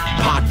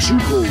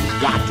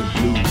 Pachuco's got the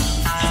blues.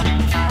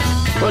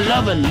 Her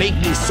lovin' make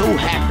me so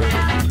happy.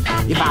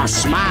 If I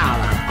smile,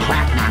 I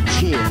crack my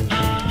chin.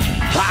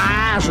 Her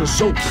eyes are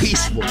so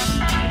peaceful,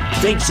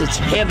 thinks it's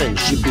heaven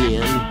she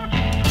been.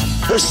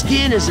 Her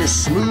skin is as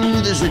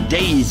smooth as the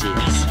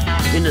daisies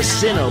in the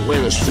center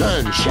where the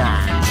sun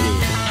shines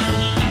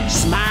in.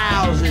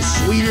 Smiles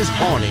as sweet as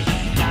honey.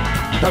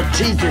 Her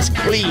teeth as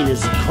clean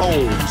as the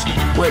combs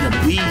where the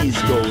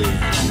bees go in.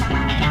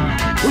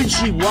 When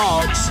she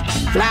walks,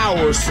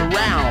 flowers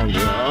surround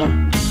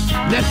her.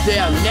 Let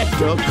their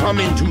nectar come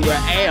into the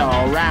air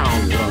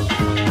around her.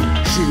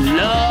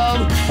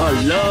 Her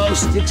love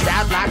sticks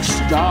out like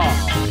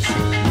stars.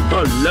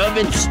 Her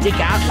loving stick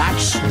out like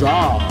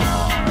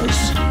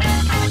stars.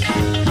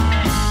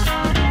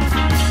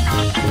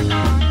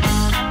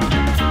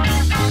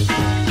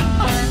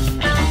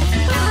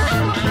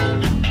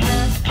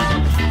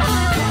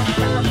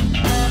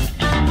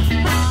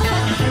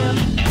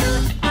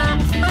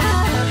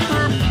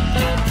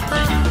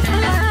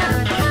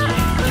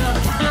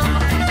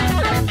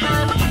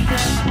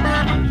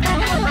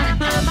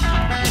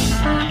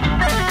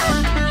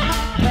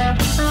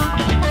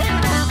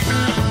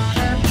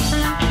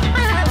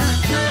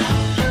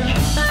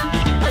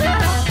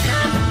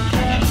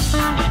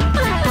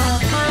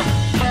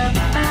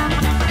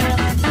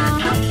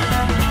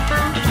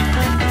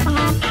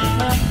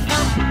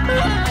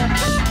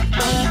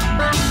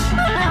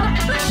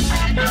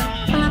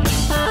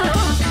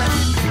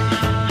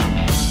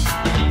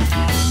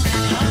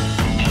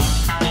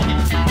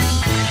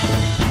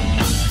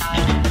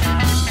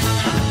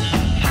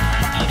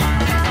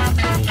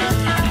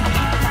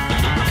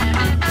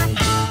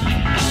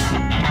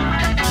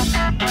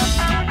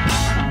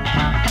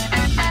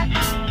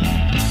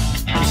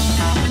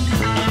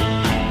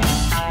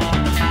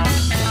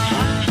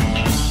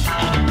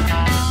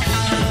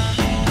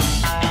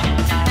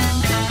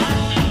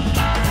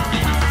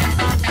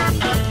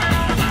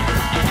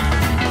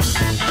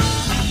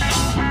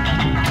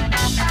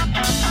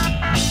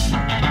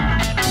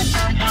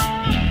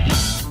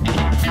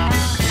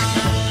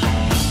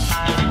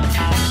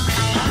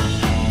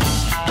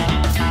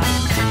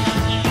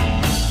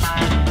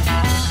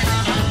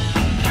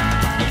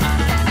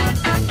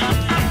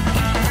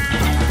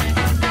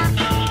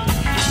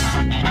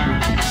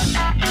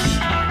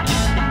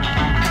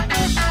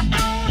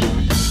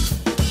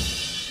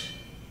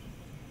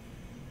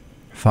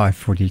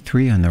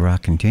 5:43 on the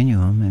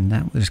Rockcontinuum, and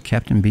that was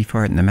Captain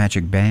Beefheart and the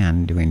Magic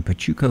Band doing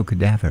Pachuco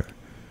Cadaver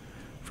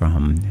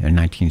from their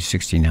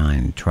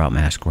 1969 Trout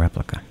Mask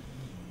replica.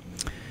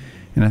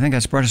 And I think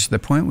that's brought us to the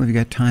point where we've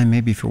got time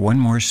maybe for one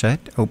more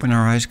set. Open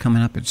Our Eyes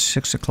coming up at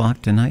 6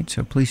 o'clock tonight,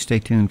 so please stay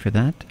tuned for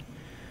that.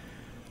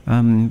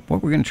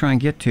 What we're going to try and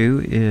get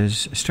to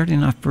is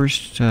starting off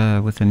first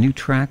with a new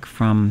track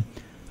from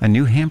a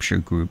New Hampshire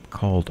group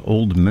called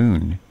Old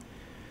Moon.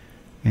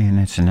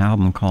 And it's an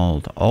album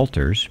called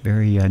Altars,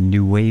 very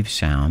new wave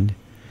sound.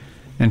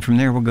 And from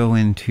there we'll go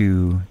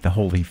into The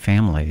Holy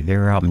Family.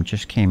 Their album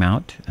just came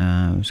out.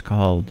 It was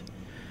called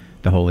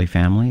The Holy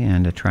Family,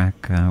 and a track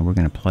we're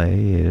going to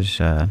play is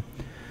A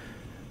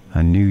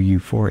New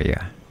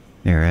Euphoria.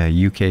 They're a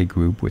UK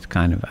group with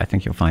kind of, I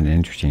think you'll find an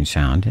interesting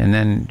sound. And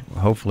then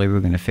hopefully we're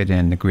going to fit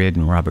in The Grid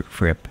and Robert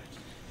Fripp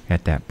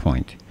at that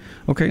point.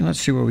 Okay, let's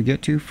see where we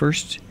get to.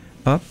 First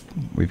up,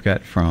 we've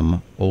got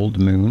from Old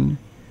Moon,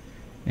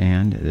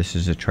 and this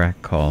is a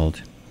track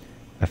called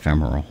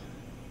Ephemeral.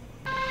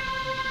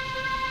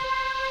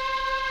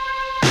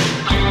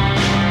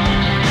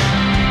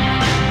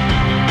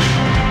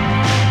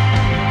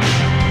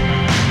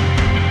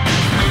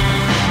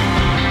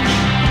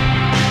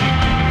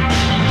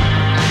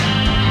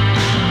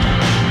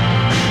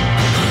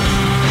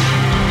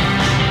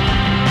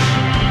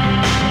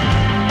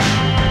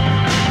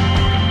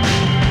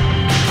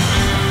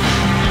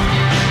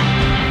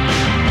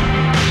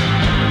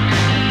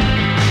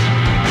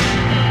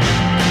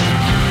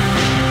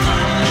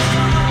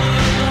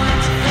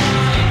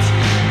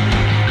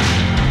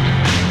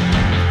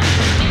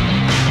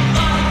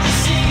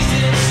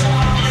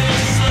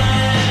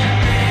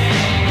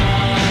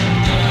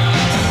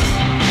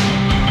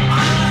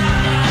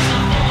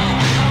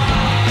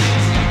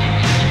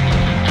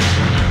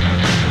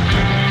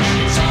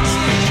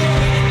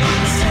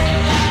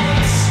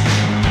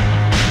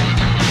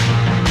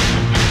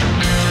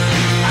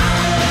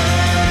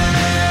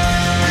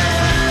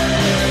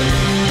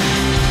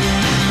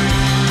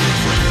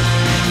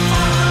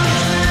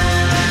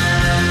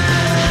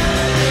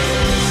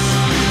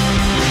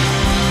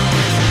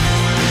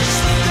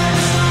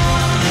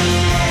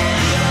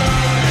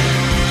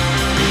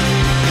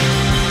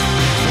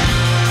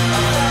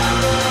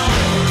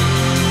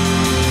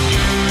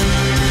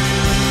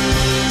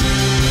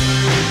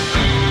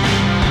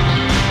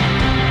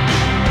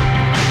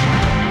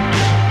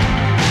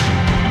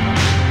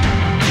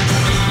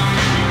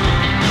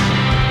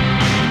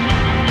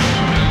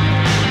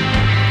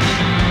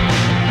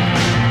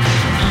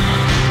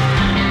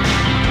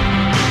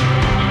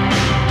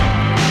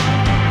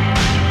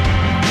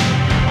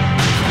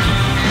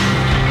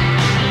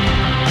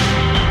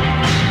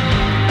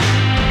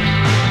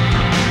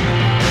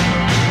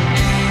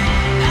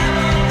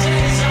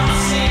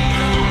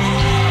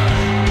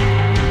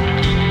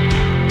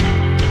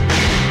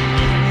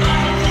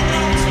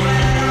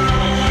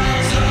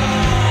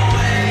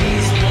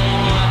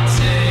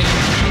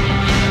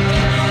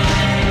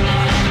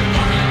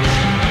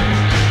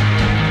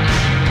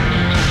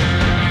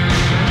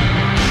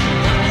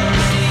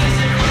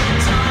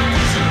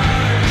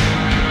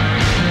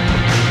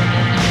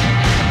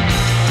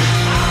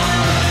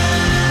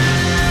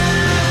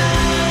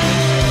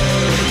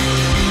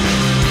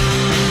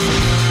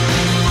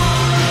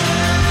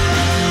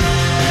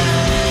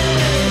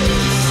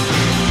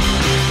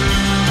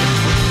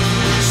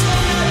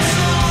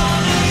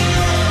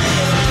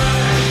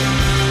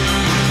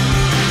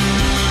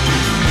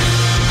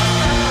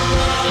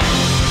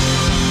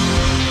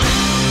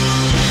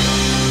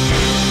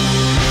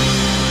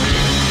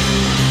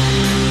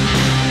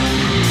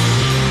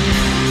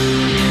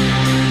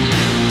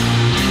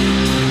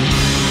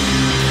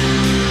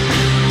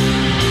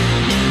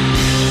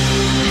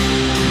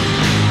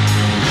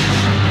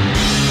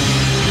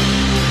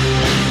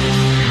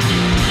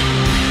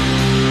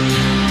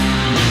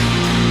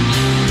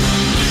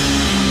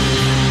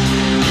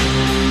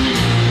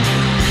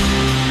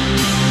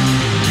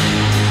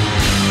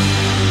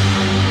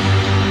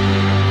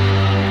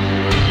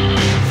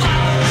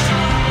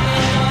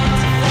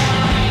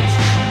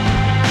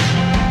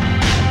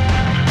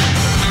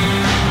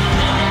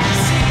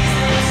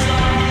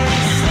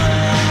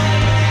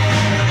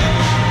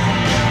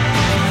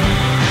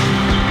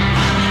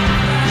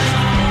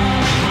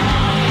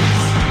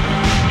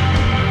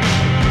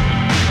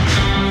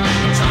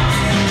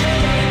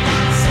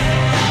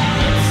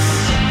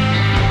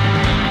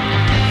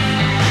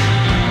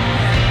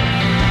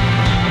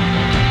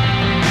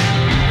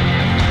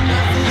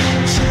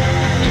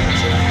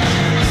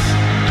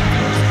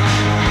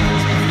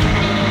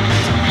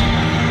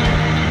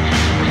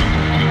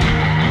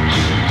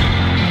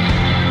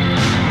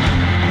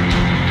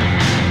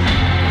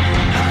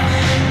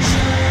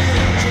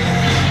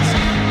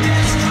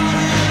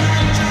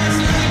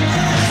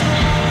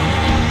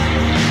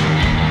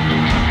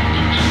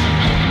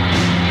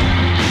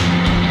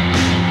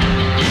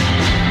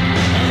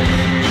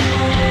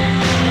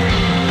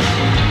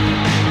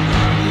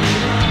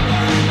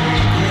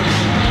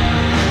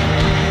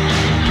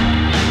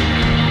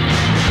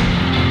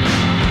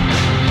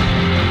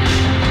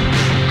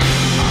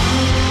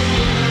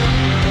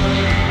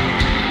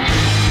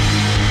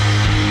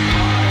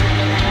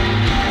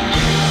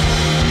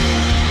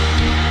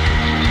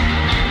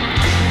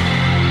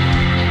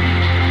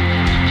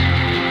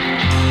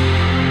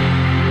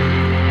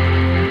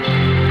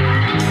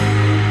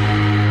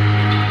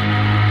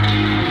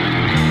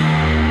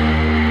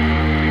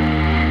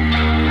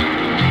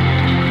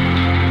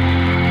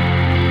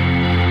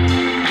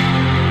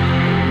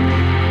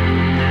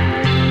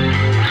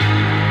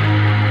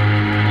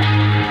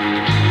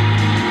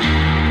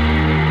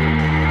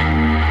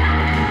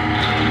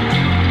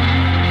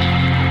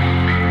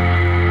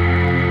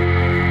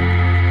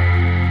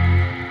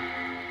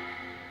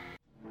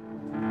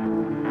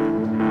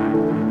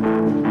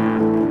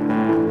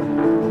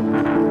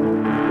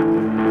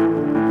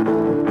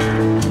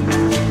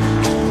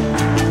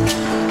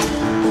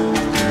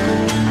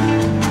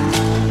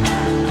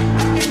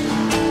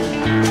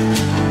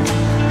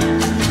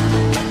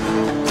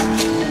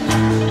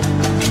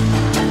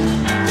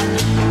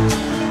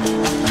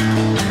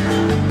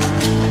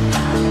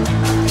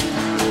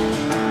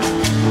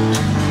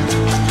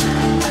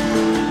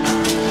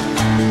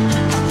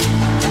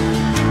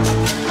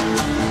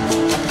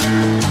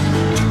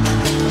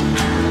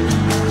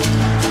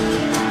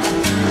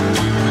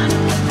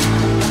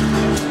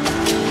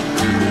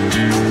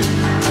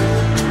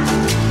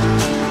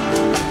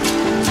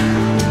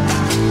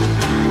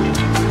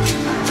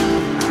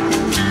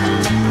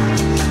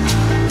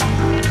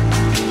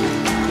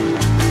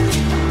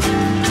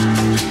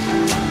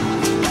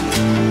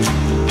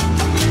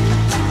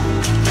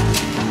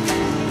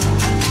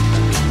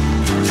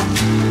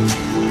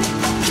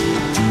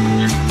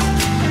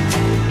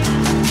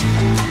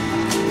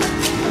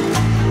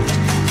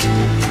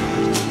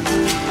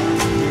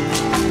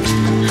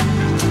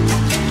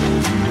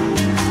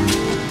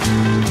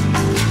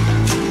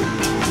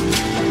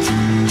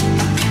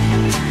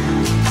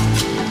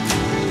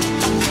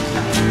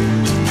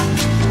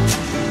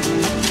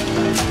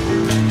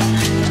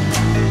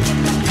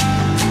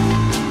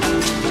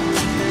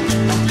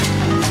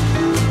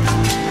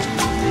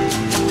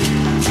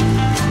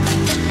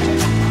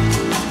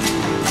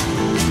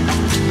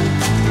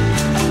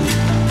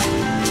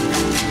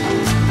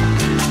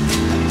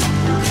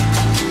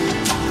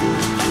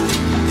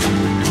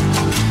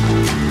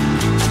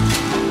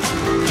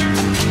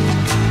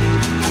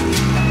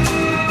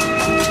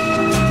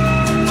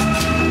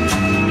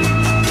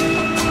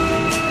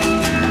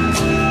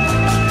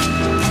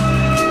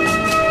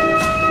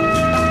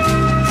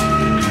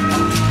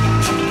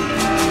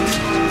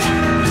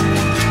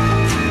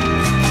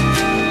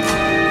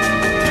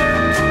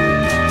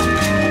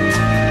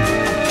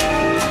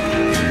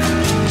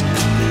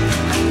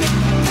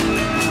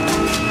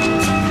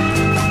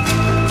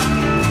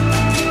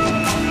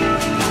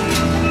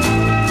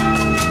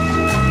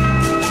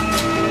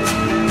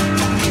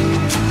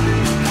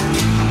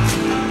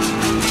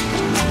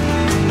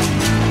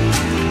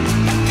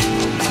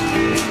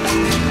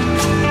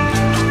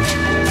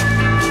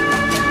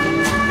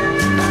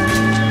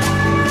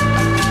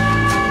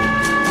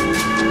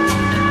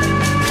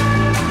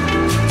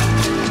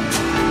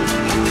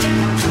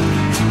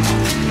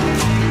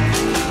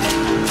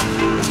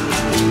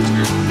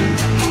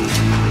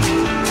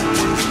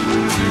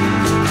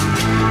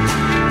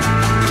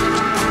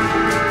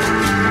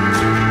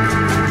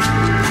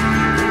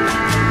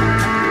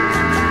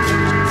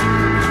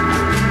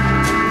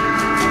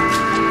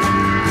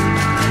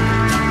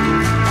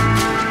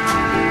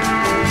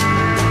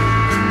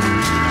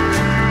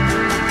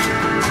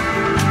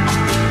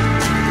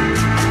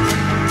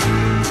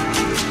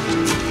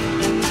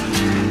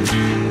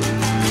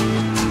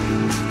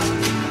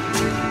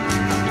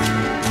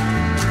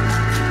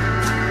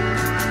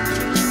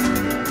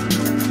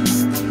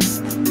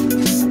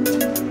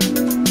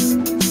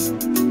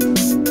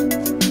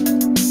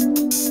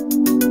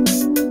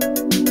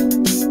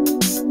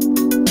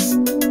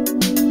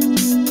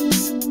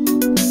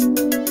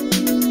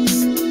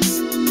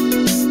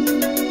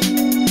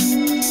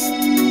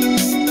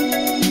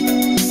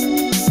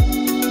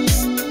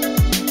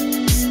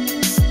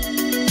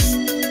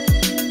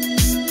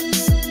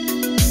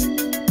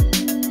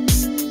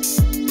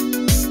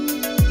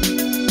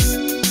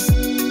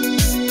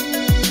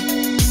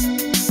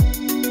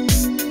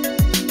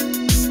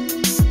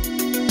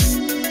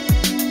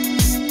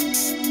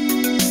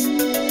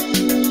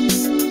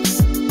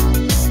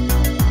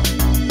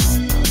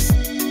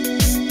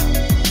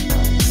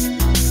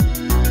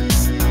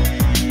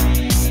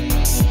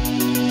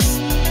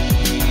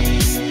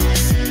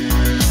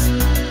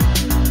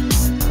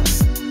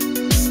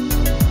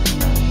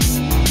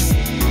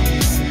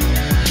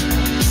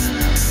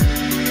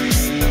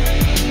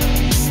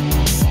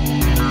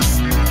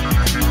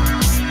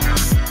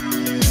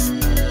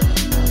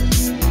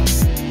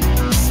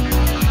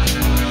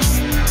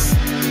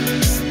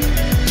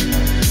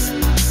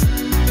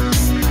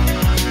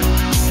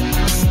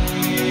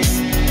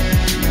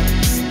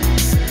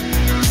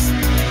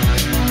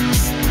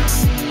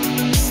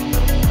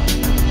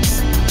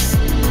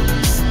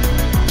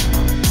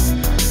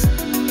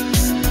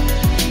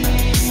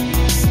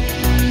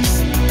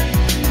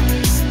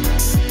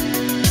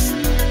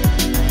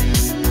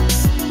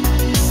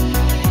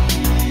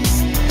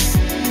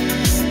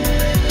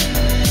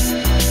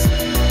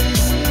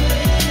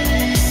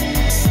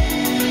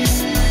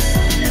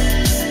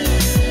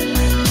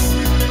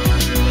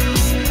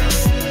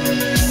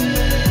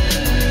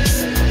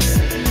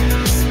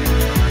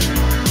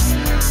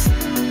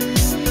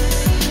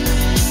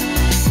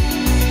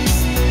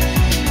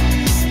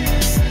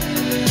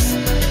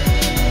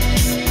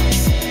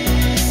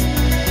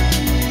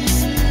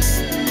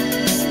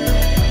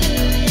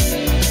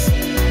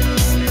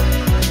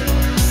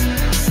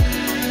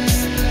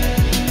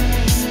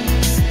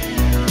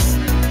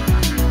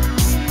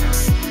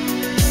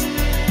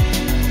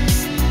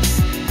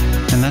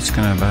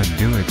 going to about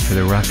do it for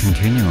the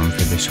Rockcontinuum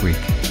for this week.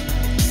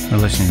 We're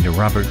listening to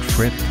Robert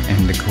Fripp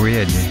and The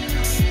Grid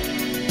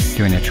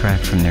doing a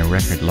track from their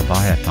record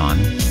Leviathan,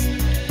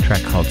 a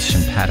track called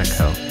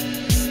Simpatico.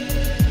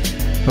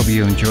 Hope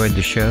you enjoyed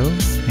the show,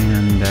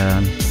 and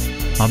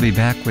I'll be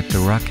back with the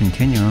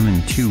Rockcontinuum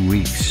in 2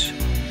 weeks.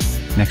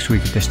 Next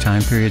week at this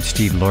time period,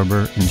 Steve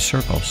Lorber in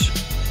Circles.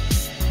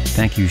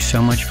 Thank you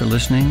so much for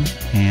listening,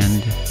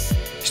 and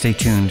stay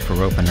tuned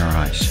for Open Our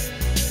Eyes.